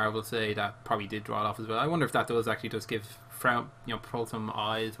from Marvel, say, that probably did draw it off as well. I wonder if that does actually just give pull some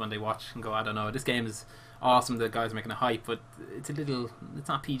eyes when they watch and go, I don't know, this game is awesome, the guys are making a hype, but it's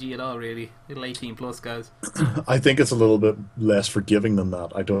not PG at all, really. Little 18 plus guys. I think it's a little bit less forgiving than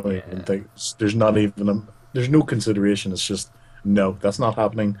that. I don't even think there's no consideration. It's just, no, that's not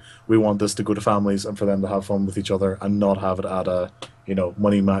happening. We want this to go to families and for them to have fun with each other and not have it at a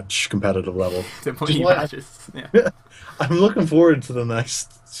money match competitive level. The money matches. I'm looking forward to the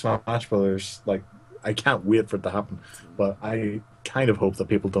next Smash Brothers. Like, I can't wait for it to happen, but I kind of hope that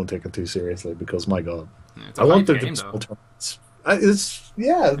people don't take it too seriously, because my God, I want there to be small tournaments. It's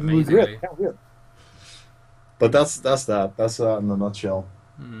amazing, great. really. Can't wait. But that's that in a nutshell.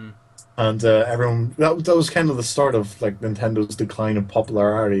 And everyone, that was kind of the start of like Nintendo's decline in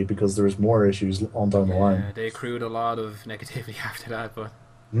popularity, because there was more issues on down the line. They accrued a lot of negativity after that, but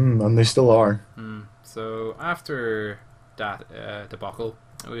and they still are. So after that debacle,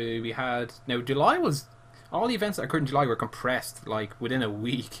 we had, now July was, all the events that occurred in July were compressed like within a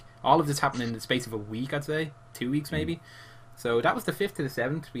week. All of this happened in the space of a week, I'd say 2 weeks maybe. So that was the 5th to the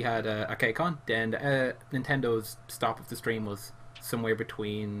 7th. We had a KCON. Then Nintendo's stop of the stream was somewhere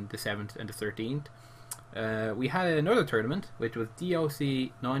between the 7th and the 13th. We had another tournament, which was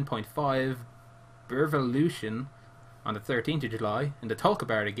DOC 9.5 Burvolution on the 13th of July in the Tulka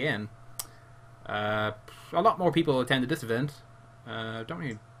Bar again. A lot more people attended this event. I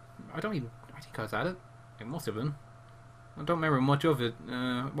think I was at it. It must have been. I don't remember much of it.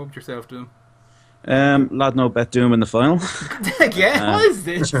 What would yourself do? Lad bet DooM in the final. Again? What is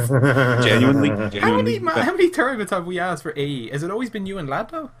this? Genuinely. How many tournaments have we asked for AE? Has it always been you and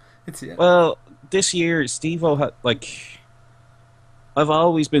Ladno? Well, this year Steve-O had, like, I've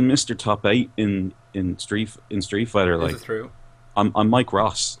always been Mr. Top 8 in Street Fighter. Like, this is true. I'm Mike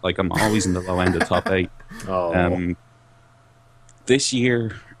Ross. Like, I'm always in the low end of top 8. This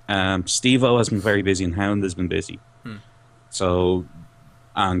year, Steve-O has been very busy and Hound has been busy. So,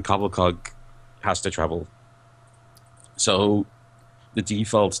 and Cobblecog has to travel. So, the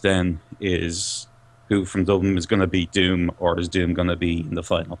default then is who from Dublin is going to beat DooM, or is DooM going to be in the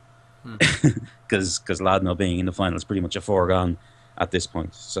final? Because Ladno being in the final is pretty much a foregone at this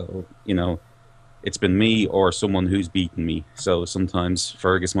point. So, it's been me or someone who's beaten me. So sometimes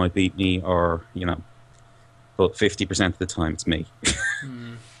Fergus might beat me, or but 50% of the time it's me.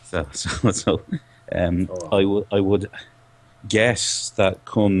 So I would guess that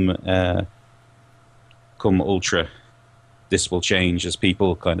come Ultra, this will change as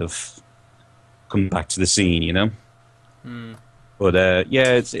people kind of come back to the scene, But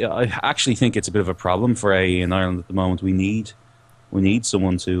I actually think it's a bit of a problem for AE in Ireland at the moment. We need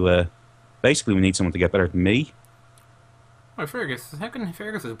someone to basically we need someone to get better than me. Oh, Fergus, how can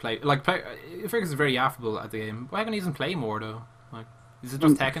Fergus play? Fergus is very affable at the game. Why can he even play more though? Like, is it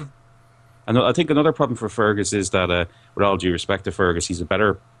just Tekken? I think another problem for Fergus is that, with all due respect to Fergus, he's a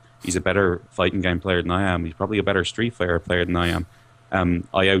better fighting game player than I am. He's probably a better Street Fighter player than I am.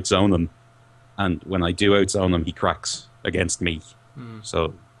 I outzone him, and when I do outzone him, he cracks against me.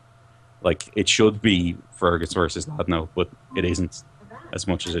 So, like, it should be Fergus versus Ladno, but it isn't as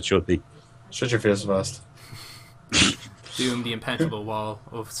much as it should be. Shut your face fast. DooM, the impenetrable wall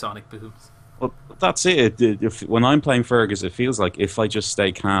of sonic booms. Well, that's it. When I'm playing Fergus, it feels like if I just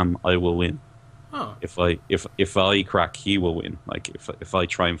stay calm, I will win. Oh, If I crack, he will win. Like if I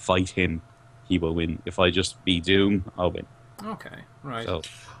try and fight him, he will win. If I just be Doom, I'll win. okay, right. So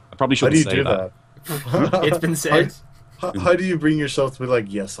I probably How do shouldn't you say do that. that? It's been said. How do you bring yourself to be like,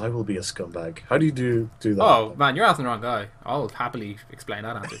 yes, I will be a scumbag? How do you do that? Oh man, you're asking the wrong guy. I'll happily explain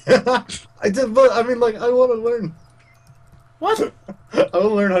that answer. I did, but I mean, like, I want to learn. What? I want to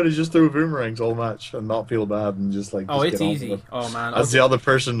learn how to just throw boomerangs all match and not feel bad and just like. Oh, just it's get on easy. with it. Oh man, As the other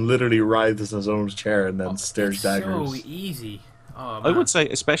person literally writhes in his own chair and then stares it's daggers. so easy. Oh, I man. would say,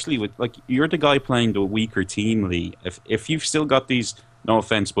 especially with like you're the guy playing the weaker team, Lee. If you've still got these, no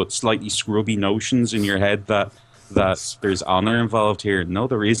offense, but slightly scrubby notions in your head that there's honor involved here, no,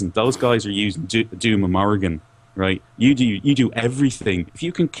 there isn't. Those guys are using Doom and Morrigan, right? You do everything. If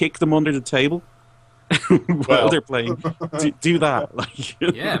you can kick them under the table while they're playing, do that. Like,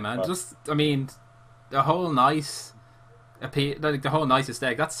 Yeah, man. Just, I mean, the whole nice, like the whole nice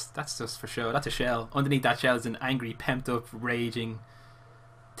aesthetic. That's just for show. That's a shell. Underneath that shell is an angry, pent up, raging,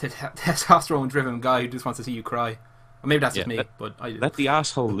 testosterone-driven guy who just wants to see you cry. Or maybe that's just me, but I let the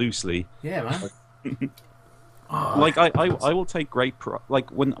asshole loose, Lee. yeah, man. Like I will take great like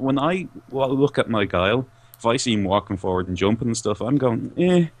when I look at my Guile, if I see him walking forward and jumping and stuff, I'm going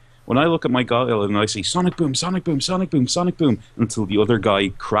eh. When I look at my Guile and I see Sonic Boom, Sonic Boom, Sonic Boom, Sonic Boom until the other guy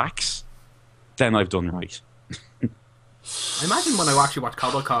cracks, then I've done right. I imagine when I actually watch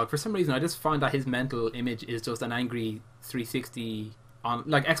Cobblecog, for some reason I just find that his mental image is just an angry 360 on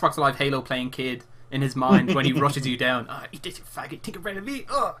like Xbox Live Halo playing kid in his mind when he rushes you down. Oh, eat this, you faggot! Take a bite of me!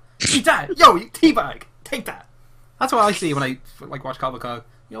 Oh, eat that! Yo, you teabag! Take that! That's what I see when I like watch Cobblecog.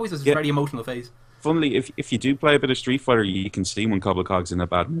 He always has this very emotional face. Funnily, if you do play a bit of Street Fighter, you can see when Cobblecog's in a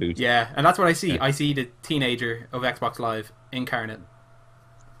bad mood. Yeah, and that's what I see. Yeah. I see the teenager of Xbox Live incarnate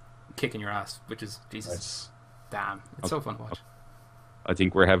kicking your ass, which is Jesus. Nice. Damn, it's so fun to watch. I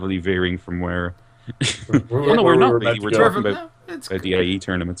think we're heavily veering from where. We're No, we're not meant really. to We're go. talking about it's the IE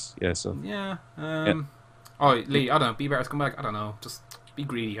tournaments. Yeah, so yeah. Oh, Lee, I don't know. Be better, come back. I don't know. Just be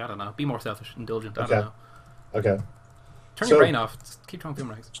greedy. I don't know. Be more selfish, indulgent. I Okay. don't know. Okay. Turn So- your brain off. Just keep throwing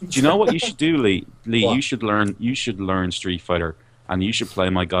boomerangs. do you know what you should do, Lee? Lee, What? you should learn Street Fighter, and you should play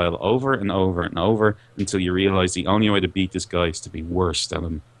my Guile over and over and over until you realize the only way to beat this guy is to be worse than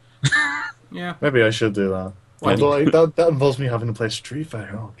him. Yeah. Maybe I should do that. Why? Although that involves me having to play Street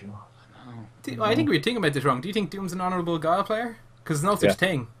Fighter. Oh god. I think we were thinking about this wrong. Do you think Doom's an honourable Guile player? Because there's no such Yeah.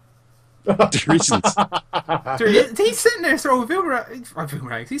 thing. There isn't. He's sitting there throwing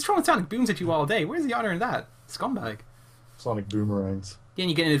boomerangs. He's throwing sonic booms at you all day. Where's the honour in that? Scumbag. Sonic boomerangs. Then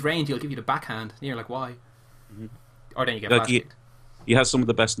you get in his range, he'll give you the backhand. And you're like, why? Or then you get Like, blast kicked. He has some of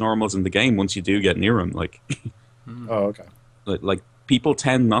the best normals in the game once you do get near him. Like Oh, okay. like people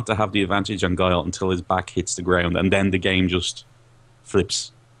tend not to have the advantage on Guile until his back hits the ground, and then the game just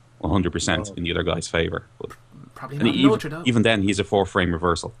flips 100% in the other guy's favor. But Probably and not Notre though. even then, he's a 4-frame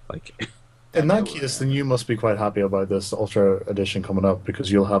reversal. Like In that case, then you must be quite happy about this Ultra Edition coming up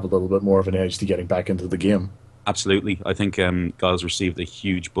because you'll have a little bit more of an edge to getting back into the game. absolutely, I think Guile's received a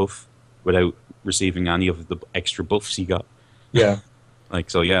huge buff without receiving any of the extra buffs he got. Yeah. Like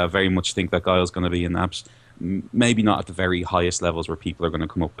so, yeah, I very much think that Guile's going to be in apps. Maybe not at the very highest levels where people are going to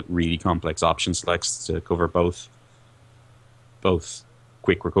come up with really complex option selects to cover both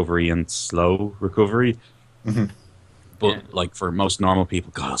quick recovery and slow recovery. But Yeah. like for most normal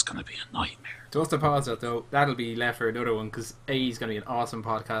people, Guile's going to be a nightmare. Just to pause that though, that'll be left for another one because AE is going to be an awesome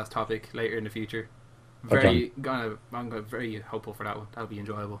podcast topic later in the future. I'm very hopeful for that one. That'll be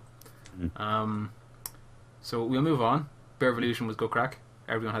enjoyable. So we'll move on. Bear Evolution was good crack.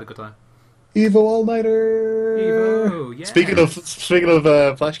 Everyone had a good time. Evo All Nighter. Evo, yeah. Speaking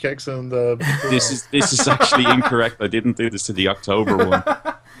of flash kicks and This is actually incorrect. I didn't do this to the October one.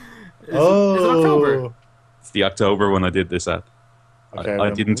 Is it October? It's the October one I did this at. Okay,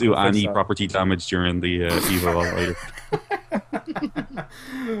 I didn't do we'll fix any that. property damage during the Evo All-Nighter.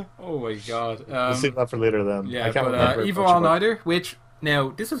 Oh my god. We'll save that for later then. Yeah, I can't but remember Evo much All about- Nighter, which now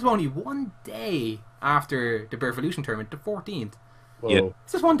this was only one day after the Bear Evolution tournament, the 14th. Whoa. Yeah.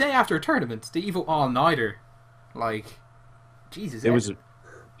 This is one day after a tournament. The Evo All Nighter, like, Jesus, It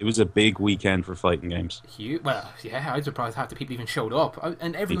was a big weekend for fighting games. huge. Well, yeah, I was surprised half the people even showed up,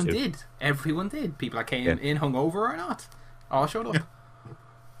 and everyone too. did. Everyone did. People that came Yeah. in hungover or not, all showed up.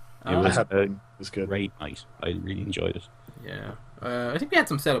 It was a It was good. great night. I really enjoyed it. Yeah, I think we had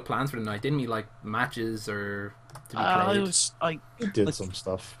some set up plans for the night, didn't we? Like matches or to be played. We did Like- some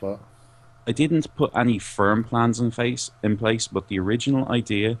stuff, but I didn't put any firm plans in place, but the original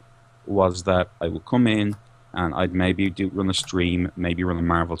idea was that I would come in, and I'd maybe run a stream, maybe run a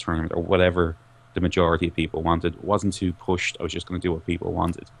Marvel tournament or whatever the majority of people wanted. It wasn't too pushed. I was just going to do what people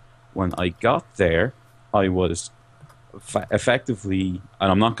wanted. When I got there, I was effectively,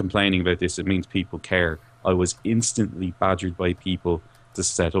 and I'm not complaining about this, it means people care. I was instantly badgered by people to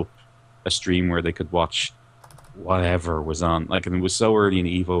set up a stream where they could watch whatever was on. Like, and it was so early in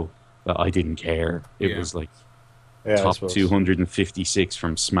Evo that I didn't care. It was like top 256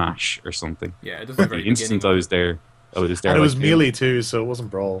 from Smash or something. Yeah, it doesn't. The instant I was there. And it was melee too, so it wasn't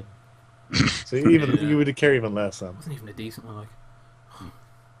brawl. So even you would care even less then. It wasn't even a decent one, like.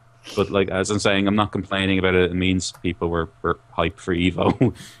 But like, as I'm saying, I'm not complaining about it. It means people were hyped for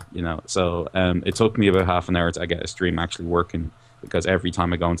Evo, you know. So it took me about half an hour to get a stream actually working, because every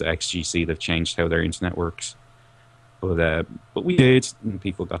time I go into XGC, they've changed how their internet works. But we did, and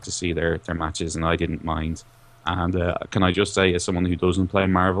people got to see their matches, and I didn't mind. And can I just say, as someone who doesn't play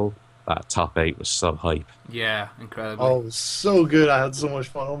Marvel, that top 8 was so hype. Yeah, incredible. Oh, it was so good. I had so much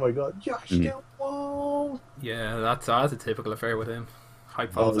fun. Oh my god. Josh, whoa. Yeah, that's a typical affair with him.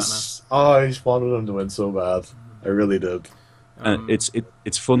 Hype falls I just wanted him to win so bad. I really did.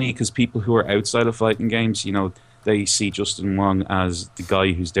 It's funny because people who are outside of fighting games, you know, they see Justin Wong as the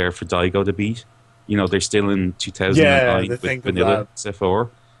guy who's there for Daigo to beat. You know, they're still in 2009 with Vanilla SF4.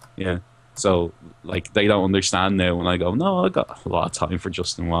 Yeah. So, like, they don't understand now when I go, no, I got a lot of time for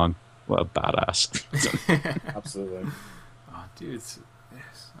Justin Wong. What a badass. Absolutely. Oh, dude.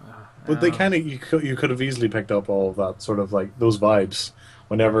 But they kind of, you could have easily picked up all of that, sort of like those vibes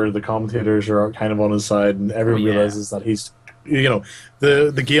whenever the commentators are kind of on his side and everyone realizes that he's, you know,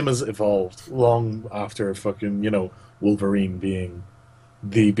 the game has evolved long after fucking, you know, Wolverine being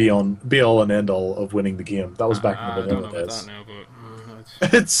the be all and end all of winning the game. That was back in the vanilla days.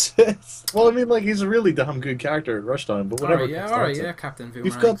 It's well, I mean, like, he's a really damn good character at Rush Time, but whatever. Captain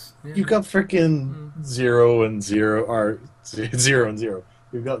You've got freaking Zero and Zero.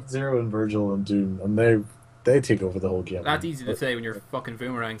 You've got Zero and Virgil and Doom, and they take over the whole game. That's easy to say when you're fucking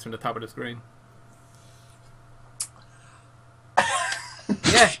boomerangs from the top of the screen.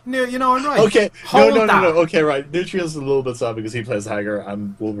 Yeah, no, you know I'm right. Okay, no. Okay, right. Nutria's a little bit sad because he plays Hagar,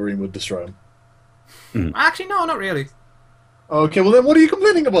 and Wolverine would destroy him. Actually, no, not really. Okay, well then, what are you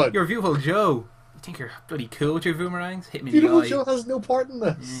complaining about? You're Beautiful Joe. You think you're bloody cool with your boomerangs? Hit me in Beautiful the eye. Joe has no part in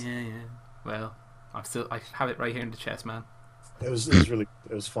this. Yeah. Well, I have it right here in the chest, man. It was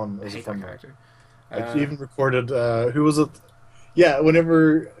fun. It was a fun character. I even recorded. Who was it? Yeah,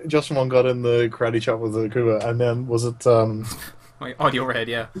 whenever Justin Wong got in the karate chop with the Kuba, and then was it my audio overhead?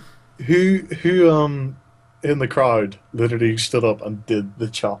 Yeah. Who in the crowd literally stood up and did the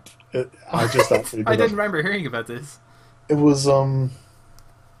chop? I didn't remember hearing about this. It was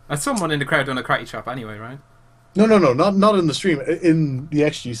As someone in the crowd done a karate chop anyway, right? No, not in the stream. In the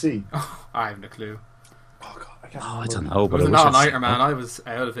XGC. Oh, I have no clue. Oh god, I don't know. But it was an all-nighter, man. I was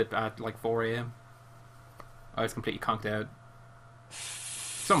out of it at like 4 AM. I was completely conked out.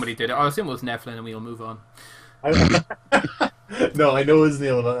 Somebody did it. I assume it was Nephilim, and we'll move on. No, I know his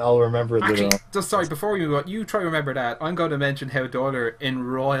name, and I'll remember it later on. Just sorry, before we move on, you try to remember that. I'm going to mention how Doller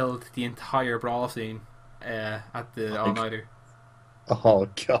embroiled the entire brawl scene at the all-nighter. Oh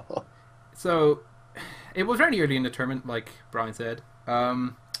god. So, it was very early in the tournament, like Brian said.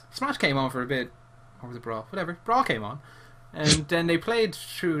 Smash came on for a bit. Or was it Brawl? Whatever. Brawl came on. And then they played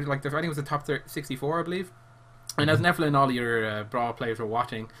through, like, I think it was the top 64, I believe. And as Nephilim and all your Brawl players were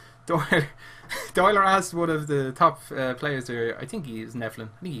watching, Doyler asked one of the top players there, I think he's Nephilim,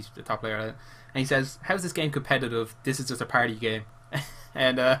 I think he's the top player, and he says, how's this game competitive? This is just a party game.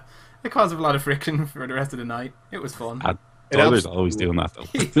 And it caused a lot of friction for the rest of the night. It was fun. Doyler's always doing that, though.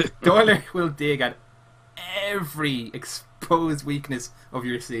 Doyler will dig at every exposed weakness of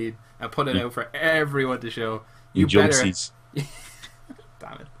your seed and put it out for everyone to show. You better.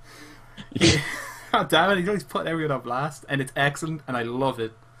 Damn it. God damn it, he's always putting everyone on blast, and it's excellent, and I love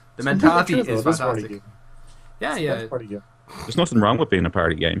it. The mentality is fantastic. Yeah. There's nothing wrong with being a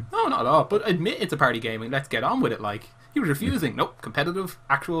party game. No, not at all. But admit it's a party game and let's get on with it. Like, he was refusing. Nope, competitive,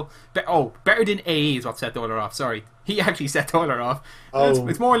 actual. Better than AE is what set Doyler off. Sorry, he actually set Doyler off.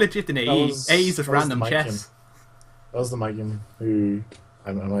 It's more legit than AE. AE is just random chess. That was the Mykian who.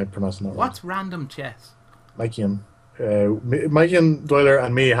 Am I pronouncing that right? What's random chess? Mykian. Mykian, Doyler,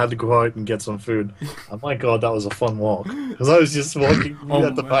 and me had to go out and get some food. And my god, that was a fun walk. Because I was just walking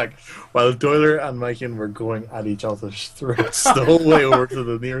at the back while Doyler and Mykian were going at each other's throats the whole way over to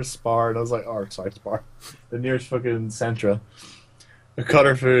the nearest spar. And I was like, spar. The nearest fucking Centra. I cut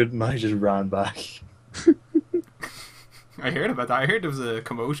her food and I just ran back. I heard about that. I heard there was a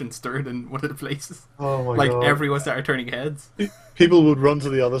commotion stirred in one of the places. Oh my Like god! everyone started turning heads. People would run to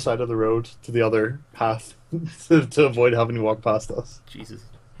the other side of the road, to the other path, to avoid having to walk past us. Jesus.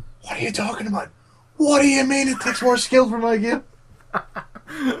 What are you talking about? What do you mean it takes more skill for my game?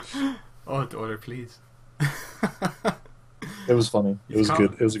 Oh, daughter, please. It was funny. It was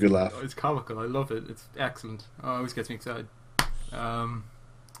good. It was a good laugh. It's comical. I love it. It's excellent. Oh, it always gets me excited.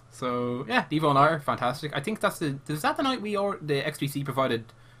 So yeah, Devo and I are fantastic. I think that's is that the night the XGC provided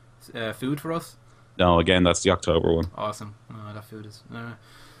food for us? No, again, that's the October one. Awesome. Oh, that food is.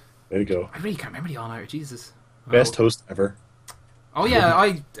 There you go. I really can't remember the all-nighter. Jesus. Best host ever. Oh yeah,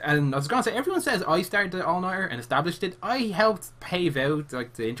 I was gonna say, everyone says I started the all-nighter and established it. I helped pave out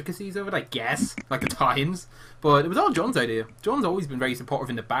like the intricacies of it, I guess, like the times. But it was all John's idea. John's always been very supportive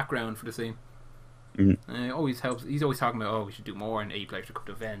in the background for the scene. It always helps. He's always talking about, we should do more and players should come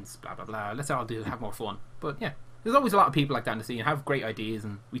to events, blah blah blah. Let's all have more fun. But yeah, there's always a lot of people like that in the scene, have great ideas,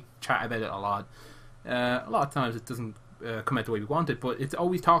 and we chat about it a lot. A lot of times it doesn't come out the way we want it, but it's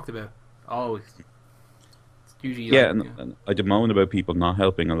always talked about. Always. It's usually and I moan about people not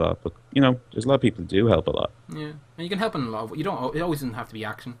helping a lot, but there's a lot of people who do help a lot. Yeah, and you can help in a lot. You don't. It always doesn't have to be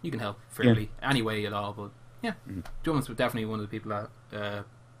action. You can help fairly any way at all. But yeah, Jones was definitely one of the people that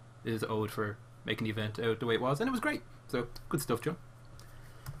is owed for making the event out the way it was, and it was great. So good stuff, Joe.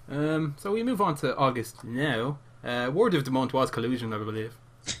 So we move on to August now. Word of the month was Collusion, I believe.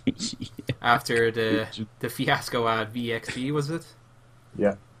 After the fiasco at VXG, was it?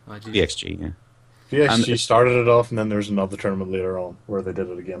 Yeah. Oh, VXG, yeah. VXG started it off, and then there's another tournament later on where they did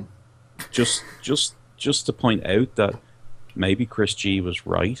it again. Just to point out that maybe Chris G was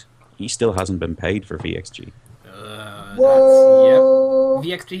right. He still hasn't been paid for VXG. Whoa!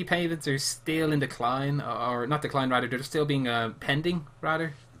 Yep. VXG payments are still in decline, or not decline, rather, they're still being pending,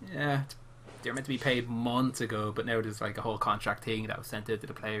 rather. Yeah, they're meant to be paid months ago, but now there's like a whole contract thing that was sent out to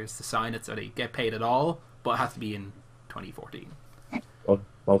the players to sign it so they get paid at all, but it has to be in 2014. Well,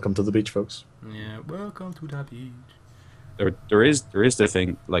 welcome to the beach, folks. Yeah, welcome to the beach. There is the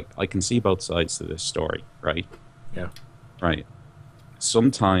thing, like, I can see both sides to this story, right? Yeah. Right.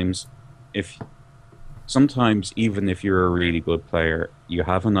 Sometimes even if you're a really good player, you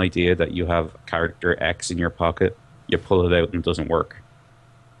have an idea that you have character X in your pocket, you pull it out and it doesn't work.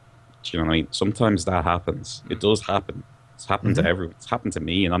 Do you know what I mean? Sometimes that happens. It does happen. It's happened to everyone. It's happened to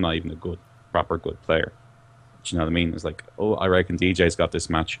me, and I'm not even a proper good player. Do you know what I mean? It's like, I reckon DJ's got this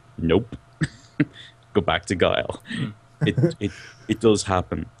match. Nope. Go back to Guile. It does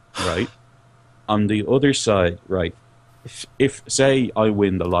happen, right? On the other side, right, if say I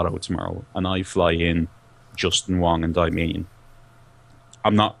win the lotto tomorrow and I fly in Justin Wong and Dominion,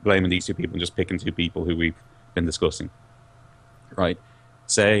 I'm not blaming these two people, I'm just picking two people who we've been discussing, right?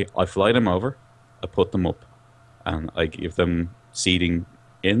 Say I fly them over, I put them up, and I give them seeding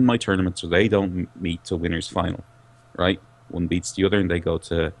in my tournament so they don't meet to winner's final, right? One beats the other and they go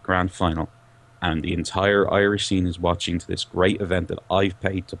to grand final, and the entire Irish scene is watching to this great event that I've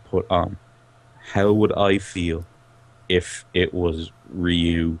paid to put on. How would I feel if it was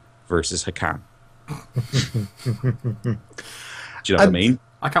Ryu versus Hakan? Do you know what I mean?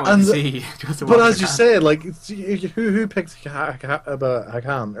 I can't wait to see. But as you say, like, who picked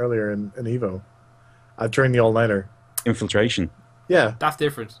Hakan earlier in Evo during the all-nighter? Infiltration. Yeah, that's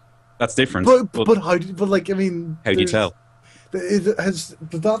different. That's different. But how? But like, I mean, how do you tell?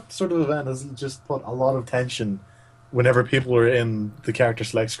 That sort of event has just put a lot of tension whenever people are in the character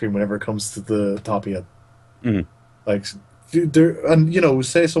select screen. Whenever it comes to the top yet, like, and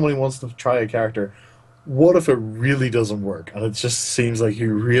say somebody wants to try a character. What if it really doesn't work and it just seems like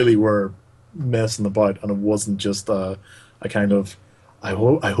you really were messing about and it wasn't just a kind of I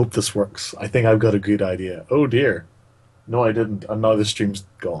hope this works. I think I've got a good idea. Oh dear. No, I didn't. And now the stream's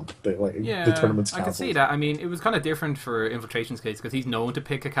gone. The tournament's cancelled. I can see that. I mean, it was kind of different for Infiltration's case because he's known to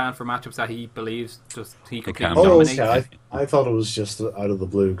pick Hakan for matchups that he believes he could dominate. Okay. I thought it was just out of the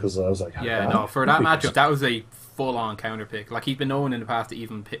blue because I was like, yeah, no, for that matchup, that was a full-on counter pick. Like, he's been known in the past to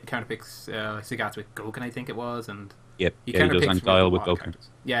even counter picks Sagat's with Goken, I think it was, and he does on Guile with Goken.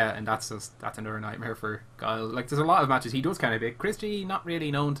 Yeah, and that's another nightmare for Guile. Like, there's a lot of matches he does counter pick. Chris G, not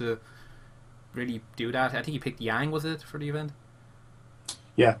really known to really do that. I think he picked Yang, was it, for the event?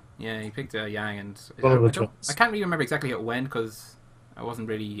 Yeah. Yeah, he picked Yang, and I can't really remember exactly how it went because I wasn't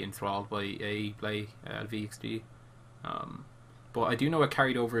really enthralled by a play at VXD. But I do know it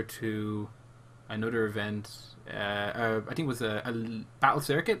carried over to another event. I think it was a battle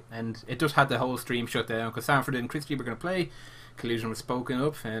circuit, and it just had the whole stream shut down because Sanford and Chris G were going to play. Collusion was spoken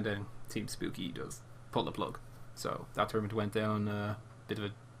up, and then Team Spooky does pull the plug. So that tournament went down a bit of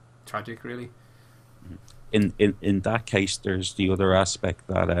a tragic, really. In that case, there's the other aspect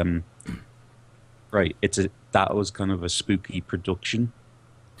that right, that was kind of a spooky production.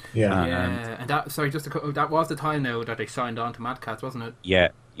 Yeah. Yeah, and that that was the time now that they signed on to Mad Cats, wasn't it? Yeah.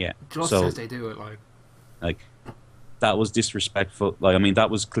 Just So as they do it, like that was disrespectful. Like, I mean, that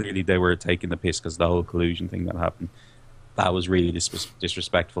was clearly they were taking the piss because the whole collusion thing that happened. That was really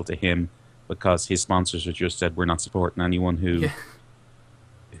disrespectful to him because his sponsors had just said we're not supporting anyone who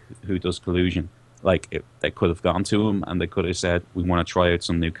does collusion. Like, they could have gone to him and they could have said, we want to try out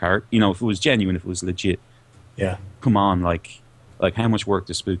some new character. You know, if it was genuine, if it was legit. Yeah. Come on, like how much work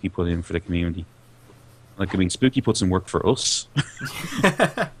does Spooky put in for the community? Like, I mean, Spooky puts in work for us.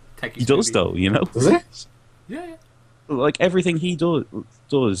 He does, though, you know? Does he? Yeah. Like, everything he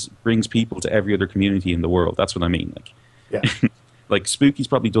does brings people to every other community in the world. That's what I mean. Like, Yeah. like, Spooky's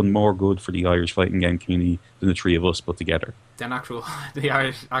probably done more good for the Irish fighting game community than the three of us put together. The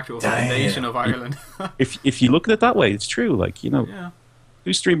Irish foundation of Ireland. If you look at it that way, it's true. Like, you know, Yeah.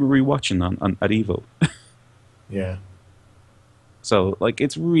 whose stream were we watching at Evo? Yeah. So, like,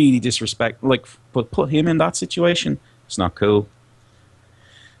 it's really disrespect. Like, but put him in that situation, it's not cool.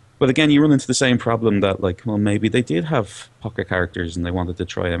 But again, you run into the same problem that, like, well, maybe they did have pocket characters and they wanted to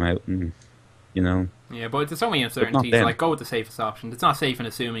try them out, and you know. Yeah, but there's so many uncertainties. Like, go with the safest option. It's not safe in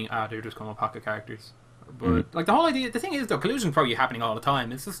assuming they're just coming with pocket characters. But like the whole idea, the thing is, though, collusion's probably happening all the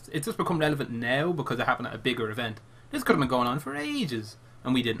time. It's just become relevant now because it happened at a bigger event. This could have been going on for ages,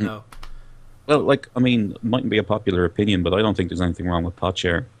 and we didn't know. Well, like, I mean, it mightn't be a popular opinion, but I don't think there's anything wrong with pot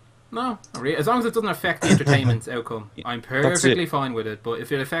share. No, not really. As long as it doesn't affect the entertainment's outcome, I'm perfectly fine with it. But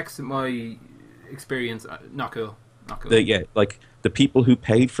if it affects my experience, not cool. Not cool. Like, the people who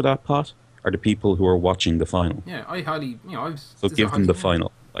paid for that pot are the people who are watching the final. Yeah, I highly, So give them the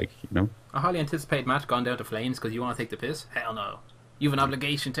final, like, you know. I highly anticipate Matt gone down to flames because you want to take the piss. Hell no. You have an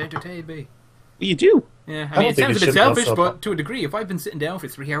obligation to entertain me. Well, you do. Yeah, I mean, it sounds a bit selfish, but to a degree, if I've been sitting down for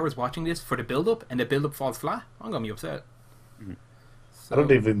 3 hours watching this for the build-up and the build-up falls flat, I'm going to be upset. I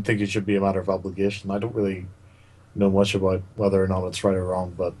don't even think it should be a matter of obligation. I don't really know much about whether or not it's right or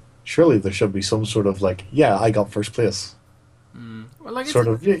wrong, but surely there should be some sort of, like, yeah, I got first place. Well, like, Sort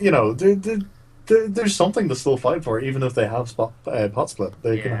of, you know, there's something to still fight for, even if they have pot split.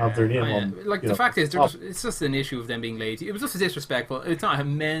 They can have their name on. Like, the fact is, it's just an issue of them being lazy. It was just disrespectful. It's not an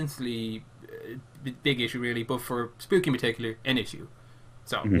immensely big issue, really, but for Spooky in particular, an issue.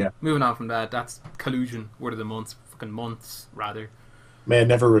 So, moving on from that, that's collusion, word of the month, fucking months, rather. May it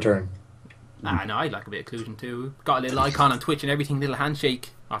never return. Ah, no, I'd like a bit of collusion too. Got a little icon on Twitch and everything, little handshake.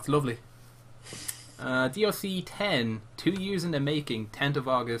 Oh, it's lovely. DLC 10, 2 years in the making, 10th of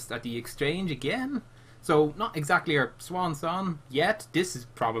August at the Exchange again. So, not exactly our swan song yet. This is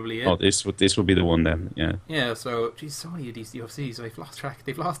probably it. Oh, this would be the one then, yeah. Yeah, so, geez, so many of these DLCs, I've lost track.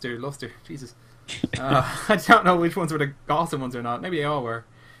 They've lost their luster. Jesus. I don't know which ones were the awesome ones or not. Maybe they all were.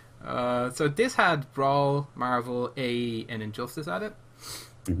 So, this had Brawl, Marvel, A, and Injustice at it.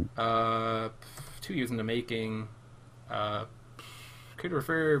 2 years in the making. Could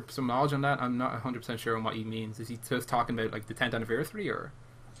refer some knowledge on that. I'm not 100% sure on what he means. Is he just talking about like the 10th anniversary or?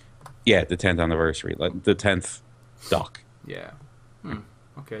 Yeah, the 10th anniversary, like the 10th doc. Yeah.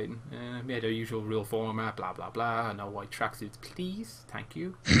 Okay. We had our usual rule format. Blah blah blah. No white tracksuits, please. Thank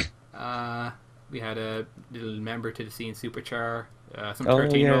you. We had a little member to the scene, Superchar. Some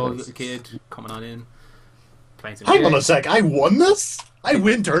 13-year-old little kid coming on in. Playing some Hang on a sec. I won this. I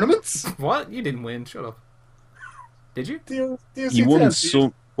win tournaments. What? You didn't win. Shut up. Did you? You won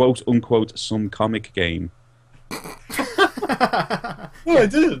some quote unquote some comic game. Yeah, I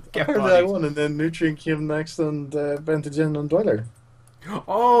did. I heard that I won, and then Nutrient came next, and Bentagen and Dweller.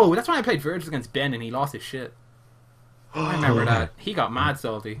 Oh, that's when I played Virgil against Ben, and he lost his shit. I remember that. He got mad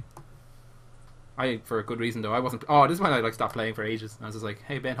salty. For a good reason though. I wasn't. Oh, this is when I like stopped playing for ages. I was just like,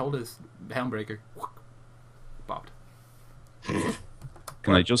 "Hey Ben, hold his Helmbreaker." Bopped.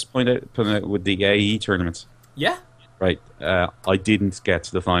 Can I just point out with the AE tournaments? Yeah. Right, I didn't get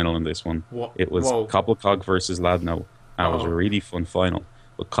to the final in this one. It was Cobblecog versus Ladno, and it was a really fun final.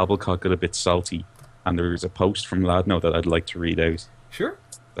 But Cobblecog got a bit salty, and there's a post from Ladno that I'd like to read out. Sure.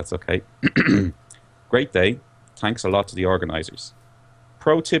 That's okay. Great day. Thanks a lot to the organisers.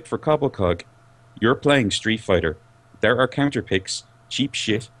 Pro tip for Cobblecog. You're playing Street Fighter. There are counter picks, cheap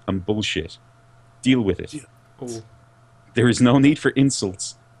shit, and bullshit. Deal with it. Oh. There is no need for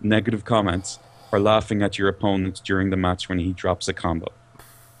insults, negative comments, or laughing at your opponent during the match when he drops a combo.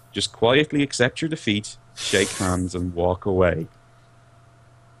 Just quietly accept your defeat, shake hands, and walk away.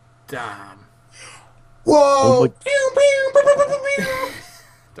 Damn. Whoa!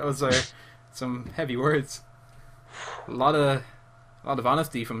 That was some heavy words. A lot of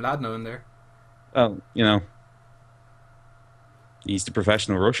honesty from Ladno in there. Well, he's the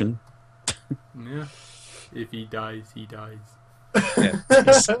professional Russian. Yeah. If he dies, he dies. Yeah.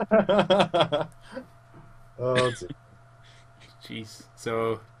 Oh, Jeez.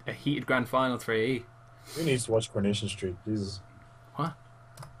 So a heated grand final for AE. who needs to watch Coronation Street? Jesus. What?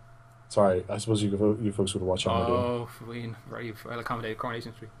 Sorry, I suppose you folks would watch on Oh, Wayne, very well accommodated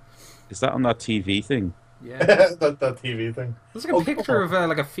Coronation Street. Is that on that TV thing? Yeah. that TV thing. There's like a picture of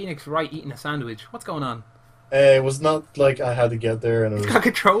like a Phoenix Wright eating a sandwich. What's going on? It was not like I had to get there, and it He's was. got a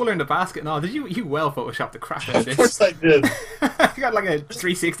controller in the basket and all. Did you well Photoshop the crap out of Of this? course I did. He got like a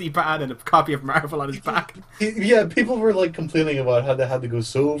 360 pad and a copy of Marvel on his back. Yeah, people were like complaining about how they had to go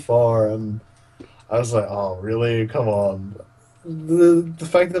so far, and I was like, "Oh, really? Come on!" The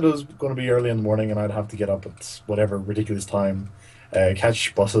fact that it was going to be early in the morning and I'd have to get up at whatever ridiculous time,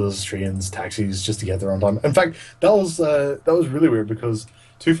 catch buses, trains, taxis just to get there on time. In fact, that was really weird because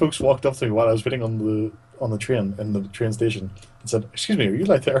two folks walked up to me while I was waiting on the train in the train station and said, "Excuse me, are you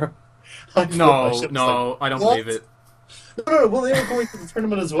Lythero?" No, I don't believe it. No, well, they were going to the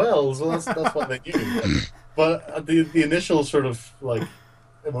tournament as well, so that's what they knew. But the initial sort of like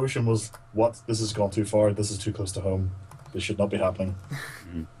emotion was, "What? This has gone too far. This is too close to home. This should not be happening."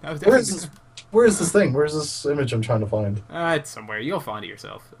 That was Where is definitely- this? Where is this thing? Where's this image I'm trying to find? It's somewhere. You'll find it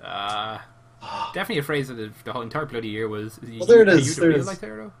yourself. Definitely a phrase that the whole entire bloody year was. Well, there it Are is, you the there it real is.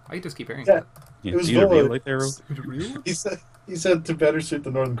 Lythero? I just keep hearing Yeah. that. Yeah, It was is he the real Vola. Lythero? The real? He said to better suit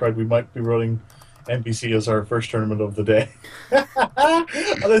the Northern crowd, we might be running NPC as our first tournament of the day. And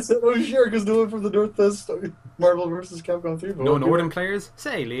I said, "Oh, sure," because no one from the North does Marvel vs. Capcom 3. But No okay. Northern players?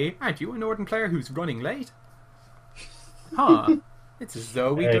 Say, Lee, aren't you a Northern player who's running late? Huh? It's as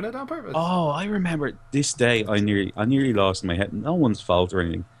though we've Hey. done it on purpose. Oh, I remember this day. I nearly lost my head. No one's fault or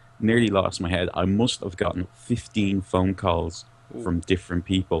anything. Nearly lost my head. I must have gotten 15 phone calls from different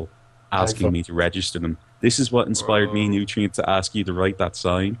people asking me to register them. This is what inspired me, Whoa. Nutrient, to ask you to write that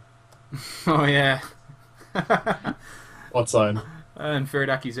sign. Oh, yeah. What sign? Unfair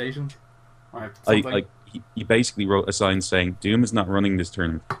accusation. Or something. He basically wrote a sign saying, "Doom is not running this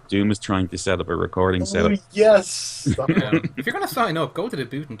tournament. Doom is trying to set up a recording Oh, setup." yes! If you're going to sign up, go to the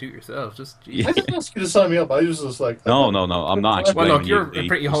booth and do it yourself. Just, Yeah. I didn't ask you to sign me up. I was just like... No, I'm not actually. Well, look, blaming you're you, a Lee.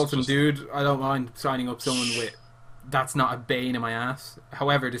 pretty It's wholesome just- dude. I don't mind signing up someone with. That's not a bane in my ass.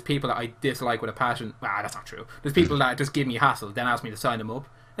 However, there's people that I dislike with a passion. Ah, that's not true. There's people that just give me hassle, then ask me to sign them up.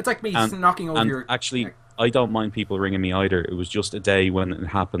 It's like me knocking over And your. actually, I don't mind people ringing me either. It was just a day when it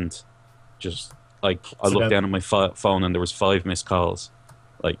happened. Just like I So looked then- down at my phone and there was 5 missed calls.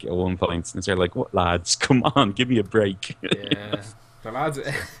 Like at one point, and they're like, "What lads? Come on, give me a break." Yeah. The lads.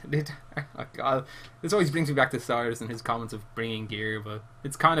 Oh God. This always brings me back to Cyrus and his comments of bringing gear, but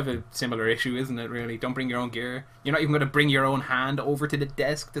it's kind of a similar issue, isn't it, really? Don't bring your own gear. You're not even going to bring your own hand over to the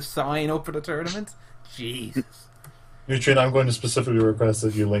desk to sign up for the tournament? Jesus. Nutrient, I'm going to specifically request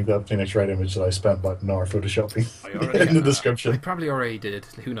that you link that Phoenix Wright image that I spent about an hour photoshopping I already- in the I description. probably already did.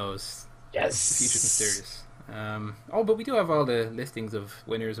 Who knows? The future's Yes! mysterious. But we do have all the listings of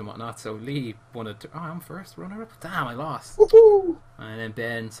winners and whatnot. So Lee won it. Oh, I'm first runner up. Damn, I lost. Woohoo! And then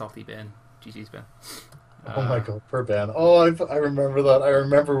Ben, salty Ben, GG's Ben. Oh my god, per band. Oh, I remember that. I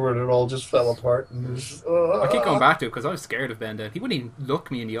remember when it all just fell apart. And it was just, I keep going back to it because I was scared of Ben. Then he wouldn't even look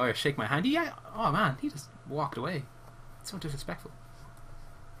me in the eye or shake my hand. Oh man, he just walked away. It's so disrespectful.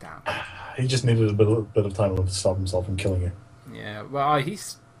 Damn. He just needed a bit of time to stop himself from killing you. Yeah. Well,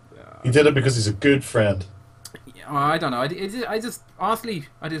 he's. He did it because he's a good friend. I don't know. I just honestly,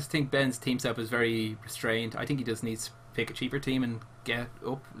 I just think Ben's team setup is very restrained. I think he just needs to pick a cheaper team and get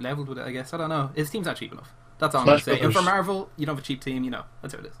up leveled with it. I guess I don't know. His team's not cheap enough. That's all I'm Smash gonna say. And Brothers. for Marvel, you don't have a cheap team. You know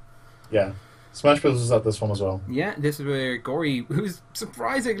that's how it is. Yeah. Smash Bros. Is at this one as well. Yeah, this is where Gory, who's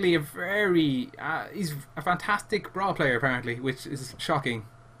surprisingly he's a fantastic Brawl player apparently, which is shocking.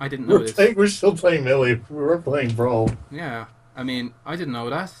 I didn't know this. We're still playing Melee. We're playing Brawl. Yeah, I mean, I didn't know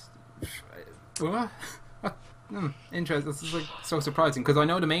that. What? Interesting. This is like so surprising because I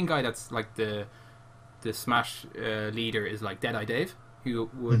know the main guy that's like the Smash leader is like Deadeye Dave, who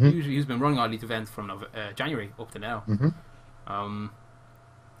would usually who's been running all these events from January up to now.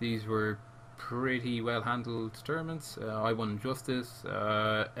 These were pretty well handled tournaments. I won Justice,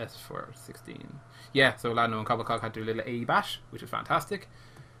 S for 16. Yeah, so Lano and Cobblecock had to do a little AE bash, which was fantastic.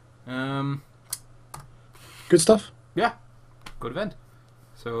 Good stuff. Yeah, good event.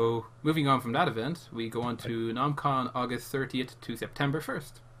 So, moving on from that event, we go on to NomCon August 30th to September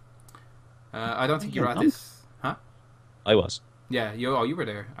 1st. I don't think you were at this. Huh? I was. Yeah, you were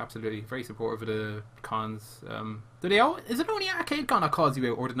there. Absolutely. Very supportive of the cons. Is it only ArcadeCon that calls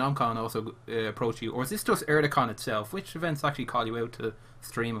you out, or did NomCon also approach you? Or is this just ErtaCon itself? Which events actually call you out to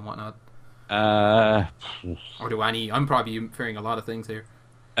stream and whatnot? Uh, Or do any? I'm probably inferring a lot of things here.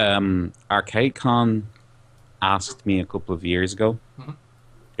 ArcadeCon asked me a couple of years ago. Mhm.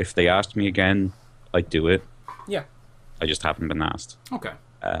 If they asked me again, I'd do it. Yeah. I just haven't been asked. Okay.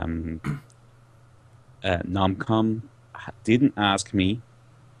 Nomcom didn't ask me,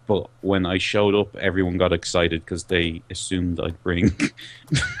 but when I showed up, everyone got excited because they assumed I'd bring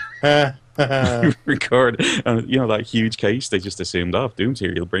record. You know, that huge case. They just assumed, oh, if Doom's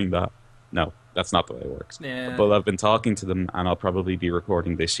here, you'll bring that. No, that's not the way it works. Yeah. But I've been talking to them, and I'll probably be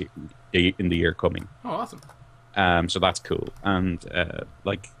recording this year, in the year coming. Oh, awesome. So that's cool. And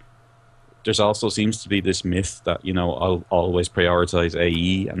like, there's also seems to be this myth that, you know, I'll always prioritize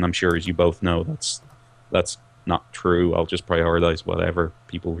AE, and I'm sure, as you both know, that's not true. I'll just prioritize whatever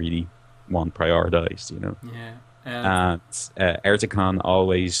people really want prioritized, you know. Yeah. And Erticon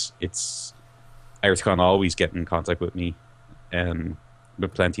always get in contact with me,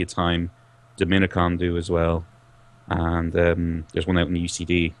 with plenty of time. Dominicon do as well, and there's one out in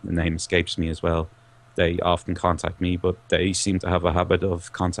UCD. The name escapes me as well. They often contact me, but they seem to have a habit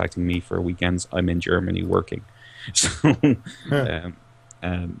of contacting me for weekends I'm in Germany working. So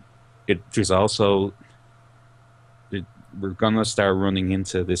there's also, we're gonna start running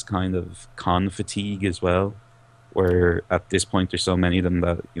into this kind of con fatigue as well, where at this point there's so many of them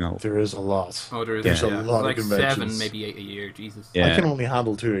that, you know, There is a lot. Oh, there is. There's a Yeah. lot Like of conventions. 7, maybe 8 a year. Jesus. Yeah. I can only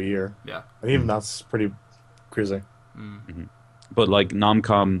handle 2 a year, Yeah. and even that's pretty crazy. but like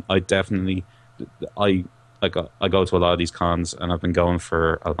Nomcom, I go to a lot of these cons, and I've been going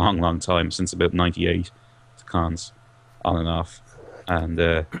for a long time, since about '98 to cons, on and off,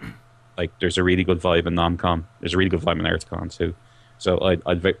 and like there's a really good vibe in Nomcom. There's a really good vibe in Erticon too, so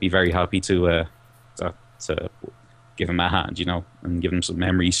I'd be very happy to give him a hand, you know, and give him some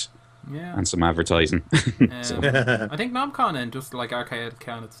memories Yeah. and some advertising. So, I think NomCon and just like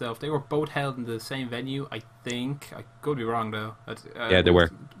ArcadeCon itself, they were both held in the same venue. I think I could be wrong though. Yeah, they were.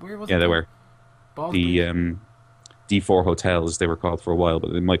 Where was yeah, it? they were. Ballsbridge? The D4 hotels, they were called for a while,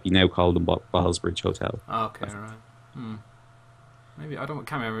 but they might be now called the Ballsbridge Hotel. Okay, right. Maybe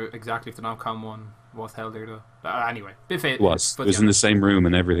can't remember exactly if the NomCon one was held there though. Anyway, It was in the same room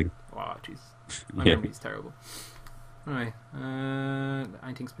and everything. Oh, jeez, my Yeah. memory's terrible. Alright,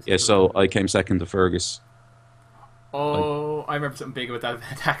 anything specific? Yeah, so I came second to Fergus. Oh, I remember something big about that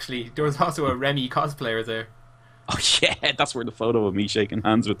event actually. There was also a Remy cosplayer there. Oh yeah, that's where the photo of me shaking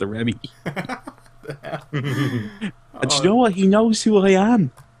hands with the Remy. And do you know what? He knows who I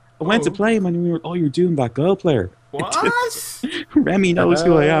am. I went to play him, and we were, oh, you're doing that girl player. What? Remy knows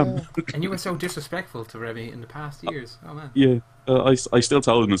who I am. And you were so disrespectful to Remy in the past years. Oh man. Yeah, I still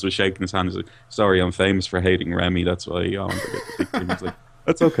told him as we're shaking his hand. He's like, sorry, I'm famous for hating Remy. That's why I wanted to get the big thing. He's like,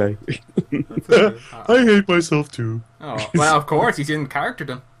 that's okay. I hate myself too. Oh, well, of course, he's in character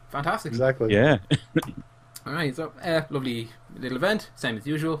then. Fantastic. Exactly. Yeah. Alright, so lovely little event, same as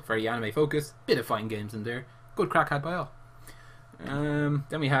usual, very anime focused, bit of fine games in there, good crack had by all. Then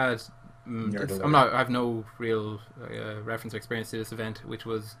we had, I have no real reference or experience to this event, which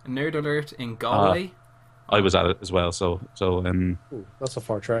was Nerd Alert in Galway. I was at it as well, so Ooh, that's a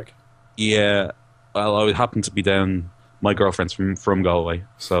far trek. yeah. Well, I happened to be down. My girlfriend's from Galway,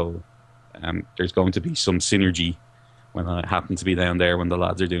 so there's going to be some synergy when I happen to be down there when the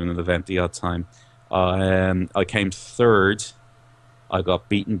lads are doing an event the odd time. I came third. I got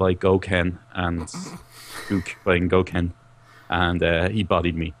beaten by Goken and Ook playing Goken, and he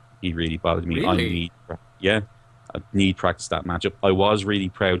bodied me. He really bodied me. Really? I need practice that matchup. I was really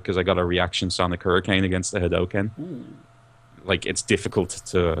proud because I got a reaction Sonic Hurricane against the Hadoken. Ooh. Like, it's difficult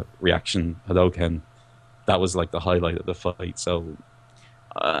to reaction Hadoken. That was like the highlight of the fight. So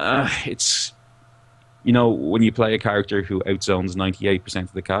it's, you know, when you play a character who outzones 98%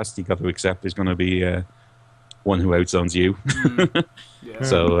 of the cast, you got to accept there's going to be one who outzones you. Yeah.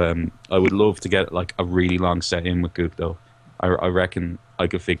 So I would love to get like a really long set in with Goop though. I reckon I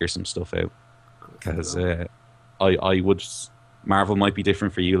could figure some stuff out because I would. Marvel might be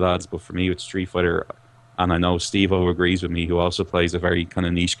different for you lads, but for me it's Street Fighter, and I know Steve-O agrees with me, who also plays a very kind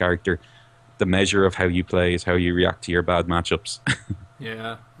of niche character. The measure of how you play is how you react to your bad matchups.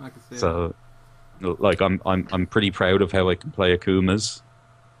 Yeah, I can see So, like, I'm pretty proud of how I can play Akumas,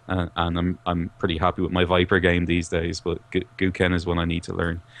 and I'm pretty happy with my Viper game these days. But Guken is one I need to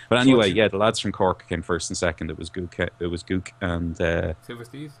learn. But anyway, yeah, the lads from Cork came first and second. It was Gook and Silver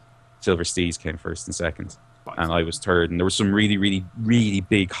Steves? Silver Steez came first and second, and I was third. And there was some really, really, really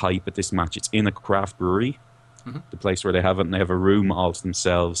big hype at this match. It's in a craft brewery, the place where they have it, and they have a room all to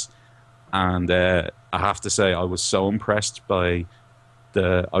themselves. And I have to say, I was so impressed by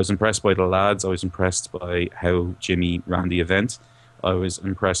the lads. I was impressed by how Jimmy ran the event. I was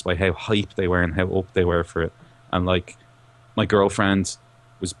impressed by how hype they were and how up they were for it. And like, my girlfriend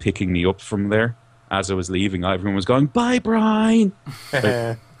was picking me up from there as I was leaving. Everyone was going, "Bye, Brian,"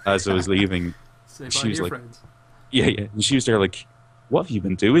 like, as I was leaving. Say bye She to was your like, friends. yeah, yeah. And she was there like, "What have you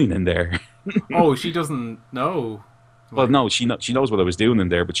been doing in there?" Oh, she doesn't know. Well, no, she knows what I was doing in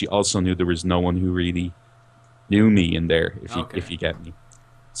there, but she also knew there was no one who really knew me in there. If you get me.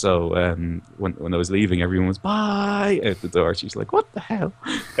 So when I was leaving, everyone was bye out the door. She's like, "What the hell?"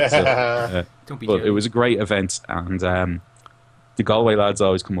 So, Don't be but jelly. it was a great event, and the Galway lads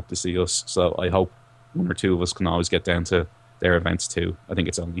always come up to see us. So I hope one or two of us can always get down to their events too. I think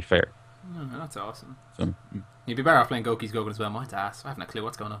it's only fair. Oh, that's awesome. So, You'd be better off playing Goki's Gogan as well. Mine's ass. I haven't a clue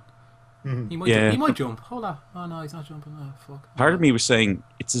what's going on. He might, Yeah. he might jump. Hold on. Oh no, he's not jumping. Oh fuck. part of me was saying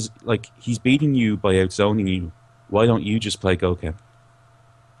like he's beating you by outzoning you. Why don't you just play Goken?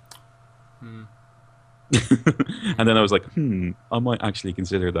 And then I was like, I might actually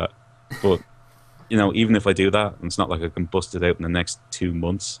consider that. But even if I do that, it's not like I can bust it out in the next 2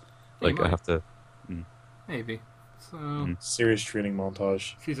 months. Yeah, you Like I might. have to. Maybe. So Serious training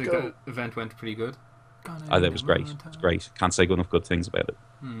montage. seems like Go. the event went pretty good. That was great. It was great. Can't say enough good things about it.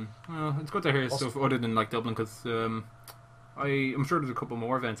 Well, it's good to hear stuff other than like Dublin because I'm sure there's a couple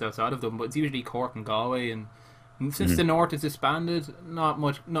more events outside of Dublin, but it's usually Cork and Galway, and since the north is disbanded,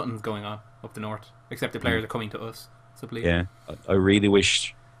 nothing's going on up the north except the players are coming to us. So please, Yeah, I really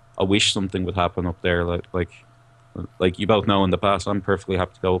wish. I wish something would happen up there. Like you both know, in the past, I'm perfectly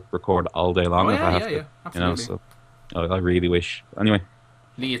happy to go record all day long Oh, if I yeah, have yeah, to. yeah, absolutely. So I really wish. Anyway,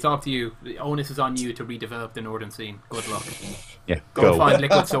 Lee, it's up to you. The onus is on you to redevelop the northern scene. Good luck. yeah, Go find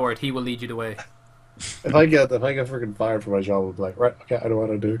Liquid Sword. He will lead you the way. If I get freaking fired for my job, I'll be like, right, okay, I know what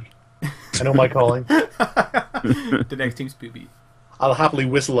to do. I know my calling. The next team's booby. I'll happily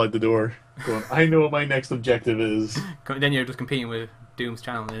whistle out the door, going, I know what my next objective is. Then you're just competing with Doom's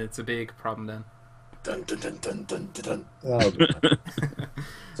channel, and it's a big problem then. Dun, dun, dun, dun, dun, dun, dun. That'll do it.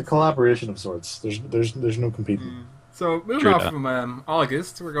 It's a collaboration of sorts. There's no competing. So moving True off that. from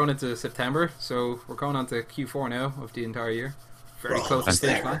August, we're going into September. So we're going on to Q4 now of the entire year. Very close to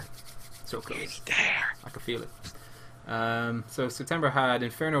stage plan. So close. I can feel it. So September had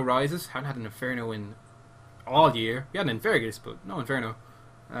Inferno Rises. Hadn't had an Inferno in all year. We had an Infergus, but no Inferno.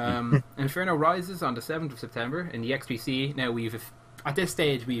 Inferno Rises on the 7th of September in the XBC. Now at this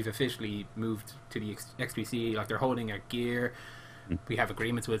stage we've officially moved to the XBC. Like they're holding our gear. We have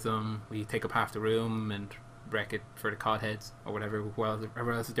agreements with them. We take up half the room and wreck it for the COD heads or whatever. While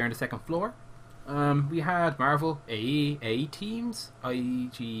everyone else is there on the second floor. We had Marvel, AE teams,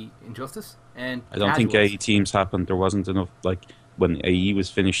 IG Injustice, and I don't think casuals. AE teams happened. There wasn't enough. Like when AE was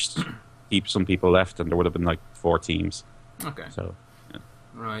finished, some people left, and there would have been like 4 teams. Okay, So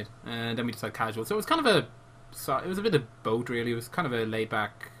right, and then we just had casual. So it was kind of it was a bit of both really. It was kind of a laid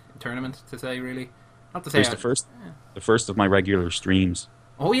back tournament to say really. Not to say it was the first of my regular streams.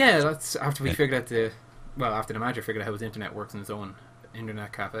 Oh yeah, that's after we figured out after the manager figured out how his internet works in his own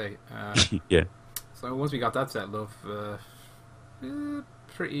internet cafe. Yeah. So once we got that settled off, I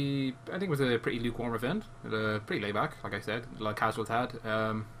think it was a pretty lukewarm event. Pretty laid back, like I said, like casuals had.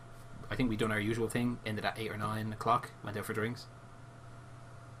 I think we done our usual thing, ended at 8 or 9 o'clock, went out for drinks.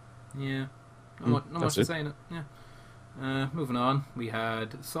 Yeah, not much to say in it. Yeah. Moving on, we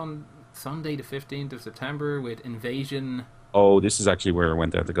had Sunday the 15th of September with Invasion. Oh, this is actually where I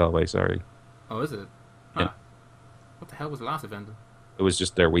went down to Galway. Sorry, Oh, is it? Yeah. What the hell was the last event? it was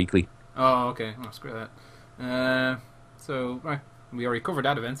just their weekly. Oh, okay. Oh, screw that. So, right, we already covered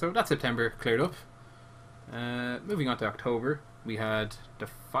that event, so that's September cleared up. Moving on to October, we had the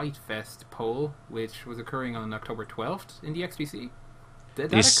Fight Fest poll, which was occurring on October 12th in the XBC. Did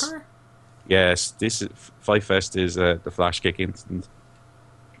that This- occur? Yes, this Fight Fest is the flash kick incident.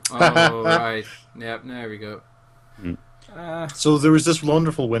 Oh, right. Yep, there we go. So there was this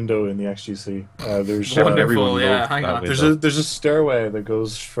wonderful window in the XGC. There's Everyone Wonderful, yeah, loved hang that on. window. there's a stairway that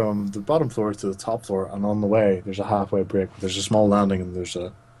goes from the bottom floor to the top floor, and on the way there's a halfway break. There's a small landing, and there's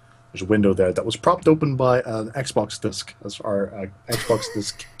a window there that was propped open by an Xbox disc, Xbox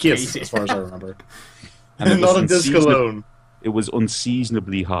disc case, as far as I remember. And it Not was a disc unseasonab- alone. It was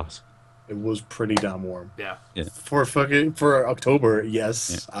unseasonably hot. It was pretty damn warm. Yeah. For October,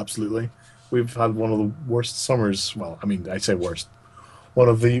 yes, absolutely. We've had one of the worst summers. Well, I mean, I say worst. One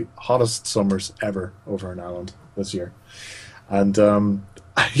of the hottest summers ever over in Ireland this year. And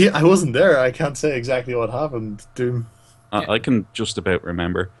I wasn't there. I can't say exactly what happened. Doom. I can just about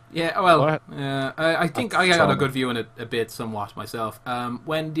remember. Yeah, well, What? I think I That's got a fine. good view on it a bit somewhat myself.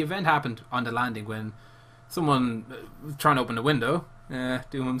 When the event happened on the landing, when someone was trying to open the window,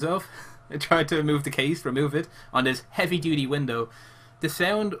 Doom himself, I tried to remove the case, remove it, on this heavy-duty window. The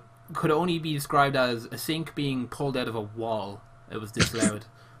sound could only be described as a sink being pulled out of a wall. It was this loud.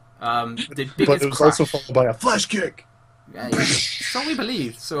 The biggest But it was crash. also followed by a flash kick. Yeah. So we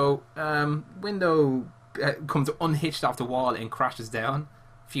believe. So, window comes unhitched off the wall and crashes down.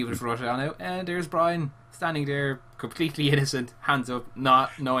 A few of us rush on out, and there's Brian standing there, completely innocent, hands up,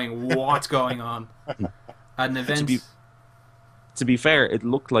 not knowing what's going on. At an event. To be fair, it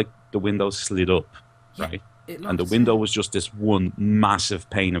looked like the window slid up, right? And the window was just this one massive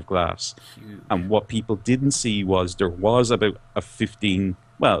pane of glass. Huge. And what people didn't see was there was about a 15,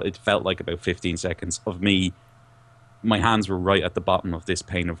 well, it felt like about 15 seconds of me. My hands were right at the bottom of this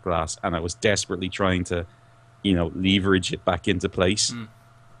pane of glass, and I was desperately trying to, leverage it back into place.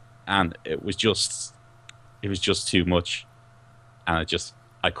 And it was just too much. And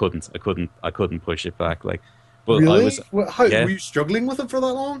I couldn't push it back. Like, but Really? Were yeah. you struggling with it for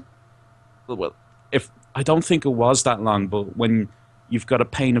that long? Well, I don't think it was that long, but when you've got a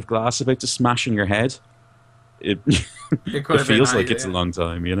pane of glass about to smash in your head, it feels like it's a long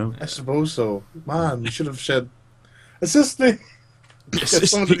time, I suppose so. Man, you should have said, assist me! Get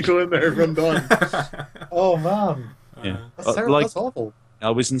someone to go in there and run down. Oh, man. Yeah. That's terrible. That's awful.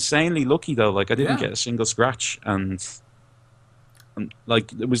 I was insanely lucky, though. Like, I didn't get a single scratch, and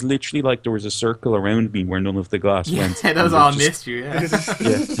like, it was literally like there was a circle around me where none of the glass went. Yeah, that was all missed you, yeah.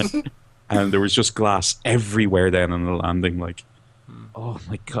 Yeah. And there was just glass everywhere then on the landing, like, oh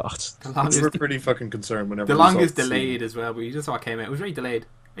my god. We were pretty fucking concerned whenever the longest delayed as well, but you just saw it came out. It was very delayed.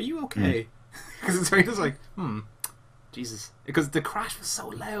 Are you okay? Because it's very just like, Jesus. Because the crash was so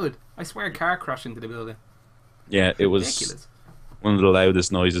loud. I swear a car crashed into the building. Yeah, it was ridiculous. One of the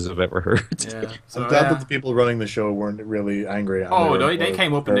loudest noises I've ever heard. Yeah. So I'm glad that the people running the show weren't really angry. They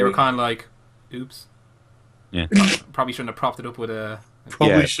came up and they were kind of like, oops. Yeah. Probably shouldn't have propped it up with a...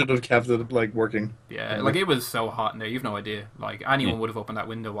 Probably should have kept it, like, working. Yeah, like, it was so hot in there, you've no idea. Like, anyone would have opened that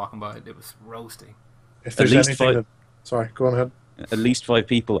window walking by it. It was roasting. If there's anything that... Sorry, go on ahead. At least 5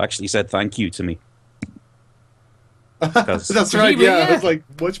 people actually said thank you to me. That's right, yeah, it was, like,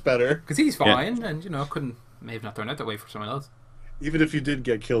 much better. Because he's fine, and, may have not turned out that way for someone else. Even if you did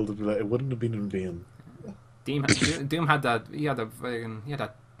get killed, it wouldn't have been in vain. Doom had that, he had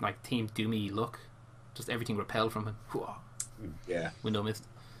that, like, Team Doomy look. Just everything repelled from him. Whoa. Yeah. Window missed.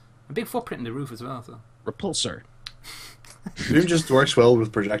 A big footprint in the roof as well, so. Repulsor. Doom just works well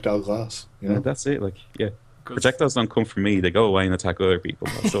with projectile glass. Yeah, that's it, like, yeah. Projectiles don't come from me, they go away and attack other people.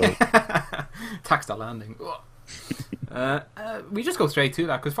 That's all. Tax the landing. We just go straight to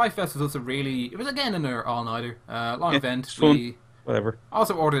that, because Five Fest was also really... It was again an all-nighter. Long event. Fun. Whatever.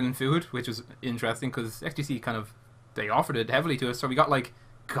 Also ordered in food, which was interesting, because XGC kind of... They offered it heavily to us, so we got like...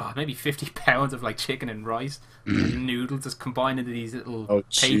 God, maybe 50 pounds of like chicken and rice and noodles just combined into these little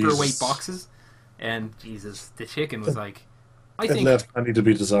paperweight boxes. And Jesus, the chicken was like... I think left plenty to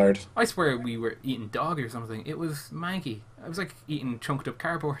be desired. I swear we were eating dog or something. It was manky. It was like eating chunked up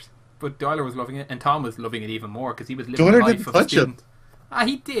cardboard. But Doyler was loving it, and Tom was loving it even more because he was living the life of a student.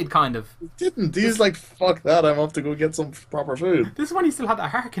 He did, kind of. He didn't. He was like, fuck that, I'm off to go get some proper food. This is when he still had that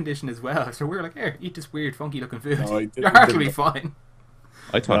heart condition as well. So we were like, here, eat this weird, funky looking food. No, your heart will be fine.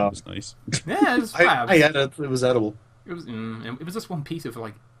 I thought it was nice. Yeah, it was fab. I had it. It was edible. It was just one piece of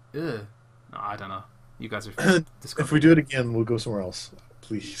like, ugh. No, I don't know. You guys are disgusting. If we do it again, we'll go somewhere else.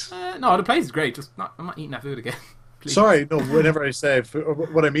 Please. No, the place is great. I'm not eating that food again. Please. Sorry, no. Whenever I say,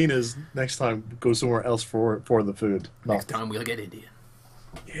 what I mean is, next time go somewhere else for the food. Next time we'll get Indian.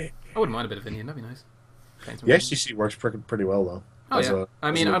 Yeah. I wouldn't mind a bit of Indian. That'd be nice. The XGC works pretty well though. Oh yeah.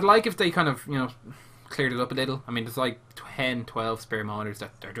 I'd like if they kind of cleared it up a little. I mean, there's like 10, 12 spare monitors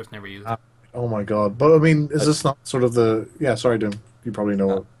that they're just never used. Oh my god! But I mean, is this not sort of the? Yeah, sorry, Doom. You probably know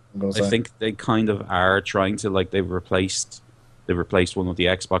what I'm going to say. I think they kind of are trying to they've replaced one of the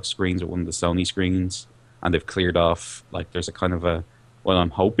Xbox screens with one of the Sony screens, and they've cleared off there's a kind of a what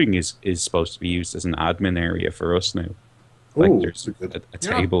I'm hoping is supposed to be used as an admin area for us now. There's a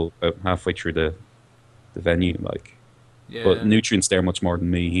table about halfway through the venue, Yeah. But Nutrient's there much more than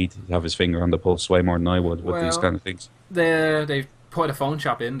me. He'd have his finger on the pulse way more than I would with these kind of things. They've put a phone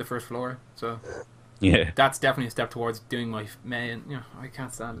shop in the first floor, so yeah, that's definitely a step towards doing my main. I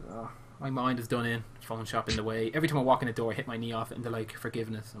can't stand it. My mind is done in. Phone shop in the way. Every time I walk in the door, I hit my knee off it into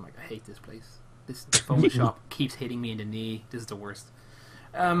forgiveness. I'm like, I hate this place. This phone shop keeps hitting me in the knee. This is the worst.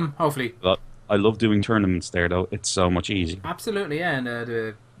 Hopefully. But I love doing tournaments there though. It's so much easier. Absolutely, yeah. And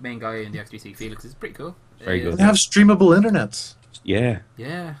the main guy in the XGC, Felix, is pretty cool. Very good. They have streamable internets. Yeah.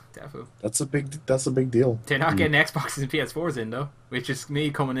 Yeah, definitely. That's a big deal. They're not getting Xboxes and PS4s in though, which is me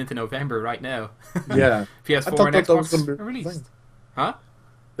coming into November right now. Yeah. PS4 and Xbox are released. Huh?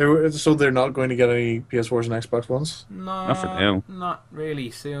 So they're not going to get any PS4s and Xbox Ones? Not for No, now. not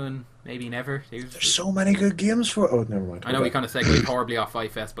really soon. Maybe never. There's so many good games for. Oh, never mind. I know we kind of segued horribly off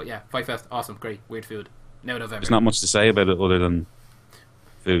Five Fest, but yeah, Five Fest, awesome, great, weird food. Now November. There's not much to say about it other than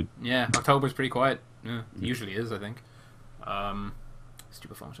food. Yeah, October's pretty quiet. Yeah, usually is, I think.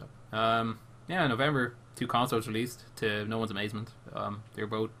 Stupid phone shop. Yeah, November, 2 consoles released to no one's amazement. They're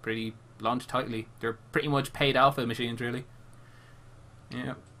both pretty launched tightly. They're pretty much paid alpha machines, really.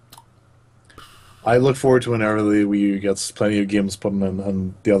 Yeah. I look forward to whenever the Wii U gets plenty of games put in,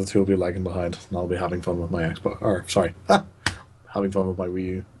 and the other two will be lagging behind, and I'll be having fun with my Xbox. Or sorry, having fun with my Wii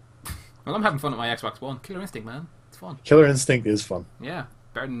U. Well, I'm having fun with my Xbox One. Killer Instinct, man, it's fun. Killer Instinct is fun. Yeah,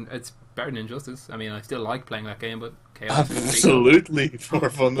 it's better than Injustice. I mean, I still like playing that game, but Chaos is Absolutely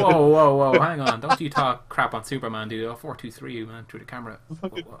more fun. Than Whoa, hang on. Don't you talk crap on Superman, dude. Oh, 423, man, through the camera.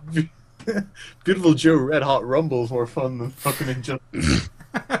 Whoa. Beautiful Joe Red Hot Rumble is more fun than fucking Injustice.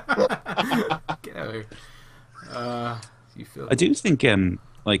 Get out of here. You feel... I do think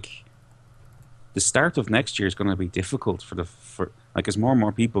like the start of next year is going to be difficult for like as more and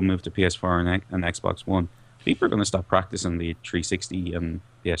more people move to PS4 and Xbox One. People are going to stop practicing the 360 and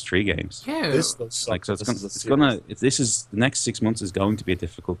PS3 games. Yeah. This does suck. Like so, This the next 6 months is going to be a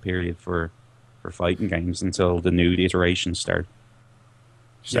difficult period for fighting games until the new iterations start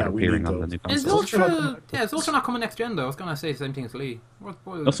we appearing need on the those. new Is consoles. Ultra not coming next gen, though? I was going to say the same thing as Lee.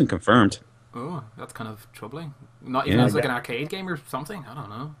 Nothing confirmed. Oh, that's kind of troubling. Not even Yeah. as like an arcade game or something? I don't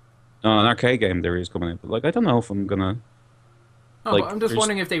know. No, an arcade game there is coming out, but like I don't know if I'm gonna. No, Like, but I'm just there's-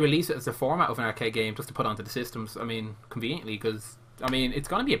 wondering if they release it as a format of an arcade game just to put onto the systems. I mean, conveniently, because I mean, it's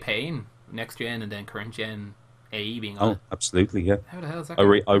going to be a pain next gen and then current gen AE being on Oh, it. absolutely, yeah. How the hell is that?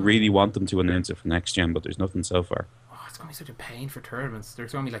 I really want them to announce it for next gen, but there's nothing so far. Oh, it's going to be such a pain for tournaments.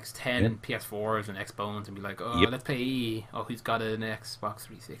 There's going to be like 10 PS4s and Xbones and be like, oh, Yep. let's play EE. Oh, who's got an Xbox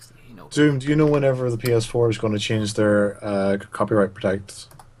 360? No. Doom, do you know whenever the PS4 is going to change their copyright protect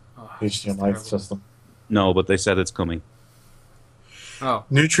Oh, it's HDMI terrible. system? No, but they said it's coming. Oh,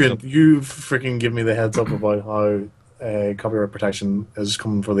 Nutrient, you freaking give me the heads up about how copyright protection is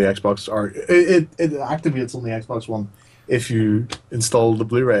coming for the Xbox, or it activates on the Xbox One if you install the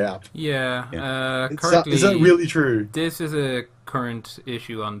Blu-ray app. yeah. Is that really true? This is a current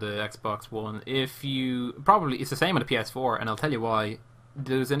issue on the Xbox One. If you probably it's the same on the PS4, and I'll tell you why.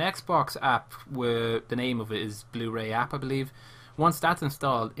 There's an Xbox app where the name of it is Blu-ray app, I believe. Once that's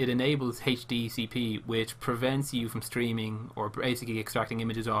installed, it enables HDCP, which prevents you from streaming or basically extracting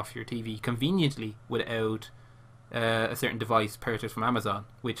images off your TV conveniently without a certain device purchased from Amazon,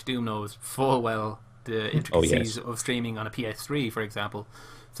 which Doom knows full well the intricacies of streaming on a PS3, for example.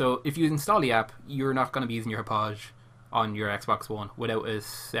 So if you install the app, you're not going to be using your Hauppauge on your Xbox One without a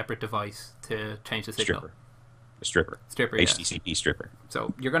separate device to change the signal. Stripper. Stripper, yeah. HDCP stripper.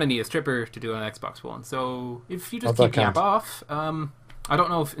 So you're going to need a stripper to do it on Xbox One. So if you just Oh, keep that the app can't. off, I don't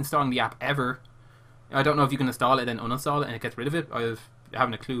know if installing the app ever. I don't know if you can install it and then uninstall it and it gets rid of it. I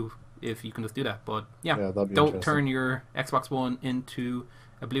haven't a clue if you can just do that. But yeah, that'd be don't interesting. turn your Xbox One into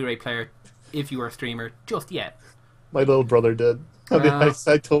a Blu-ray player if you are a streamer just yet. My little brother did. I mean,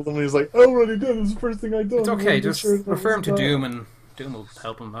 I told him, he was like, I already did. It was the first thing I done. It's okay, I'm just sure it refer him was to that." Doom and Doom will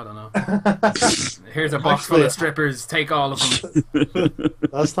help him. I don't know. Here's a box full of strippers. Take all of them.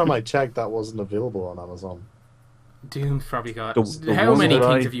 Last time I checked, that wasn't available on Amazon. Doom's probably got. The How one many that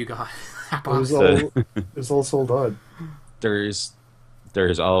things I- have you got? It was all sold out. There's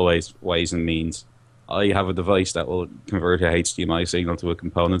always ways and means. I have a device that will convert a HDMI signal to a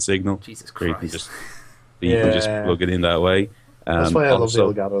component signal. Jesus Where you can Christ. just plug it in that way. That's why I love the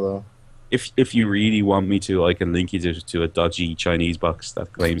also, Elgato, though. if you really want me to, I can link you to a dodgy Chinese box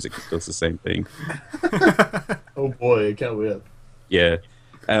that claims it does the same thing. Oh boy, I can't wait. Yeah.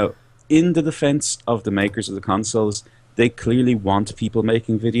 In the defense of the makers of the consoles, they clearly want people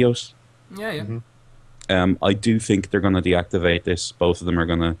making videos. Yeah, yeah. Mm-hmm. I do think they're going to deactivate this. Both of them are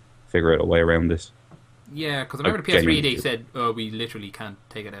going to figure out a way around this. Yeah, because I remember the PS3 genuinely they said, "Oh, we literally can't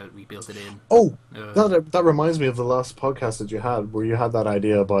take it out. We built it in." Oh, Uh, that reminds me of the last podcast that you had, where you had that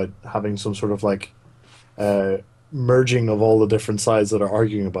idea about having some sort of like merging of all the different sides that are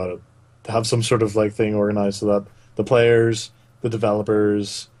arguing about it, to have some sort of like thing organized so that the players, the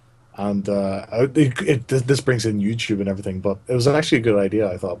developers, and this brings in YouTube and everything. But it was actually a good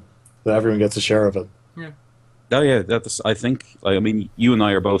idea, I thought, that everyone gets a share of it. Oh yeah, I think. I mean, you and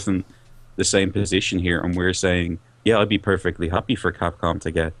I are both in the same position here, and we're saying, yeah, I'd be perfectly happy for Capcom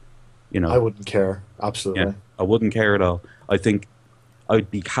to get, I wouldn't care, absolutely. yeah, I wouldn't care at all. I think I'd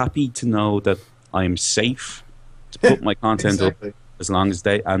be happy to know that I'm safe to put my content Exactly. up as long as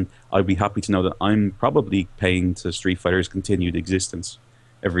and I'd be happy to know that I'm probably paying to Street Fighter's continued existence.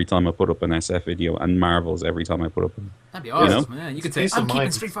 every time I put up an SF video, and marvels every time I put up. That'd be awesome. Yeah, you could say, I'm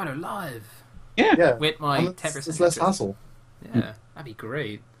keeping Street Fighter live. Yeah. With my 10%. It's less hassle. Yeah, that'd be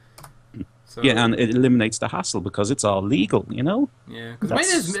great. So, yeah, and it eliminates the hassle because it's all legal, you know? Yeah, because mine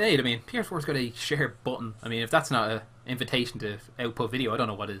is made. I mean, PS4's got a share button. I mean, if that's not an invitation to output video, I don't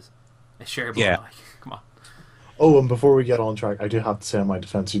know what is. A share button. Yeah. Like, come on. Oh, and before we get on track, I do have to say in my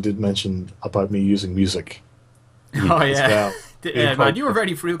defense, you did mention about me using music. Oh, yeah. Yeah, man, you were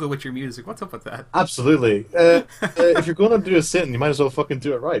very frugal with your music. What's up with that? Absolutely. If you're going to do a sin, you might as well fucking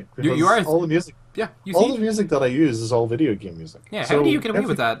do it right. You are. All the music. Yeah, all the music that I use is all video game music. Yeah, so how do you get away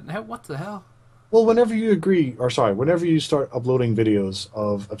with that? What the hell? Well, whenever you start uploading videos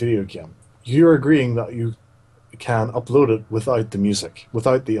of a video game, you're agreeing that you can upload it without the music,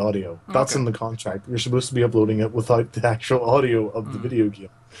 without the audio. That's in the contract. You're supposed to be uploading it without the actual audio of the video game.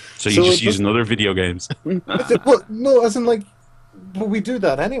 So you just use other video games. Well, no, as in like, but we do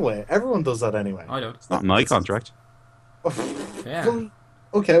that anyway. Everyone does that anyway. I don't. It's not my contract. Yeah. Well,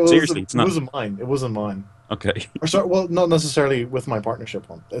 okay, well, Seriously, it wasn't mine. It wasn't mine. Okay. Or sorry, well, not necessarily with my partnership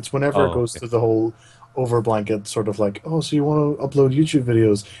one. It's whenever it goes to the whole over blanket sort of like, oh, so you want to upload YouTube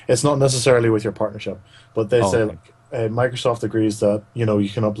videos? It's not necessarily with your partnership, but they say like Microsoft agrees that you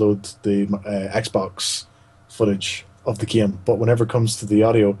can upload the Xbox footage of the game, but whenever it comes to the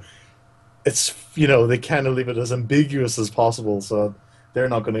audio, it's they kind of leave it as ambiguous as possible, so they're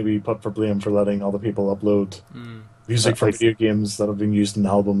not going to be put for blame for letting other people upload music from video games that have been used in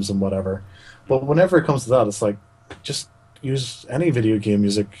albums and whatever. But whenever it comes to that, it's like, just use any video game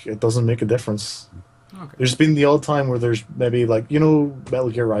music. It doesn't make a difference. Okay. There's been the odd time where there's maybe like, Metal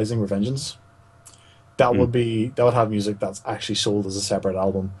Gear Rising Revengeance. That would have music that's actually sold as a separate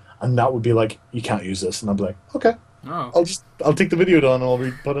album, and that would be like, you can't use this, and I'd be like, okay, I'll take the video down and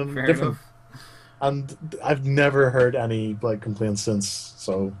I'll put in Fair different. enough. And I've never heard any like complaints since,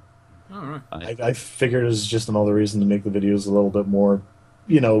 so I figured it was just another reason to make the videos a little bit more,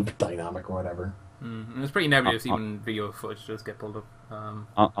 dynamic or whatever. And it's pretty inevitable to see when video footage just get pulled up.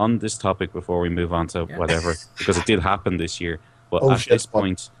 On this topic, before we move on to whatever, because it did happen this year, but at this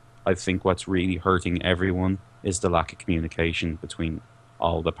point, I think what's really hurting everyone is the lack of communication between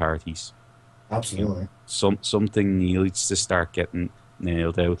all the parties. Absolutely. Something needs to start getting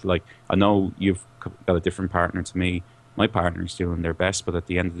nailed out. Like, I know you've got a different partner to me. My partner's doing their best, but at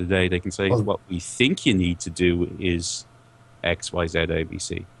the end of the day, they can say, what we think you need to do is X, Y, Z, A, B,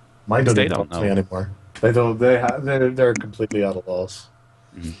 C. Mine don't talk to me anymore. They don't. They're completely out of loss.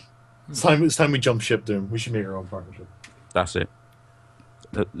 It's time we jump ship, Doom. We should make our own partnership. That's it.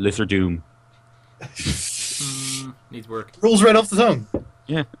 Lythero Doom. Needs work. Rolls right off the tongue.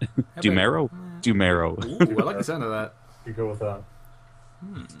 Yeah. Doomero. Ooh, I like the sound of that. You go with that.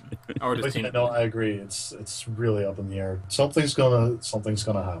 Or just no, I agree. It's really up in the air. Something's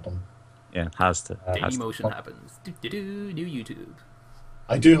gonna happen. Yeah, it has to. Emotion happens. New YouTube.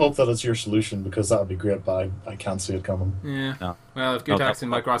 I do hope that it's your solution, because that would be great, but I can't see it coming. Yeah. No. Well, if Gutax and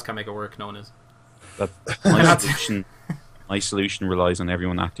Mike Ross can't make it work, no one is. My solution relies on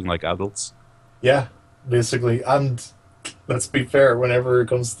everyone acting like adults. Yeah, basically. And let's be fair, whenever it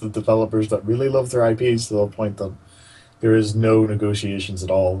comes to the developers that really love their IPs to the point that there is no negotiations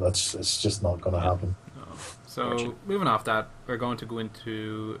at all, it's just not going to happen. No. So, moving off that, we're going to go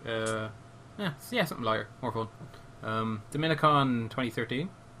into something lighter, more fun. Dominicon 2013,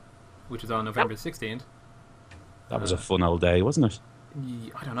 which is on November 16th. That was a fun old day, wasn't it?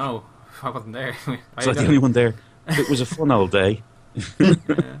 I don't know. I wasn't there. I was the only one there. It was a fun old day. I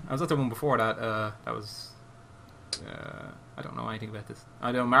was at the one before that. That was... I don't know anything about this.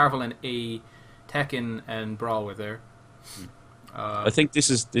 I know Marvel and Tekken and Brawl were there. I think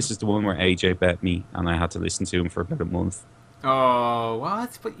this is the one where AJ bet me, and I had to listen to him for about a month. Oh,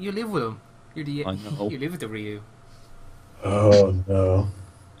 what? But you live with him. You live with the Ryu. Oh no.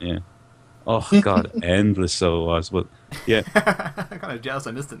 Yeah. Oh god, endless so it was. But yeah. I'm kind of jealous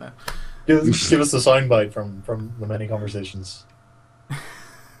I missed it now. Give us a soundbite from the many conversations.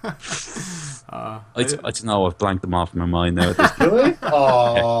 I don't know. I've blanked them off in my mind now. At this point. Really?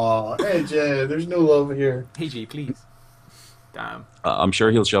 Oh, AJ, there's no love here. AJ, please. Damn. I'm sure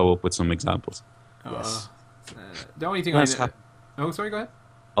he'll show up with some examples. Yes. The only thing Oh, sorry, go ahead.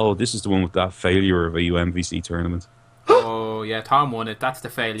 Oh, this is the one with that failure of a UMVC tournament. Oh, yeah, Tom won it. That's the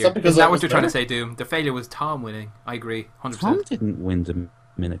failure. Is that what you're trying to say, Doom? The failure was Tom winning. I agree, 100%. Tom didn't win the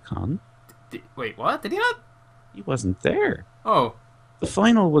Minicon. Wait, what? Did he not? He wasn't there. Oh. The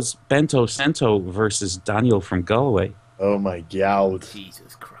final was Bento Sento versus Daniel from Galway. Oh my god.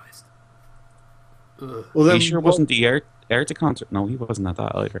 Jesus Christ. Ugh. Well, then, he sure wasn't the Airta concert. No, he wasn't at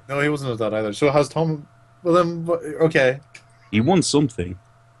that either. No, he wasn't at that either. So has Tom... Well then, okay. He won something.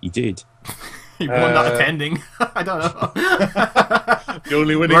 He did. He won not attending. I don't know. The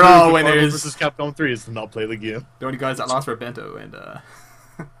only winning We're all Marvel winners. vs. Capcom 3 is to not play the game. The only guys that lost were Bento and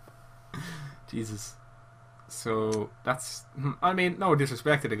Jesus. So that's. I mean, no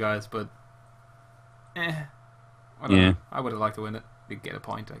disrespect to the guys, but I don't know. I would have liked to win it. You'd get a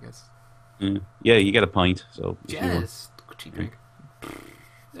point, I guess. Yeah, you get a pint. So Yes, cheap drink.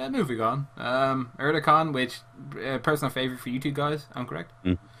 Moving on. Erdicon, which personal favorite for you two guys. I'm correct.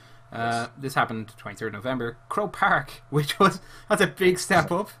 This happened 23rd November. Crow Park, that's a big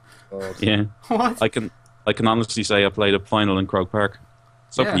step up. God. Yeah. What? I can honestly say I played a final in Croke Park.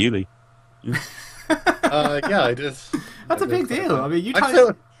 So for you, Lee. Yeah, I did. That's a big deal. I mean, you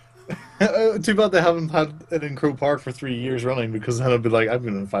tried. Too bad they haven't had it in Crow Park for 3 years running, because then I'd be like, I've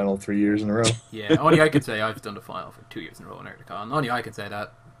been in the final 3 years in a row. Yeah, only I can say I've done the final for 2 years in a row in Erdicon. Only I can say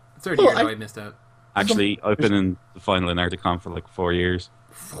that. Third year I missed out. Actually, I've been in the final in Erdicon for like 4 years.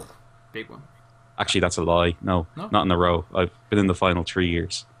 Big one. Actually, that's a lie. No, not in a row. I've been in the final 3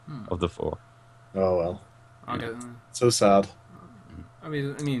 years of the 4. Oh well. Okay. So sad. I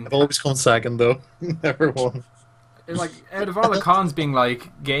mean, I've always come second though. Never won. Like, out of all the cons being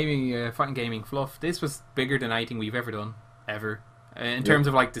like gaming, fighting gaming fluff, this was bigger than anything we've ever done, ever. In terms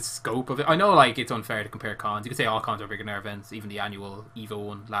of like the scope of it, I know like it's unfair to compare cons. You could say all cons are bigger than our events, even the annual Evo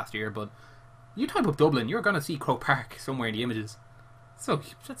one last year. But you type up Dublin, you're gonna see Croke Park somewhere in the images. So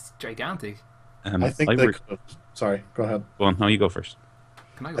that's gigantic. I think they could have. Sorry, go ahead. Go on, no, you go first.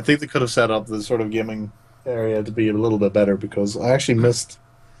 Can I go? I think they could have set up the sort of gaming area to be a little bit better, because I actually missed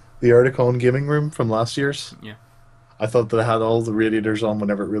the Erdicon gaming room from last year's. Yeah. I thought that it had all the radiators on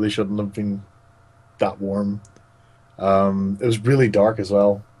whenever it really shouldn't have been that warm. It was really dark as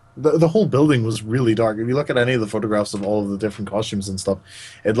well. The whole building was really dark. If you look at any of the photographs of all of the different costumes and stuff,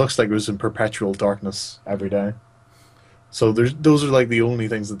 it looks like it was in perpetual darkness every day. So those are like the only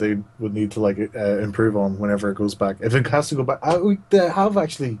things that they would need to like improve on whenever it goes back. If it has to go back,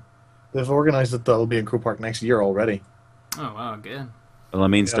 they've organised it that'll be in Crow Park next year already. Oh wow, good. Well, that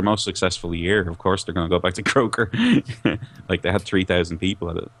means their most successful year. Of course, they're going to go back to Croker. Like, they had 3,000 people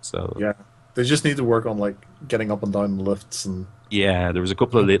at it. So yeah, they just need to work on like getting up and down the lifts and there was a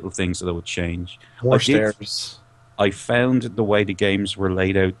couple of little things that would change. more stairs. I found the way the games were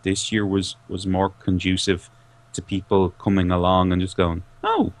laid out this year was more conducive to people coming along and just going,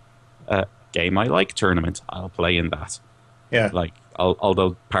 "Oh, game I like tournament. I'll play in that." Yeah, like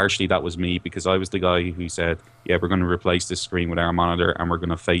although partially that was me, because I was the guy who said, "Yeah, we're going to replace this screen with our monitor, and we're going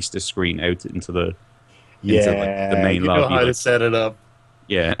to face this screen out into the the main lobby." You know how to set it up.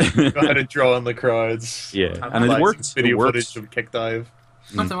 Yeah, you know how to draw in the crowds. Yeah, and it worked. Video it worked. footage of Kick Dive.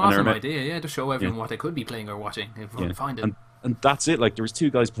 That's an awesome idea. Yeah, to show everyone what they could be playing or watching if we find it. And that's it. Like, there was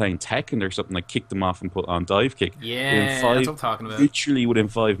 2 guys playing Tekken or something. Like, kicked them off and put on dive kick. Yeah, that's what I'm talking about. Literally within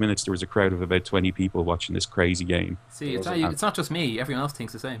 5 minutes, there was a crowd of about 20 people watching this crazy game. See, it's not just me. Everyone else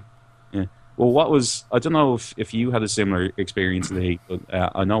thinks the same. Yeah. Well, I don't know if you had a similar experience today, but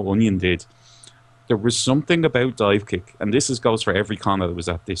I know Onion did. There was something about dive kick, and this goes for every con that I was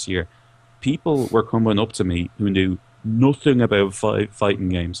at this year. People were coming up to me who knew nothing about fighting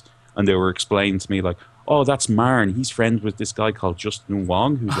games, and they were explaining to me like, "Oh, that's Marn. He's friends with this guy called Justin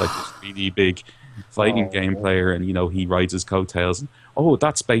Wong, who's like this really big fighting game player, and he rides his coattails. And, oh,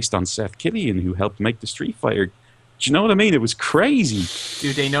 that's based on Seth Killian, who helped make the Street Fighter." Do you know what I mean? It was crazy.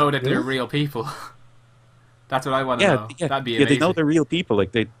 Do they know that they're real people? That's what I want to know. Yeah, that'd be amazing. They know they're real people.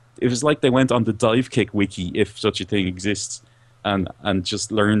 Like it was like they went on the dive kick wiki, if such a thing exists, and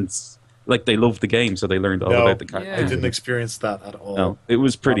just learned. Like, they loved the game, so they learned all about the character. I didn't experience that at all. No, it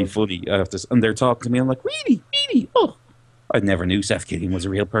was pretty funny. And they're talking to me, I'm like, really? Oh, I never knew Seth Killian was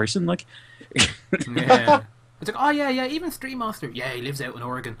a real person. Like, yeah. It's like, oh yeah, even Stream Monster. Yeah, he lives out in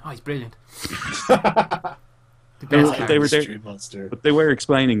Oregon. Oh, he's brilliant. They were there, but they were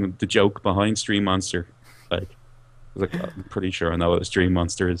explaining the joke behind Stream Monster. Like, I'm pretty sure I know what a Stream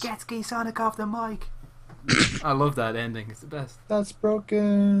Monster is. Get Ski Sonic off the mic. I love that ending. It's the best. That's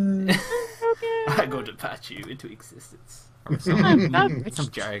broken. I'm going to patch you into existence. Or some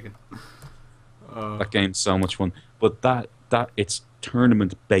jargon. That game's so much fun. But that it's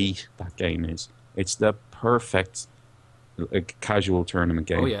tournament bait. That game is. It's the perfect casual tournament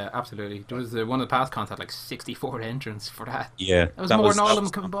game. Oh yeah, absolutely. There was one of the past cons had like 64 entrants for that. Yeah, that was more than all of them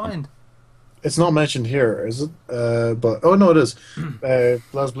combined. It's not mentioned here, is it? But oh no, it is.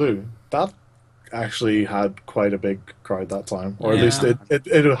 BlazBlue. That actually had quite a big crowd that time, or at least it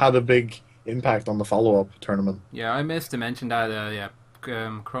had a big impact on the follow-up tournament. Yeah, I missed to mention that.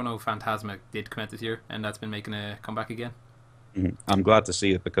 Chrono Phantasma did come out this year, and that's been making a comeback again. I'm glad to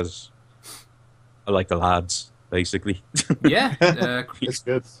see it because I like the lads. basically. Yeah, It's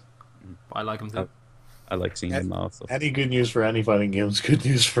good. I like him too. I like seeing them all. So. Any good news for any fighting games, good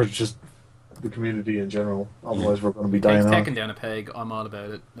news for just the community in general. Otherwise, we're going to be Takes dying Tekken down a peg. I'm all about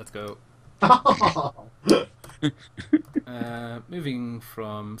it. Let's go. out. Moving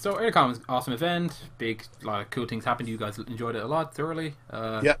from Aircom was an awesome event. Big, lot of cool things happened. You guys enjoyed it a lot thoroughly.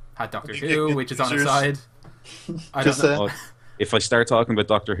 Yeah. Had Doctor Any Who, good which is on the users? side. I Just don't know. Oh, if I start talking about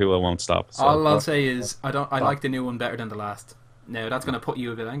Doctor Who, I won't stop. So. All I'll say is I like the new one better than the last. Now that's going to put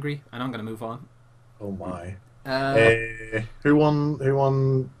you a bit angry, and I'm going to move on. Oh my. Who Who won?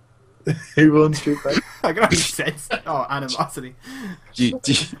 Who won Street Fighter? I can actually sense. Oh, animosity.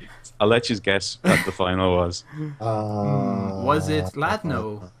 I'll let you guess what the final was. Was it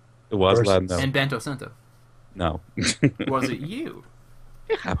Ladno It was Versus- Lando. and Bento Santo? No. Was it you?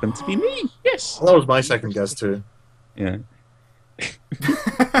 It happened to be me. Yes. That was my second guess too. Yeah.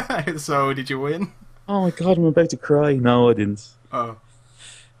 So did you win? Oh my god, I'm about to cry. No, I didn't. Oh.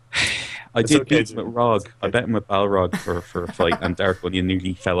 I It's did okay, beat him with Rog. I bet him with Balrog for a fight, and Dark Bunny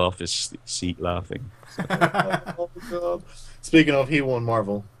nearly fell off his seat laughing. Oh god. Speaking of, he won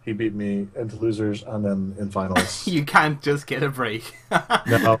Marvel. He beat me into losers and then in finals. You can't just get a break.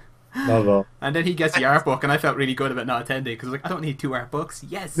 No, not at all. And then he gets the art book, and I felt really good about not attending because like I don't need 2 art books.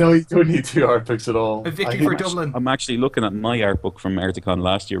 Yes, No, you don't need 2 art picks at all. a victory I- for Dublin. I'm actually looking at my art book from Articon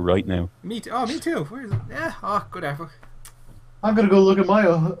last year right now. Me too. Oh, me too. Where is it? Yeah. Oh, good art book. I'm gonna go look at my.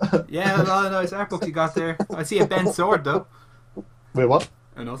 Yeah, a lot of nice art books you got there. I see a bent sword though. Wait, what?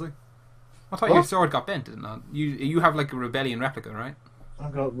 Oh, nothing. I thought What? your sword got bent, didn't it? You have like a rebellion replica, right?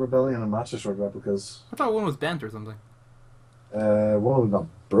 I've got Rebellion and Master Sword replicas. I thought one was bent or something. One of them got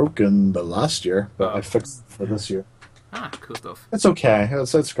broken the last year, but Oh. I fixed it for this year. Ah, cool stuff. It's okay.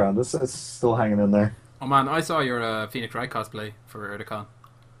 It's grand. It's still hanging in there. Oh man, I saw your Phoenix Wright cosplay for Erticon.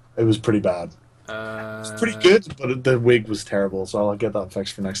 It was pretty bad. It's pretty good, but the wig was terrible, so I'll get that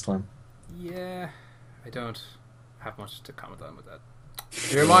fixed for next time. Yeah, I don't have much to comment on with that.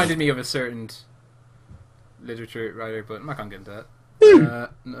 It reminded me of a certain literature writer, but I'm not gonna get into that.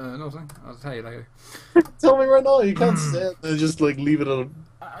 Nothing. I'll tell you later. Tell me right now. You can't say it and just like leave it on.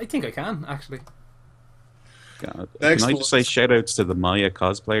 I think I can actually. God. Next Can I one. just say shout outs to the Maya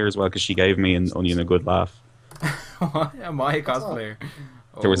cosplayer as well, because she gave me an Onion a good laugh. A Maya cosplayer.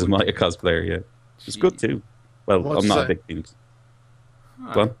 There was a Oh, Maya cosplayer, yeah. She's good too. Well, What'd I'm you not say? a big Phoenix.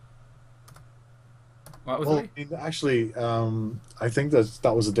 Ah. Go on. What was Well, it? I mean, actually, I think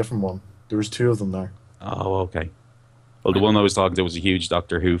that was a different one. There was 2 of them there. Oh, okay. Well, the one I was talking to was a huge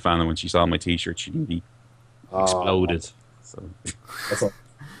Doctor Who fan, and when she saw my T-shirt, she nearly exploded. So That's all.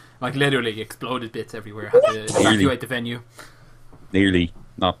 Like literally exploded bits everywhere. Had to evacuate the venue. nearly,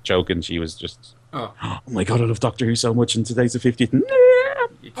 not joking, she was just, Oh, oh my god, I love Doctor Who so much, and today's the 50th.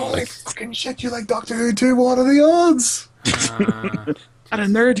 Holy fucking shit! You like Doctor Who too? What are the odds? At a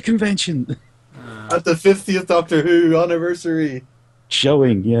nerd convention. At the 50th Doctor Who anniversary.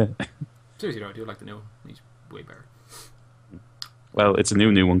 Showing, yeah. seriously, though, I do like the new one. He's way better. Well, it's a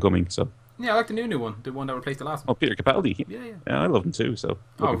new one coming, so. Yeah, I like the new one. The one that replaced the last one. Oh, Peter Capaldi. Yeah, yeah. Yeah, I love him too, so.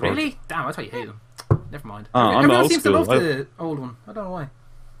 Oh, looking forward. really? Damn, I thought you hated him. Never mind. Oh, I'm Everyone old seems to school. love the old one. I don't know why.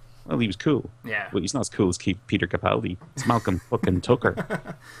 Well, he was cool. Yeah. Well, he's not as cool as Peter Capaldi. It's Malcolm fucking Tucker.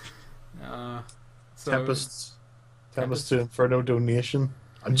 So, Tempest to Inferno donation.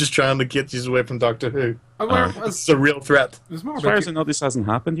 I'm just trying to get you away from Doctor Who. Oh, where Alright. was It's a real threat. there's more As far about as I know, this hasn't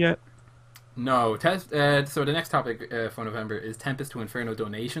happened yet. No, so the next topic for November is Tempest to Inferno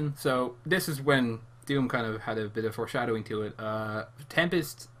donation. So this is when Doom kind of had a bit of foreshadowing to it.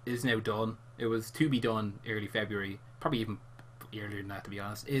 Tempest is now done. It was to be done early February, probably even earlier than that to be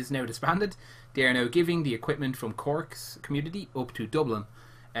honest. Is now disbanded. They are now giving the equipment from Cork's community up to Dublin,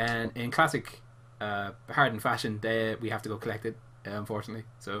 and in classic hardened fashion, we have to go collect it. Unfortunately,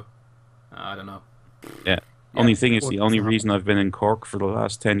 so I don't know. Yeah. Yeah. Only thing is, the Well, only it's not- reason I've been in Cork for the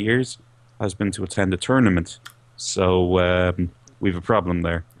last 10 years has been to attend a tournament. So we've a problem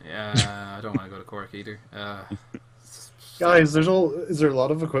there. Yeah, I don't want to go to Cork either. Guys, is there a lot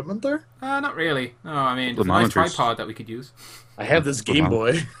of equipment there? Not really. No, I mean, The there's a nice monitors. tripod that we could use. I have this Come Game on.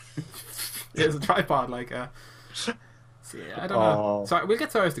 Boy. There's a tripod, like, so, yeah, I don't know. So we'll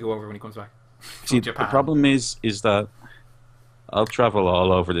get Cyrus to go over when he comes back. See, From Japan. the problem is that I'll travel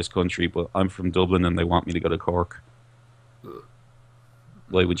all over this country, but I'm from Dublin and they want me to go to Cork. Ugh.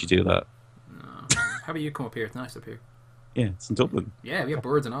 Why would you do that? No. How about you come up here? It's nice up here. Yeah, it's in Dublin. Yeah, we have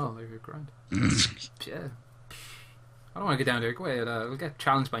birds and all. They're grand. Yeah. I don't want to get down there. Go ahead. We'll get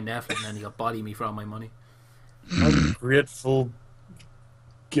challenged by Nephilim and then he'll body me for all my money. I'm grateful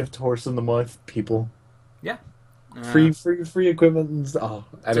gift horse in the mouth, people. Yeah. Free equipment. And oh,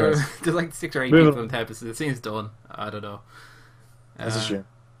 anyways, there's like 6 or 8 Moving people in the episode. It seems done. I don't know. that's a shame.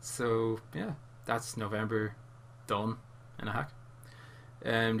 So yeah, that's November done in a hack.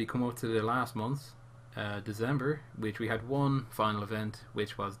 You come up to the last month, December, which we had one final event,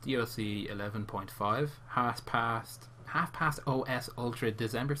 which was DLC 11.5, half past OS Ultra,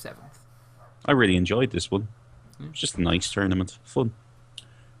 December 7th. I really enjoyed this one. It was just a nice tournament, fun.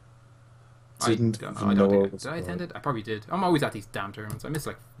 I don't think did I attend it? I probably did. I'm always at these damn tournaments. I missed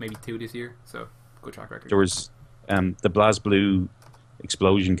like maybe 2 this year, so good track record. There was the BlazBlue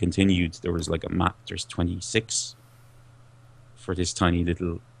explosion continued. There was like a map. There's 26 for this tiny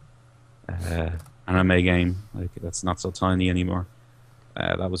little anime game. Like that's not so tiny anymore.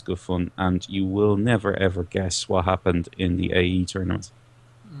 That was good fun, and you will never ever guess what happened in the AE tournament.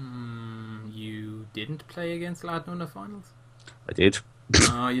 You didn't play against Ladno in the finals? I did.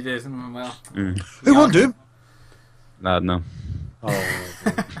 Oh, you did. Well, Who won, Doom? No. Oh,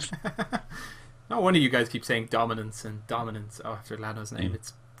 no wonder you guys keep saying dominance after Ladno's name.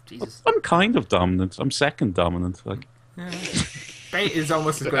 It's Jesus. I'm kind of dominant. I'm second dominant. Like, Bait is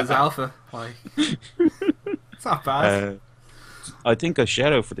almost as good as Alpha. Like, it's not bad. I think a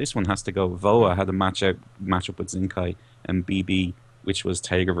shout out for this one has to go. Voa had a matchup with Zinkai and BB, which was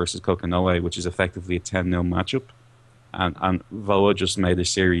Tiger versus Kokonoe, which is effectively a 10-0 matchup. And Voa just made a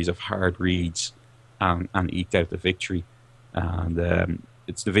series of hard reads and eked out the victory. And the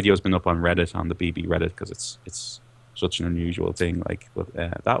video's been up on Reddit, on the BB Reddit, because it's such an unusual thing. Like, but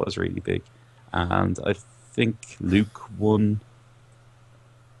that was really big. And I think Luke won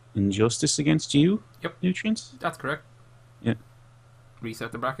Injustice against you. Yep, Nutrients. That's correct. Yeah.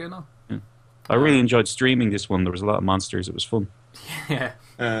 Reset the bracket and all. Yeah. I really enjoyed streaming this one. There was a lot of monsters. It was fun. Yeah.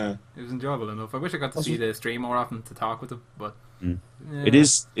 It was enjoyable enough. I wish I got to see the stream more often to talk with them, but it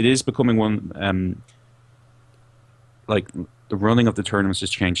is becoming one. Like the running of the tournaments has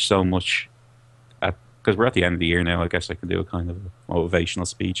changed so much. Because we're at the end of the year now, I guess I can do a kind of a motivational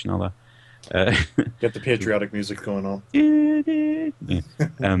speech and all that. get the patriotic music going on. Yeah.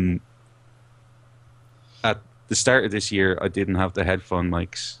 At the start of this year, I didn't have the headphone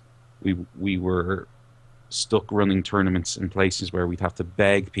mics. We were stuck running tournaments in places where we'd have to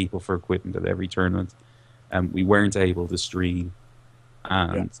beg people for equipment at every tournament, and we weren't able to stream.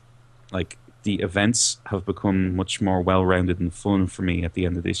 And like the events have become much more well-rounded and fun for me at the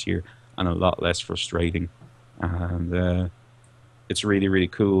end of this year, and a lot less frustrating. And it's really, really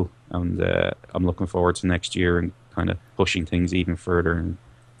cool. And I'm looking forward to next year and kind of pushing things even further and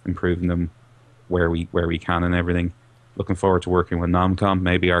improving them where we can and everything. Looking forward to working with Namcom,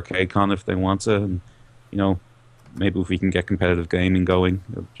 maybe ArcadeCon if they want to, and maybe if we can get competitive gaming going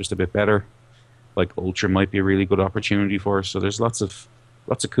just a bit better, like Ultra might be a really good opportunity for us. So there's lots of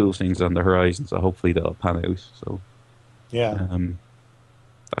cool things on the horizon. So hopefully that'll pan out. So yeah,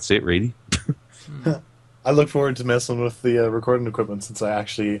 that's it really. I look forward to messing with the recording equipment, since I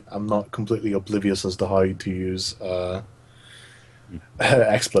actually am not completely oblivious as to how to use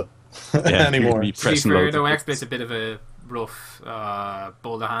XSplit anymore. To be fair, though, XSplit's a bit of a rough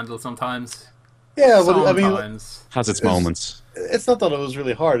ball to handle sometimes. Yeah, but I mean, has its moments. It's not that it was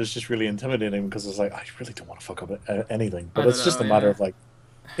really hard. It's just really intimidating, because it's like I really don't want to fuck up anything. But it's just a matter of like,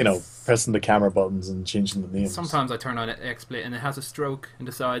 pressing the camera buttons and changing the names. Sometimes I turn on an XSplit and it has a stroke and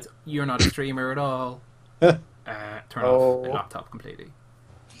decides you're not a streamer at all. Turn off the laptop completely.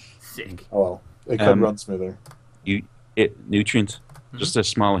 Sick. Oh well, it could run smoother. Nutrient. Just a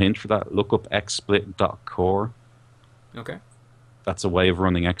small hint for that. Look up xsplit.core. Okay. That's a way of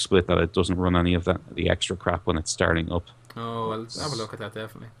running XSplit that it doesn't run any of the extra crap when it's starting up. Oh, I'll have a look at that,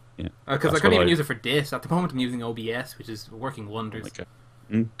 definitely. Yeah. Because I can't even use it for this. At the moment I'm using OBS, which is working wonders. Okay.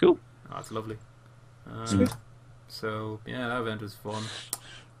 Cool. Oh, it's lovely. So, yeah, that event was fun.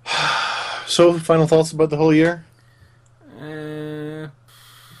 So, final thoughts about the whole year?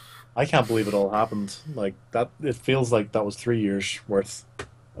 I can't believe it all happened. Like, that. It feels like that was 3 years worth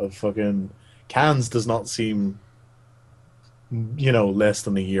of fucking... Cannes does not seem... less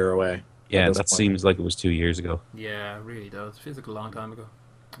than a year away. Yeah, that seems like it was 2 years ago. Yeah, it really does. Feels like a long time ago.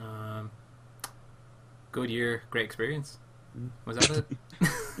 Good year, great experience. Was that it?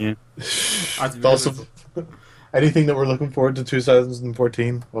 Yeah. Also, anything that we're looking forward to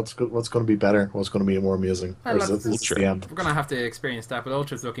 2014? What's going to be better? What's going to be more amazing? Well, or is this the end? We're going to have to experience that, but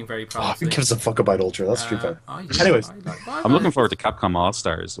Ultra's looking very promising. Who gives a fuck about Ultra? That's stupid. Anyways, I'm looking forward to Capcom All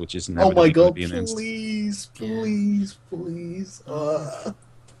Stars, which is oh my god! Be announced. Please.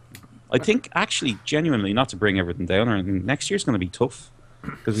 I think, actually, genuinely, not to bring everything down or anything, next year's going to be tough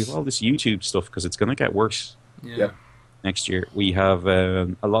because we have all this YouTube stuff, because it's going to get worse. Yeah. Next year, we have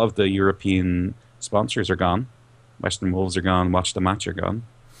a lot of the European sponsors are gone. Western Wolves are gone. Watch the Match are gone.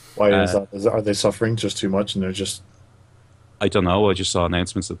 Why is that? Are they suffering just too much and they're just... I don't know. I just saw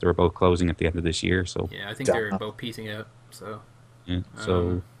announcements that they're both closing at the end of this year. So Yeah, I think they're both piecing out. So yeah.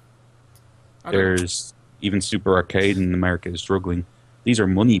 So there's even Super Arcade in America is struggling. These are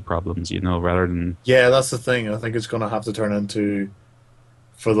money problems, rather than... Yeah, that's the thing. I think it's going to have to turn into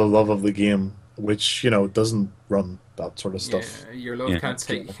for the love of the game, which, doesn't run that sort of stuff. Yeah, your love can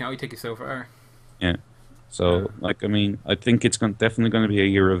only take you so far. Yeah. So, I think it's definitely going to be a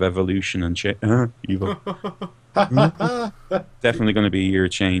year of evolution and change. Evil. Definitely going to be a year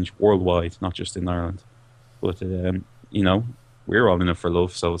of change worldwide, not just in Ireland. But, we're all in it for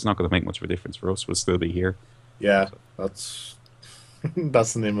love, so it's not going to make much of a difference for us. We'll still be here. Yeah, that's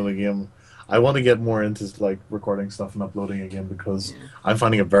that's the name of the game. I want to get more into recording stuff and uploading again because I'm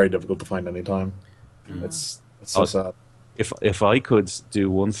finding it very difficult to find any time. It's so sad. If I could do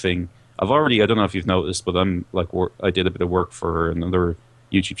one thing, I don't know if you've noticed, but I did a bit of work for another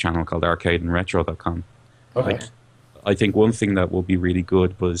YouTube channel called arcadeandretro.com. Okay. I think one thing that will be really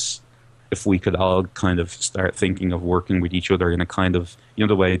good was if we could all kind of start thinking of working with each other in a kind of,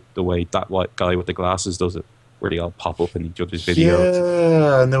 the way that white guy with the glasses does it, where they all pop up in each other's videos.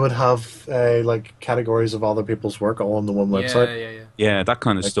 Yeah, and they would have categories of other people's work all on the one website. Yeah, that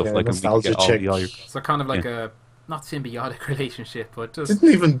kind of stuff. Nostalgia check. So kind of like a not symbiotic relationship, but just...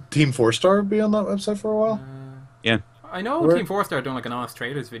 Didn't even Team 4-Star be on that website for a while? Yeah. I know Team 4-Star done an Honest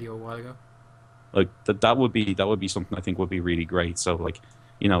Traders video a while ago. That would be something I think would be really great. So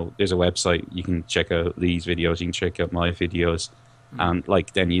there's a website, you can check out Lee's videos, you can check out my videos, and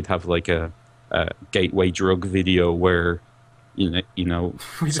then you'd have a gateway drug video where we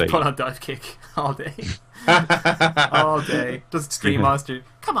just put on Dive Kick all day. All day. Just Stream Monster.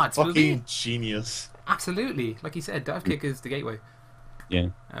 Come on, Spooky. Fucking genius. Absolutely. Like you said, Dive Kick is the gateway. Yeah.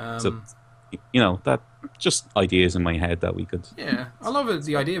 So that just ideas in my head that we could... Yeah, I love it,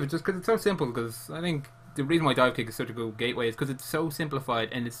 the idea of it, just because it's so simple, because I think the reason why Dive Kick is such a good gateway is because it's so simplified,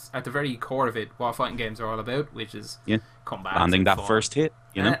 and it's at the very core of it what fighting games are all about, which is combat. Landing that first hit,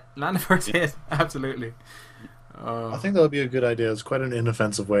 land the first hit, absolutely. I think that would be a good idea. It's quite an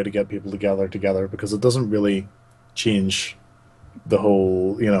inoffensive way to get people together, because it doesn't really change the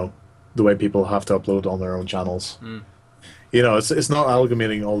whole, the way people have to upload on their own channels. It's not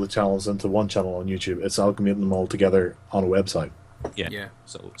amalgamating all the channels into one channel on YouTube. It's amalgamating them all together on a website. Yeah.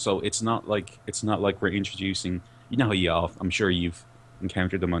 So it's not like we're introducing. I'm sure you've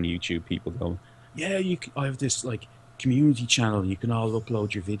encountered them on YouTube. People go, yeah, I have this community channel. You can all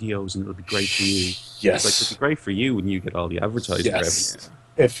upload your videos, and it'll be great for you. Yes, it'll be great for you when you get all the advertising revenue.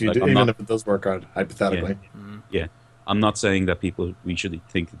 If you do, even if it does work out hypothetically. Yeah. I'm not saying that we should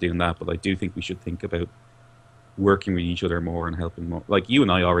think of doing that, but I do think we should think about working with each other more and helping more. You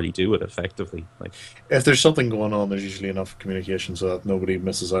and I already do it effectively. If there's something going on, there's usually enough communication so that nobody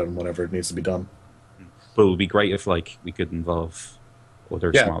misses out on whatever it needs to be done. But it would be great if we could involve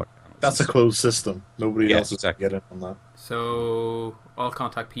other smaller channels. That's a closed system. Nobody else is get in on that. So I'll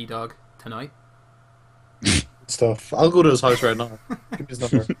contact P-Dog tonight. Stuff. I'll go to his house right now. Give me his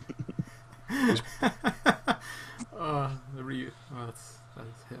number.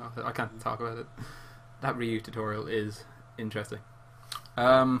 I can't talk about it. That Ryu tutorial is interesting.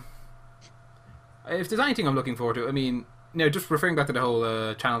 If there's anything I'm looking forward to, just referring back to the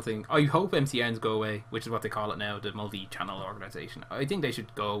whole channel thing, I hope MCNs go away, which is what they call it now, the multi-channel organisation. I think they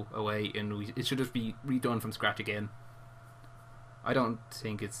should go away, and it should just be redone from scratch again. I don't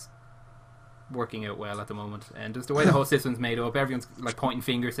think it's working out well at the moment, and just the way the whole system's made up, everyone's pointing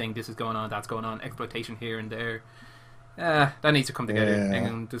fingers saying this is going on, that's going on, exploitation here and there. That needs to come together,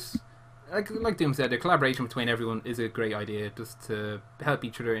 and just... Like Doom said, the collaboration between everyone is a great idea, just to help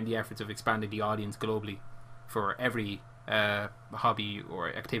each other in the efforts of expanding the audience globally for every hobby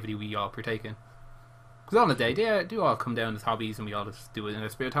or activity we all partake in. Because on the day, they do all come down as hobbies, and we all just do it in our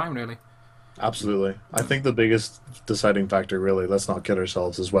spare time, really. Absolutely. I think the biggest deciding factor, really, let's not kid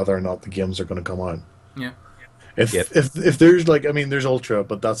ourselves, is whether or not the games are going to come out. Yeah. If there's there's Ultra,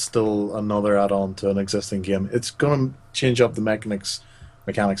 but that's still another add-on to an existing game. It's going to change up the mechanics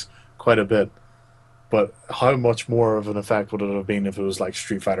quite a bit, but how much more of an effect would it have been if it was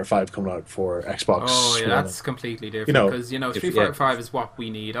Street Fighter V coming out for Xbox? Oh yeah, that's completely different, because Street Fighter V is what we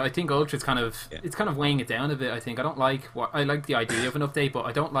need. I think Ultra's it's kind of weighing it down a bit. I think I like the idea of an update, but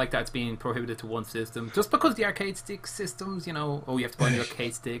I don't like that it's being prohibited to one system just because the arcade stick systems. You have to buy an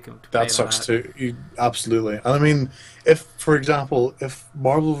arcade stick and that sucks too. Absolutely. And if for example, if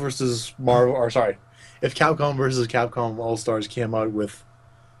if Capcom versus Capcom All Stars came out with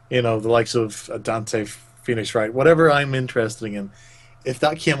the likes of Dante, Phoenix Wright, whatever I'm interested in. If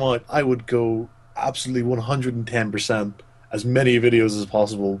that came out, I would go absolutely 110% as many videos as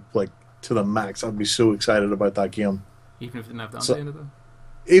possible, like to the max. I'd be so excited about that game. Even if it didn't have Dante So, in it, though.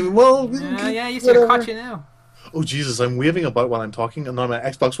 even well, Yeah, you see, I caught you now. Oh Jesus! I'm waving about while I'm talking, and now my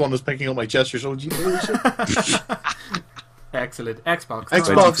Xbox One is picking up my gestures. Oh Jesus! Excellent. Xbox. Xbox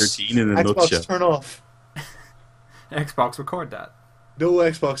 2013 in a Xbox, nutshell. turn off. Xbox, record that. No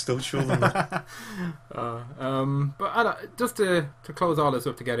Xbox, don't show them that. But I just to close all this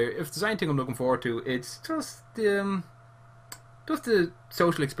up together, if there's anything I'm looking forward to, it's just the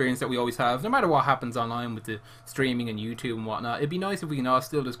social experience that we always have, no matter what happens online with the streaming and YouTube and whatnot. It'd be nice if we can all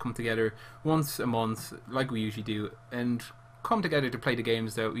still just come together once a month, like we usually do, and come together to play the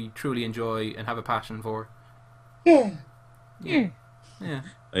games that we truly enjoy and have a passion for. Yeah.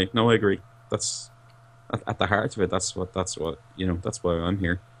 No, I agree. That's at the heart of it. That's what that's why I'm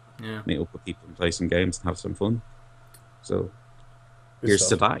here. Yeah. Meet up with people and play some games and have some fun. So Good here's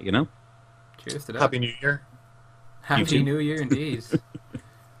stuff. to that, you know. Cheers to that. Happy New Year. Happy New Year, indeed.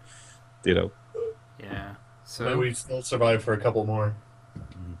 Ditto. Yeah. So. May we still survive for a couple more.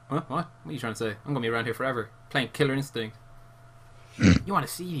 What? What are you trying to say? I'm gonna be around here forever playing Killer Instinct. You want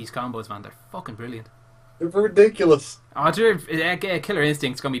to see these combos, man? They're fucking brilliant. They're ridiculous. Killer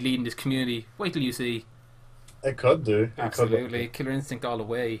Instinct's gonna be leading this community. Wait till you see. It could do. It Absolutely, Killer Instinct all the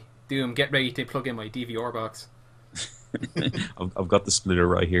way. Doom, get ready to plug in my DVR box. I've got the splitter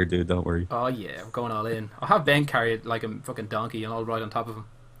right here, dude. Don't worry. Oh yeah, I'm going all in. I'll have Ben carry it like a fucking donkey, and I'll ride on top of him.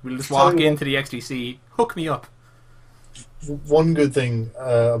 We'll just Tell walk you what. into the XGC, hook me up. One good thing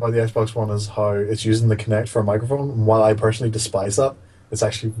about the Xbox One is how it's using the Kinect for a microphone. And while I personally despise that, it's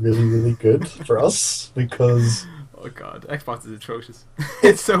actually really, really good for us because Oh god, Xbox is atrocious.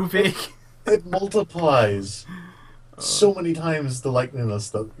 It's so big. it multiplies so many times the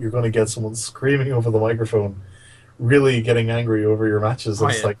likeliness that you're going to get someone screaming over the microphone, really getting angry over your matches. And Oh,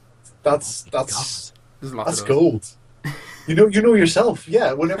 it's yeah. like that's There's lots that's of those. gold. You know yourself.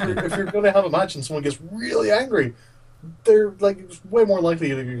 Yeah, whenever if you're going to have a match and someone gets really angry, they're like it's way more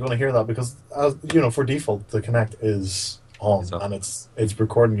likely that you're going to hear that because for default the Kinect is on It's up. and it's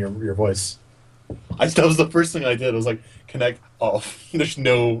recording your voice. That was the first thing I did. I was like, Kinect off. There's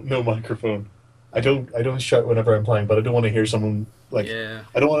no microphone. I don't shout whenever I'm playing, but I don't want to hear someone like Yeah.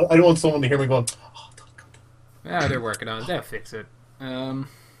 I don't want someone to hear me going. Oh, Yeah, they're working on it. They'll fix it.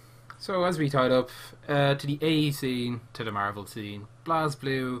 So as we tied up to the AE scene, to the Marvel scene,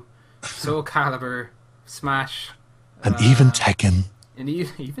 BlazBlue, Soul Calibur, Smash, Tekken. and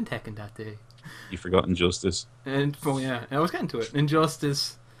even Tekken that day. You forgot Injustice. And I was getting to it.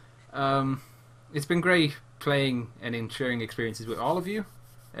 Injustice. It's been great playing and sharing experiences with all of you.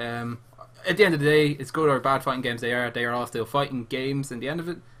 At the end of the day, it's good or bad fighting games they are all still fighting games in the end of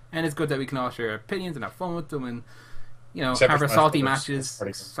it. And it's good that we can all share our opinions and have fun with them and, Except have for our Smash salty Brothers. matches.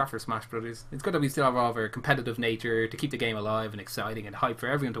 Pretty good. Except for Smash Brothers. It's good that we still have all of our competitive nature to keep the game alive and exciting and hype for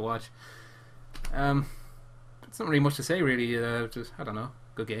everyone to watch. It's not really much to say, really. Just, I don't know,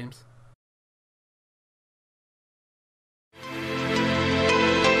 good games.